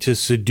trying to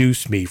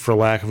seduce me, for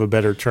lack of a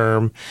better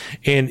term,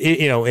 and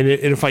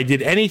if I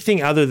did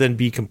anything other than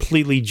be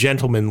completely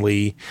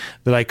gentlemanly,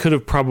 that I could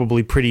have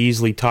probably pretty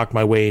easily talked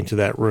my way into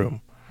that room.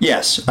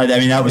 Yes, I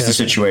mean that was the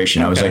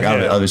situation. I was like,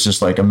 I was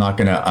just like, I'm not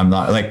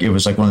like. It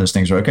was like one of those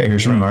things where, okay,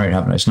 here's your room. All right,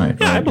 have a nice night.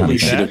 Yeah, I believe you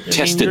should have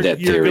tested that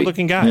theory. You're a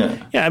good-looking guy.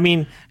 Yeah, I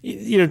mean,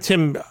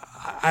 Tim.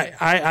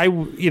 I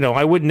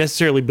wouldn't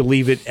necessarily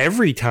believe it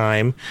every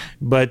time,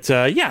 but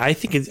I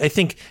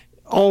think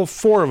all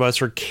four of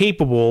us are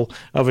capable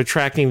of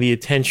attracting the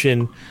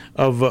attention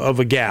of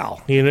a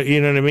gal. You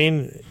know what I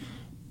mean?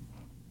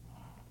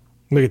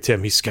 Look at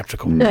Tim; he's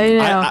skeptical.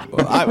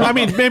 I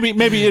mean,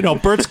 maybe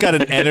Bert's got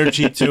an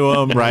energy to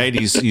him, right?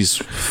 He's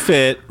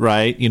fit,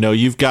 right?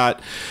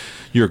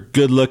 You're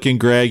good looking,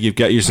 Greg. You've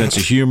got your sense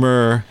of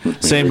humor.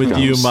 Same with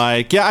you,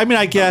 Mike. Yeah, I mean,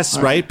 I guess,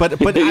 right? But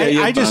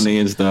I just funny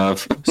and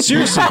stuff.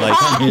 Seriously, like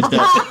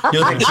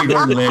you're like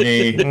Sugar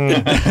Lady.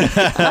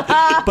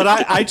 But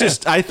I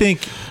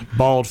think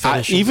bald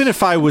fetishes. Even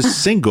if I was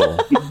single,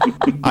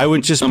 I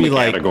would just be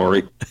like,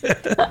 category.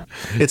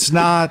 It's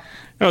not.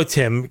 Oh,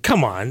 Tim,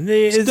 come on!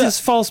 Is this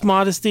false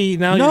modesty?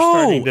 Now no, you're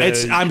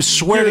starting to. I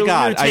swear to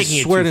God, I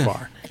swear to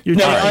far.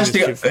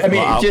 Honestly, I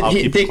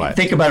mean,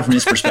 think about it from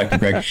this perspective,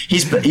 Greg.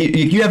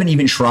 You haven't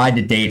even tried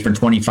to date for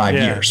 25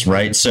 years,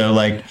 right? So,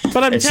 like,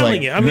 but I'm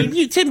telling you, I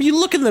mean, Tim, you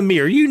look in the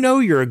mirror,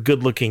 you're a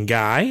good-looking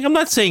guy. I'm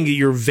not saying that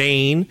you're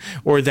vain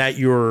or that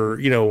you're,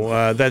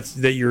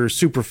 that you're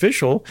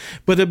superficial,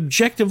 but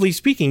objectively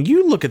speaking,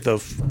 you look at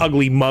the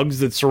ugly mugs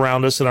that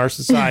surround us in our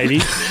society,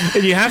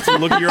 and you have to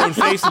look at your own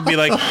face and be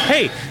like,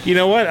 hey, you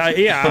know what?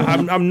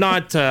 I'm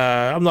not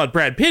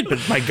Brad Pitt, but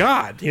my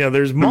God,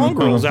 there's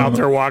mongrels out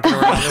there walking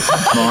around.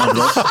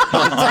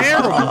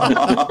 Terrible.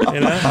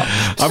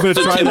 I'm going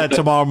to try that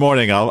tomorrow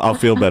morning. I'll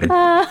feel better.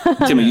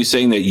 Tim, are you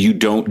saying that you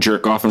don't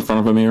jerk off in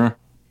front of a mirror?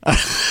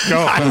 No,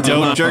 I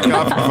don't jerk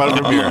off in front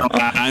of a mirror. A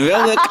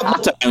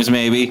couple times,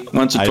 maybe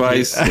once or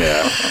twice.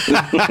 Yeah.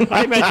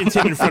 I imagine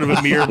Tim in front of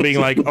a mirror being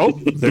like, "Oh,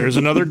 there's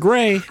another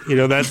gray."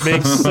 That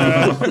makes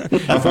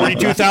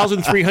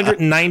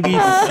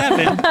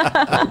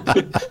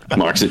 42,397.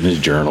 Marks it in his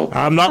journal.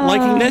 I'm not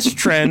liking this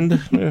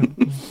trend.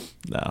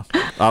 No,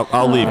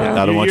 I'll leave it.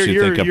 I don't want you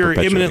to think I'm you're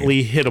perpetuating.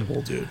 Imminently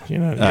hittable, dude.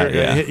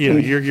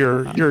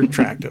 You're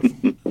attractive.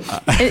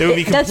 It would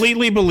be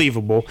completely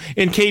believable.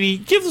 And Katie,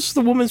 give us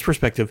the woman's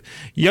perspective.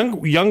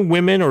 Young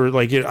women, or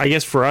like I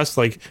guess for us,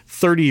 like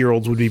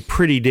 30-year-olds would be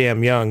pretty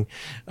damn young.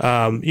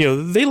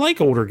 They like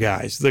older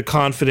guys. The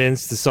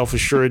confidence, the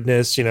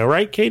self-assuredness.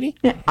 Right, Katie?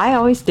 Yeah, I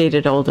always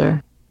dated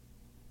older.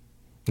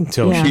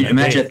 Until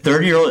imagine a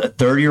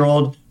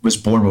 30-year-old was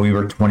born when we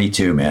were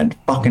 22, man.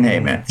 Fucking hey,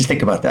 man. Just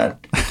think about that.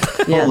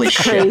 Yeah, Holy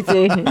shit.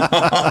 Crazy.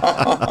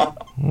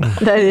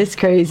 That is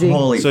crazy.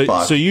 Holy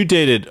fuck. So you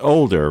dated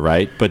older,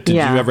 right? But did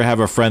you ever have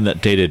a friend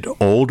that dated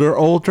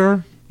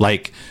older?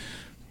 Like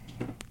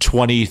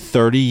 20,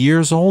 30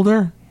 years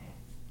older?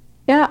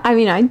 Yeah, I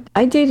mean,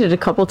 I dated a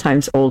couple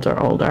times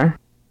older.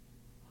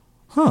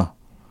 Huh.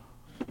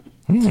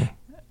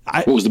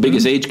 What was the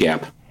biggest age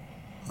gap?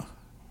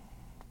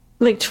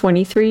 Like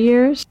 23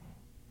 years.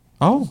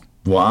 Oh.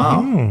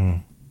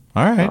 Wow.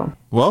 All right. Oh.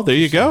 Well, there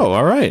you go.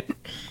 All right.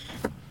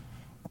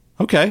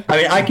 Okay. I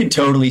mean, I can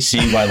totally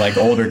see why like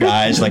older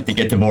guys like to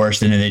get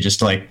divorced and then they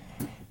just like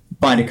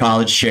find a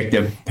college chick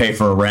to pay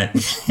for a rent.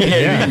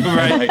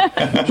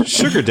 Right?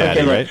 Sugar daddy,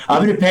 okay, right?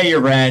 I'm going to pay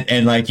your rent,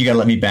 and like you got to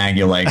let me bang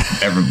you like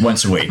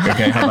once a week.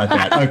 Okay, how about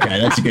that? Okay,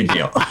 that's a good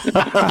deal.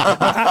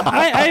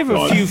 I have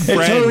a few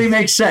friends. It totally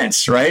makes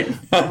sense, right?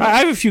 I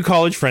have a few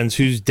college friends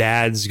whose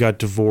dads got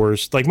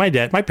divorced. Like my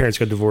parents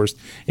got divorced,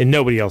 and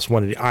nobody else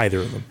wanted either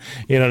of them.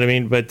 You know what I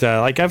mean? But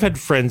like I've had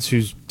friends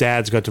whose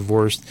dads got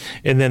divorced,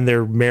 and then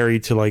they're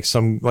married to like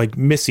some like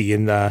Missy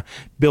in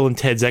Bill and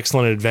Ted's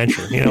Excellent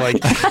Adventure. You know,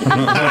 like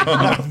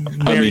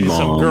married to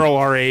some girl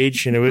our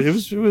age, and it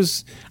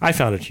was. I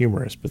found it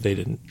humorous, but they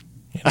didn't.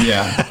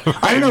 Yeah,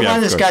 I don't know why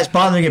this guy's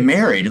bothering to get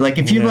married. Like,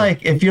 if you're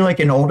like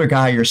an older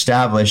guy, you're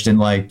established, and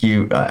like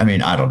you, I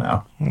mean, I don't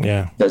know.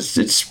 Yeah, it's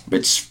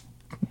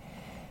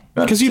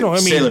because you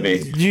want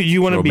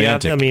to be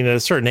out. I mean, at a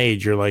certain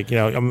age, you're like,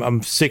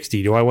 I'm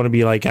 60. Do I want to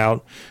be like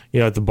out,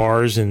 at the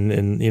bars and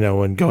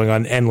and going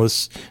on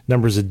endless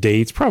numbers of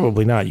dates?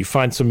 Probably not. You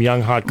find some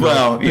young hot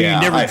girl who you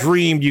never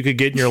dreamed you could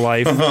get in your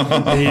life,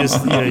 and you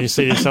just you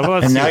say to yourself, well,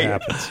 let's see what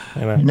happens.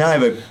 Now I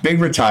have a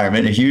big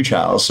retirement, a huge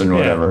house, and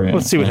whatever.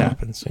 Let's see what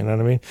happens. You know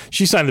what I mean?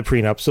 She signed the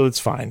prenup, so it's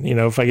fine.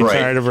 If I get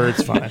tired of her,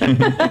 it's fine.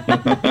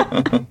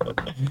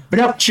 But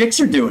now chicks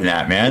are doing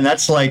that, man.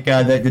 That's like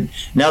now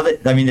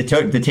that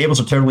the tables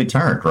have totally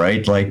turned,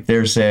 right? Like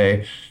there's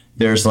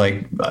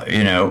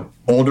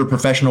older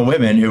professional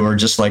women who are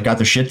just like got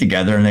their shit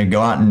together, and they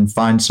go out and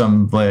find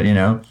some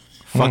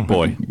fuck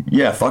boy.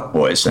 Yeah, fuck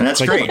boys, and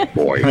that's like, great.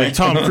 Boy, like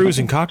Tom Cruise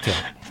in Cocktail.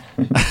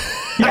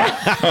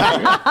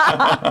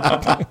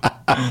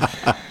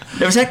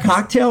 Was that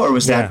Cocktail, or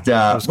was that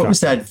what was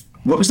that?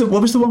 What was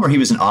the one where he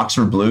was in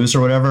Oxford Blues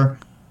or whatever?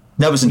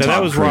 That wasn't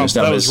Tom Cruise.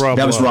 That was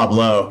Rob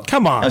Lowe.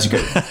 Come on. That's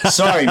good.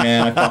 Sorry,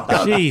 man. I fucked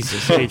up.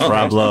 Jesus.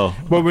 Rob Lowe.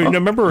 Well,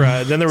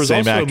 remember, then there was Same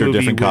also actor, a movie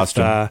different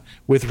costume.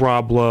 with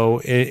Rob Lowe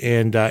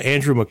and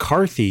Andrew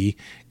McCarthy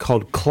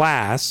called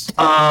Class.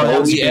 That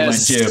was a good one,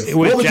 too.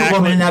 With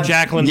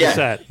Jacqueline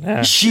Bisset.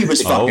 Yeah. She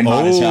was fucking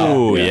hot as hell.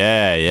 Oh,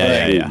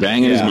 yeah.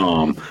 Banging his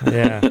mom.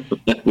 Yeah.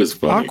 That was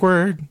funny.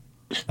 Awkward.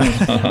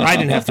 I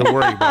didn't have to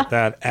worry about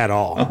that at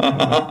all.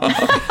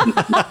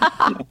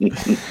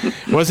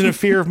 Wasn't a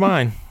fear of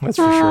mine, that's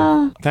for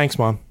sure. Thanks,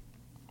 Mom.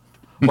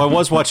 Well,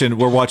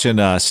 we're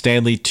watching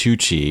Stanley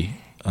Tucci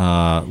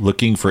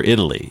looking for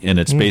Italy, and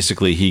it's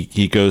basically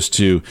he goes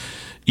to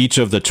each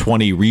of the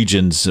 20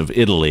 regions of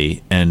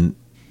Italy and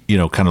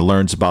kind of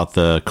learns about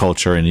the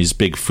culture, and he's a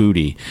big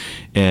foodie,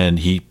 and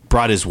he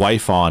brought his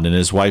wife on, and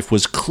his wife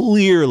was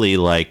clearly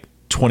like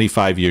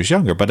 25 years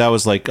younger, but I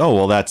was like, oh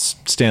well, that's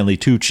Stanley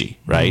Tucci,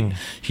 right?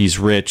 He's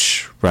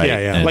rich, right?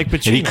 Yeah. Like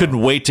Pacino. And he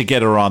couldn't wait to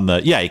get her on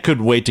the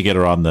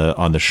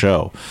on the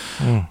show.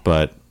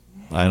 But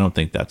I don't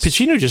think that's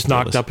Pacino just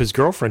knocked up his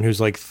girlfriend who's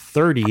like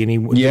 30, and he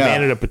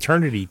demanded a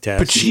paternity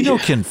test. Pacino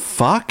can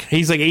fuck.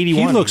 He's like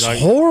 81. He looks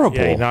horrible.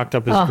 Yeah, he knocked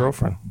up his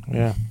girlfriend.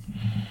 Yeah.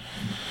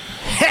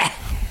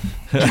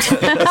 Tim.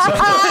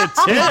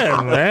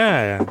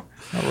 Yeah.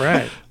 All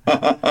right.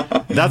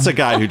 That's a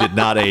guy who did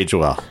not age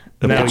well.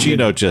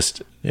 Pacino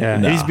just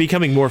he's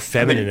becoming more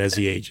feminine as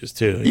he ages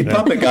too. You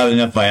probably got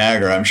enough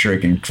Viagra. I'm sure he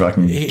can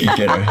fucking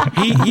get her.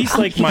 He's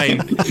like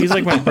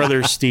my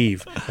brother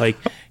Steve. Like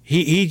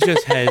he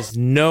just has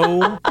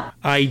no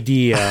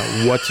idea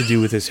what to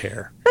do with his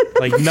hair.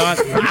 Like no.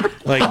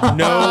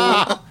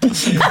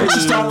 It's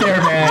just up there,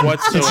 man.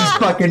 Whatsoever. It's just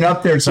fucking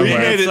up there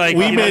somewhere.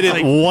 We made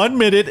it 1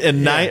 minute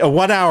and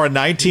 1 hour,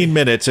 19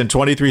 minutes and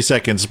 23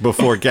 seconds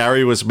before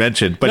Gary was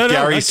mentioned. But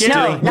Gary's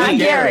still not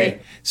Gary.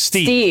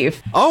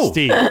 Steve. Oh,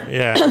 Steve.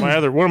 Yeah, I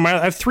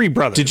have three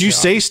brothers. Did you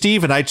say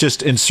Steve and I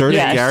just inserted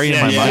Gary in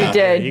my mind? You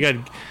did. You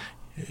got.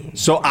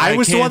 So I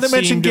was the one that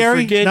mentioned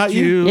Gary, not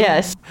you.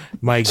 Yes.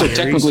 My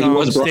Gary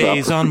song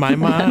stays on my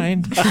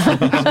mind.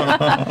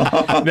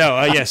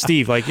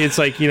 Steve. Like it's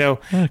like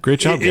great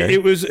job, Gary.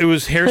 It was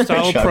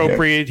hairstyle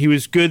appropriate. He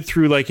was good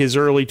through like his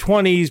early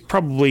 20s,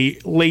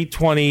 probably late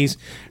 20s.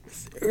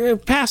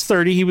 Past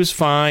 30, he was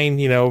fine.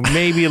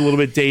 Maybe a little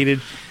bit dated.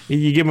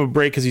 You give him a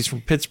break because he's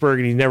from Pittsburgh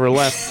and he never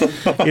left.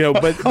 But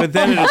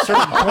then at a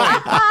certain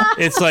point,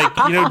 it's like,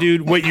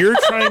 dude, what you're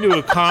trying to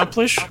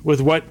accomplish with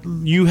what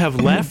you have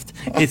left,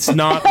 it's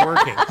not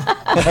working.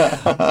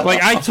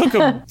 Like I took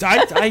him.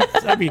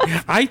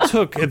 I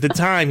took at the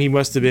time he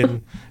must have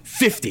been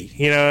 50.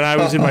 And I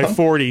was in my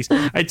 40s.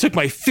 I took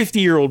my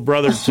 50-year-old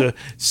brother to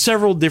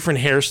several different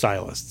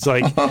hairstylists,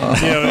 like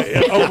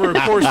over a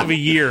course of a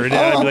year, and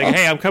I'd be like,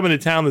 hey, I'm coming to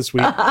town this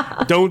week.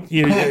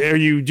 Are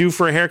you due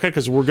for a haircut?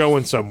 Because we're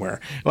going somewhere.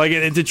 Like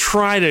to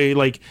try to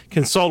like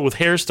consult with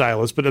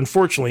hairstylists, but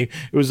unfortunately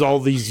it was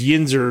all these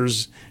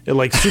yinzers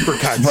like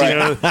supercuts. Right.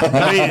 And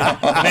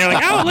they're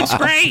like, oh, it looks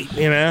great.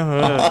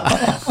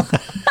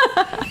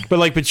 But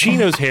like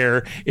Pacino's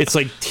hair, it's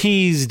like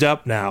teased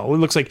up now. It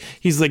looks like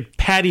he's like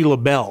Patti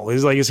LaBelle.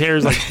 It's like his hair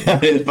is like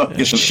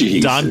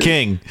Don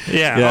King.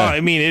 Yeah. Oh,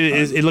 I mean,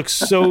 it looks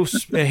so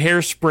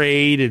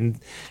hairsprayed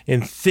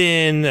and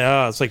thin.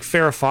 It's like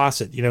Farrah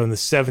Fawcett, in the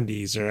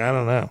 70s, or I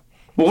don't know.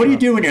 Well, what do you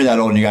do when you're that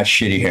old and you got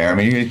shitty hair? I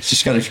mean, you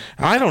just got to.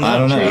 I don't know.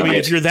 I mean,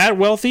 if you're that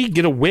wealthy,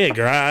 get a wig,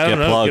 or I don't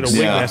know, plugs. get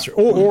a wig master,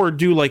 or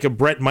do like a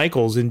Bret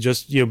Michaels and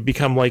just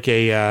become like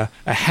a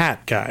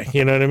hat guy.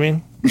 You know what I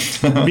mean?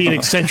 Be an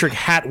eccentric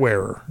hat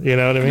wearer. You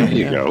know what I mean? There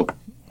you go.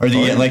 Or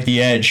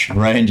the Edge,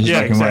 right? And just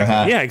fucking wear a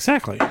hat. Yeah,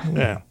 exactly.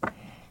 Yeah.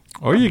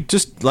 Or you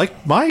just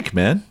like Mike,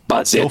 man.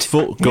 Buzz Go it.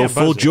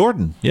 full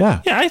Jordan.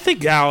 Yeah. Yeah, I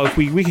think Al, if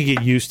we could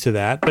get used to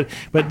that,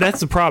 but that's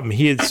the problem.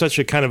 He had such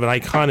a kind of an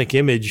iconic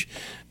image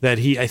that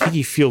I think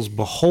he feels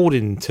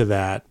beholden to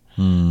that.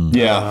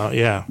 Yeah.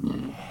 Yeah.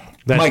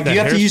 Mike, do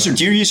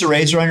you use a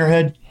razor on your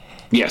head?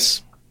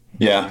 Yes.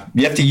 Yeah.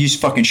 You have to use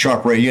fucking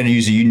sharp razor. You're going to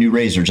use a new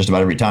razor just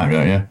about every time,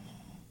 don't you?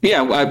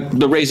 Yeah,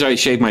 the razor I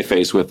shave my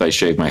face with, I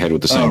shave my head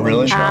with the same. Oh,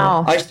 really?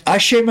 Ow. I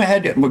shaved my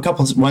head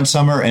one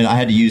summer, and I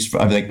had to use.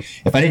 I was like,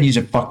 if I didn't use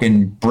a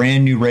fucking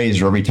brand new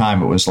razor every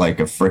time, it was like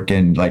a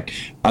freaking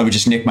I would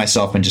just nick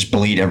myself and just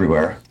bleed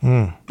everywhere.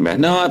 No,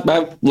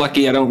 I'm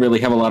lucky. I don't really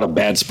have a lot of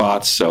bad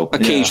spots, so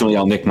occasionally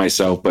I'll nick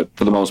myself, but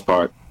for the most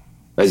part,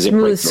 I zip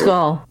Smooth right through it.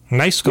 skull.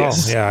 Nice skull.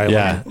 Yes. Yeah. I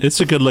Yeah.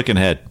 It's a good looking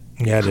head.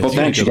 Yeah, it is. Well,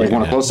 thanks. You guys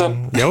want a close up?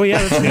 Oh,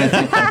 yeah, that's good.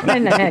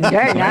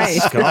 Very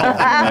nice. Skull.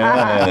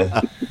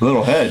 Yeah,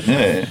 little head.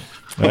 Yeah.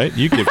 Right?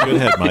 You give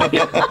good head, Mike.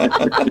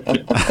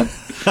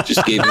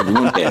 Just gave him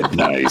one head.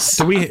 Nice.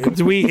 Do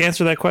we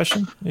answer that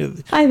question?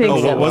 I think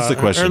so. What was the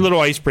question? Our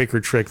little icebreaker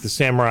trick, the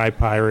samurai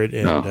pirate,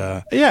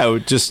 and Yeah,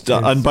 just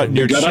unbutton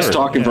your You got us shirt.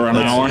 talking for an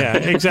hour. yeah,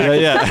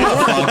 exactly.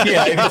 Yeah.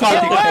 Yeah, if you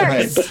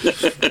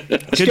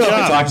talk Good go up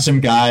and job. talk to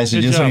some guys.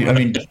 And Good just, job. I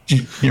mean,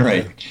 you're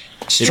right.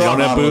 If you don't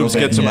have boobs,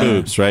 get some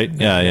boobs, right?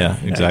 Yeah,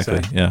 exactly.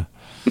 exactly. Yeah.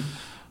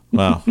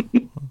 Wow.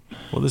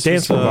 Well, this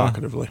Dance is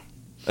provocatively.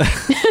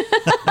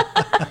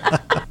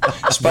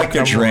 Spike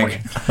your drink.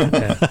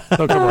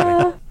 Don't come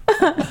running.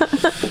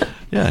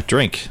 yeah,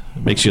 drink.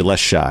 It makes you less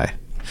shy.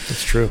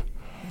 It's true.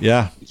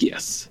 Yeah.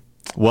 Yes.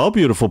 Well,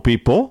 beautiful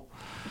people,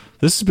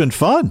 this has been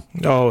fun.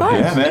 Oh,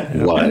 Yeah,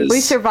 man. Was. We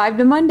survived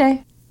a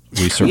Monday.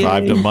 We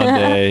survived a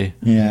Monday.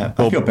 Yeah,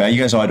 I feel bad. You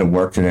guys all had to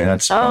work today.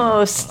 That's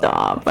Oh,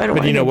 stop. I don't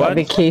want you to know go on what?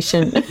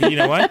 vacation. You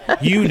know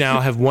what? You now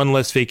have one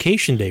less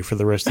vacation day for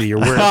the rest of the year.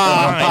 We're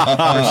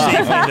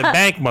safely in the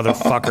bank,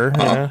 motherfucker.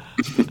 Yeah.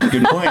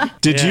 good point.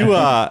 Did you,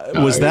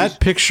 was that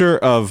picture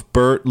of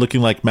Bert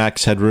looking like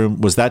Max Headroom,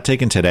 was that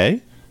taken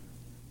today?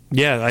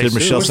 Yeah, I Did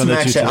Michelle What's the send that to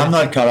max? you today? I'm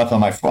not caught up on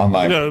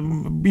my.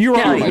 You're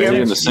Yeah, on. you're- Buried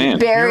in the sand.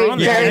 Buried in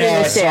Yeah, the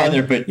I saw there,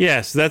 sand. but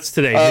Yes, that's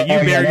today. You yeah,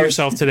 buried that was-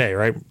 yourself today,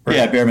 right?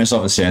 yeah, I buried myself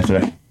in the sand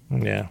today.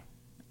 Yeah.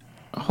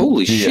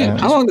 Holy shit. Yeah.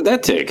 How long did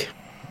that take?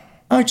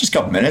 Just a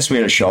couple minutes. We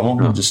had a shovel.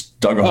 We just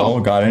dug a hole,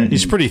 got in.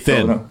 He's pretty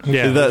thin. filled it up.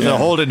 Yeah. The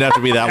hole didn't have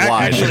to be that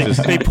wide. Actually, It's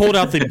just- they pulled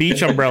out the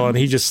beach umbrella and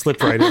he just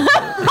slipped right in.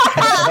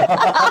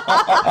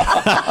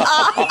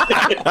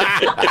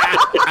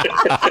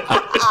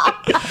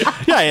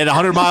 yeah, he had a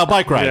 100-mile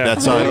bike ride. Yeah.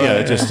 That's all.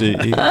 Yeah, just he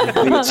He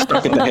got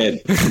stuck at the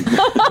head.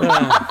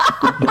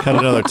 cut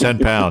another 10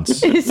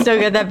 pounds. You still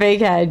got that big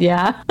head,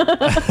 yeah.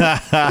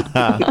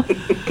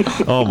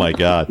 Oh my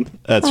God,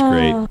 that's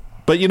great.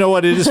 But you know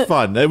what? It is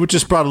fun. It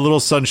just brought a little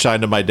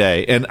sunshine to my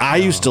day. And I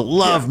used to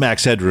love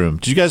Max Headroom.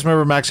 Did you guys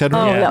remember Max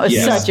Headroom? Oh, that was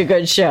Yeah. such a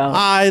good show.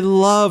 I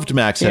loved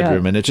Max Yeah.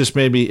 Headroom, and it just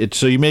made me.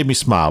 So you made me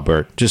smile,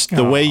 Bert. Just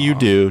the way you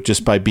do,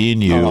 just by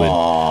being you,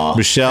 and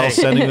Michelle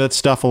sending that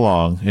stuff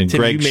along, and Tim,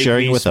 Greg you make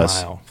sharing me with us.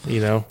 smile,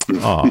 you know?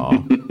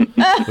 Aw.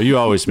 Well, you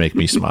always make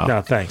me smile,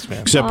 No, thanks,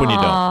 man. except when you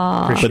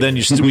don't. But then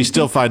we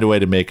still find a way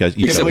to make us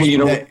each Except other. when You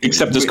don't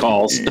accept his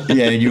calls.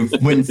 Yeah, you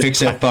wouldn't fix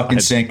that fucking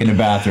sink in the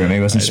bathroom. He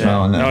wasn't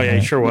smelling that. Oh, yeah,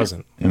 he sure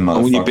wasn't. And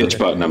When you motherfucker. bitch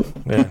button him.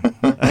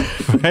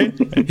 Right?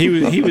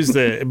 He was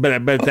but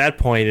at that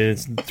point, and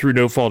it's through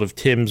no fault of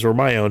Tim's or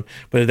my own,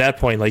 but at that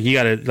point, like, you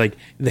gotta, like,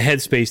 the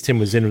headspace Tim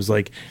was in was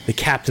like the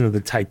captain of the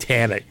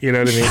Titanic, you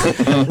know what I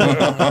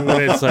mean?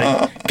 When it's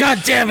like,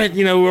 God damn it,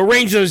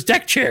 arrange those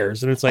deck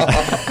chairs, and it's like,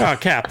 oh,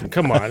 Captain,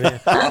 come on,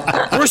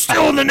 we're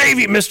still in the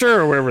Navy, mister,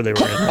 or wherever they were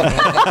in.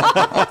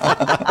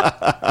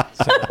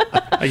 So,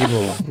 I give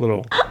him a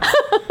little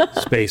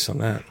space on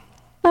that.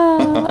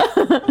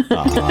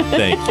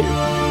 Thank you.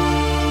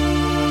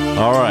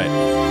 All right.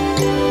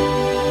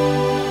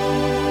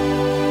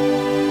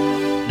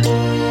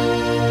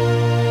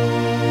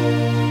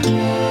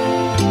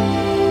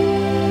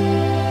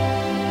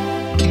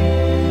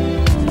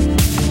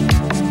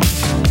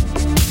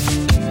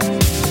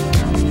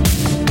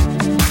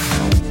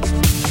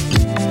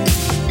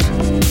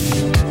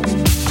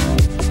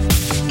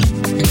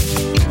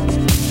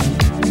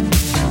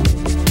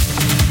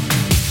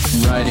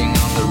 Riding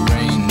on the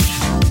range,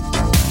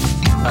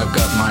 I've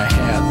got my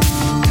hat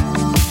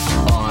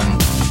on,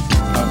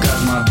 I've got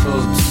my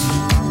boots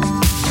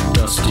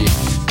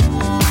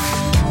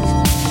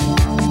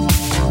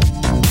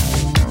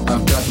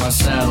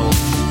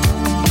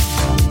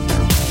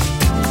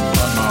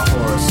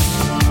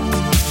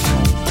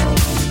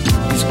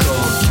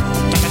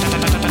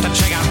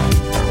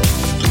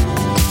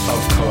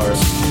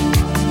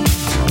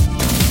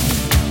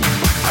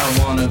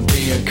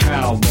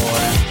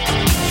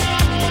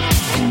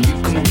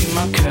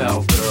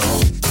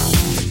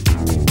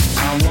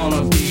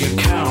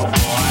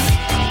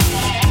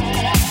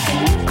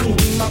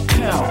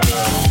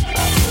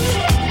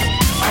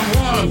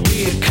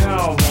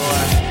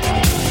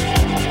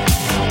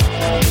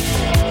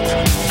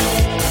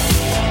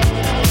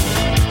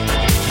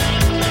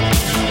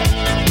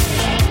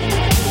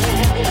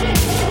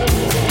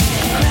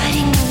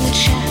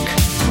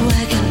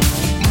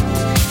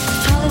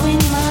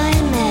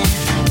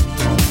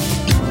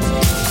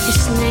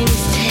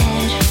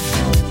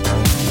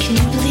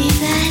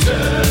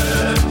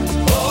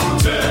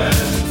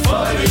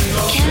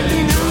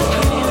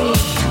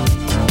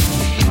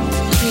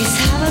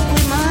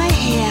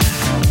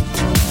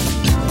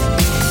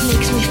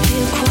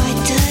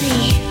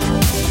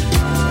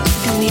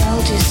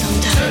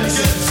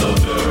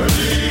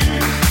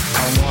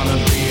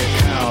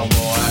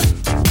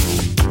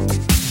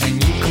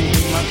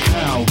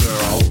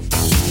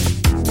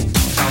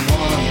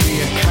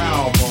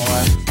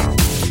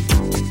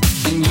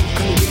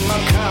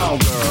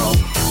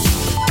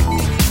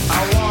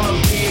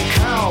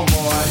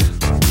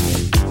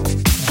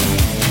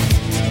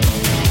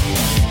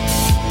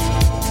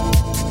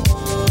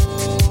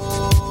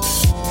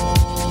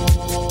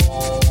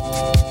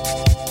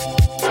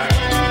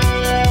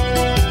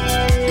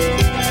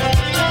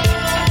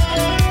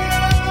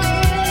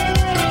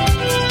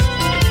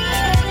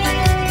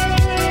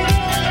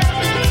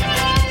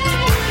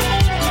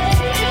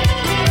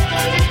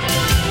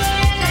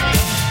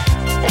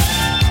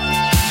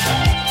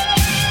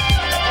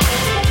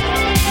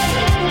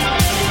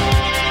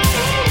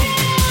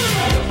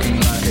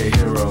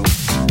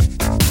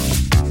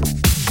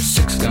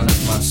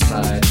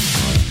outside,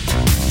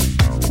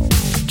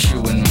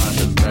 chewing my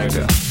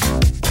tobacco.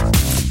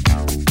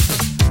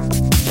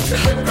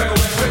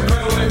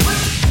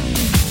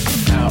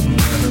 Out on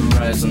the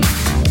horizon,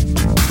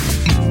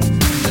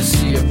 I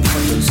see a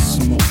puff of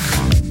smoke.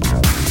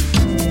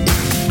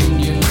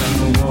 Indians on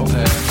the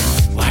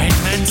warpath. White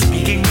man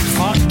speaking with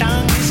fork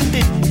tongue, isn't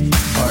it?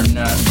 Or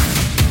not.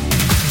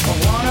 I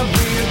wanna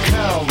be a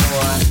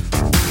cowboy.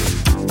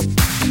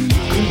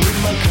 You can be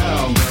my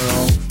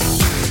cowgirl.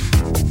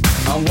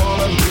 I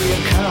wanna be a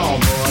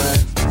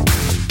cowboy.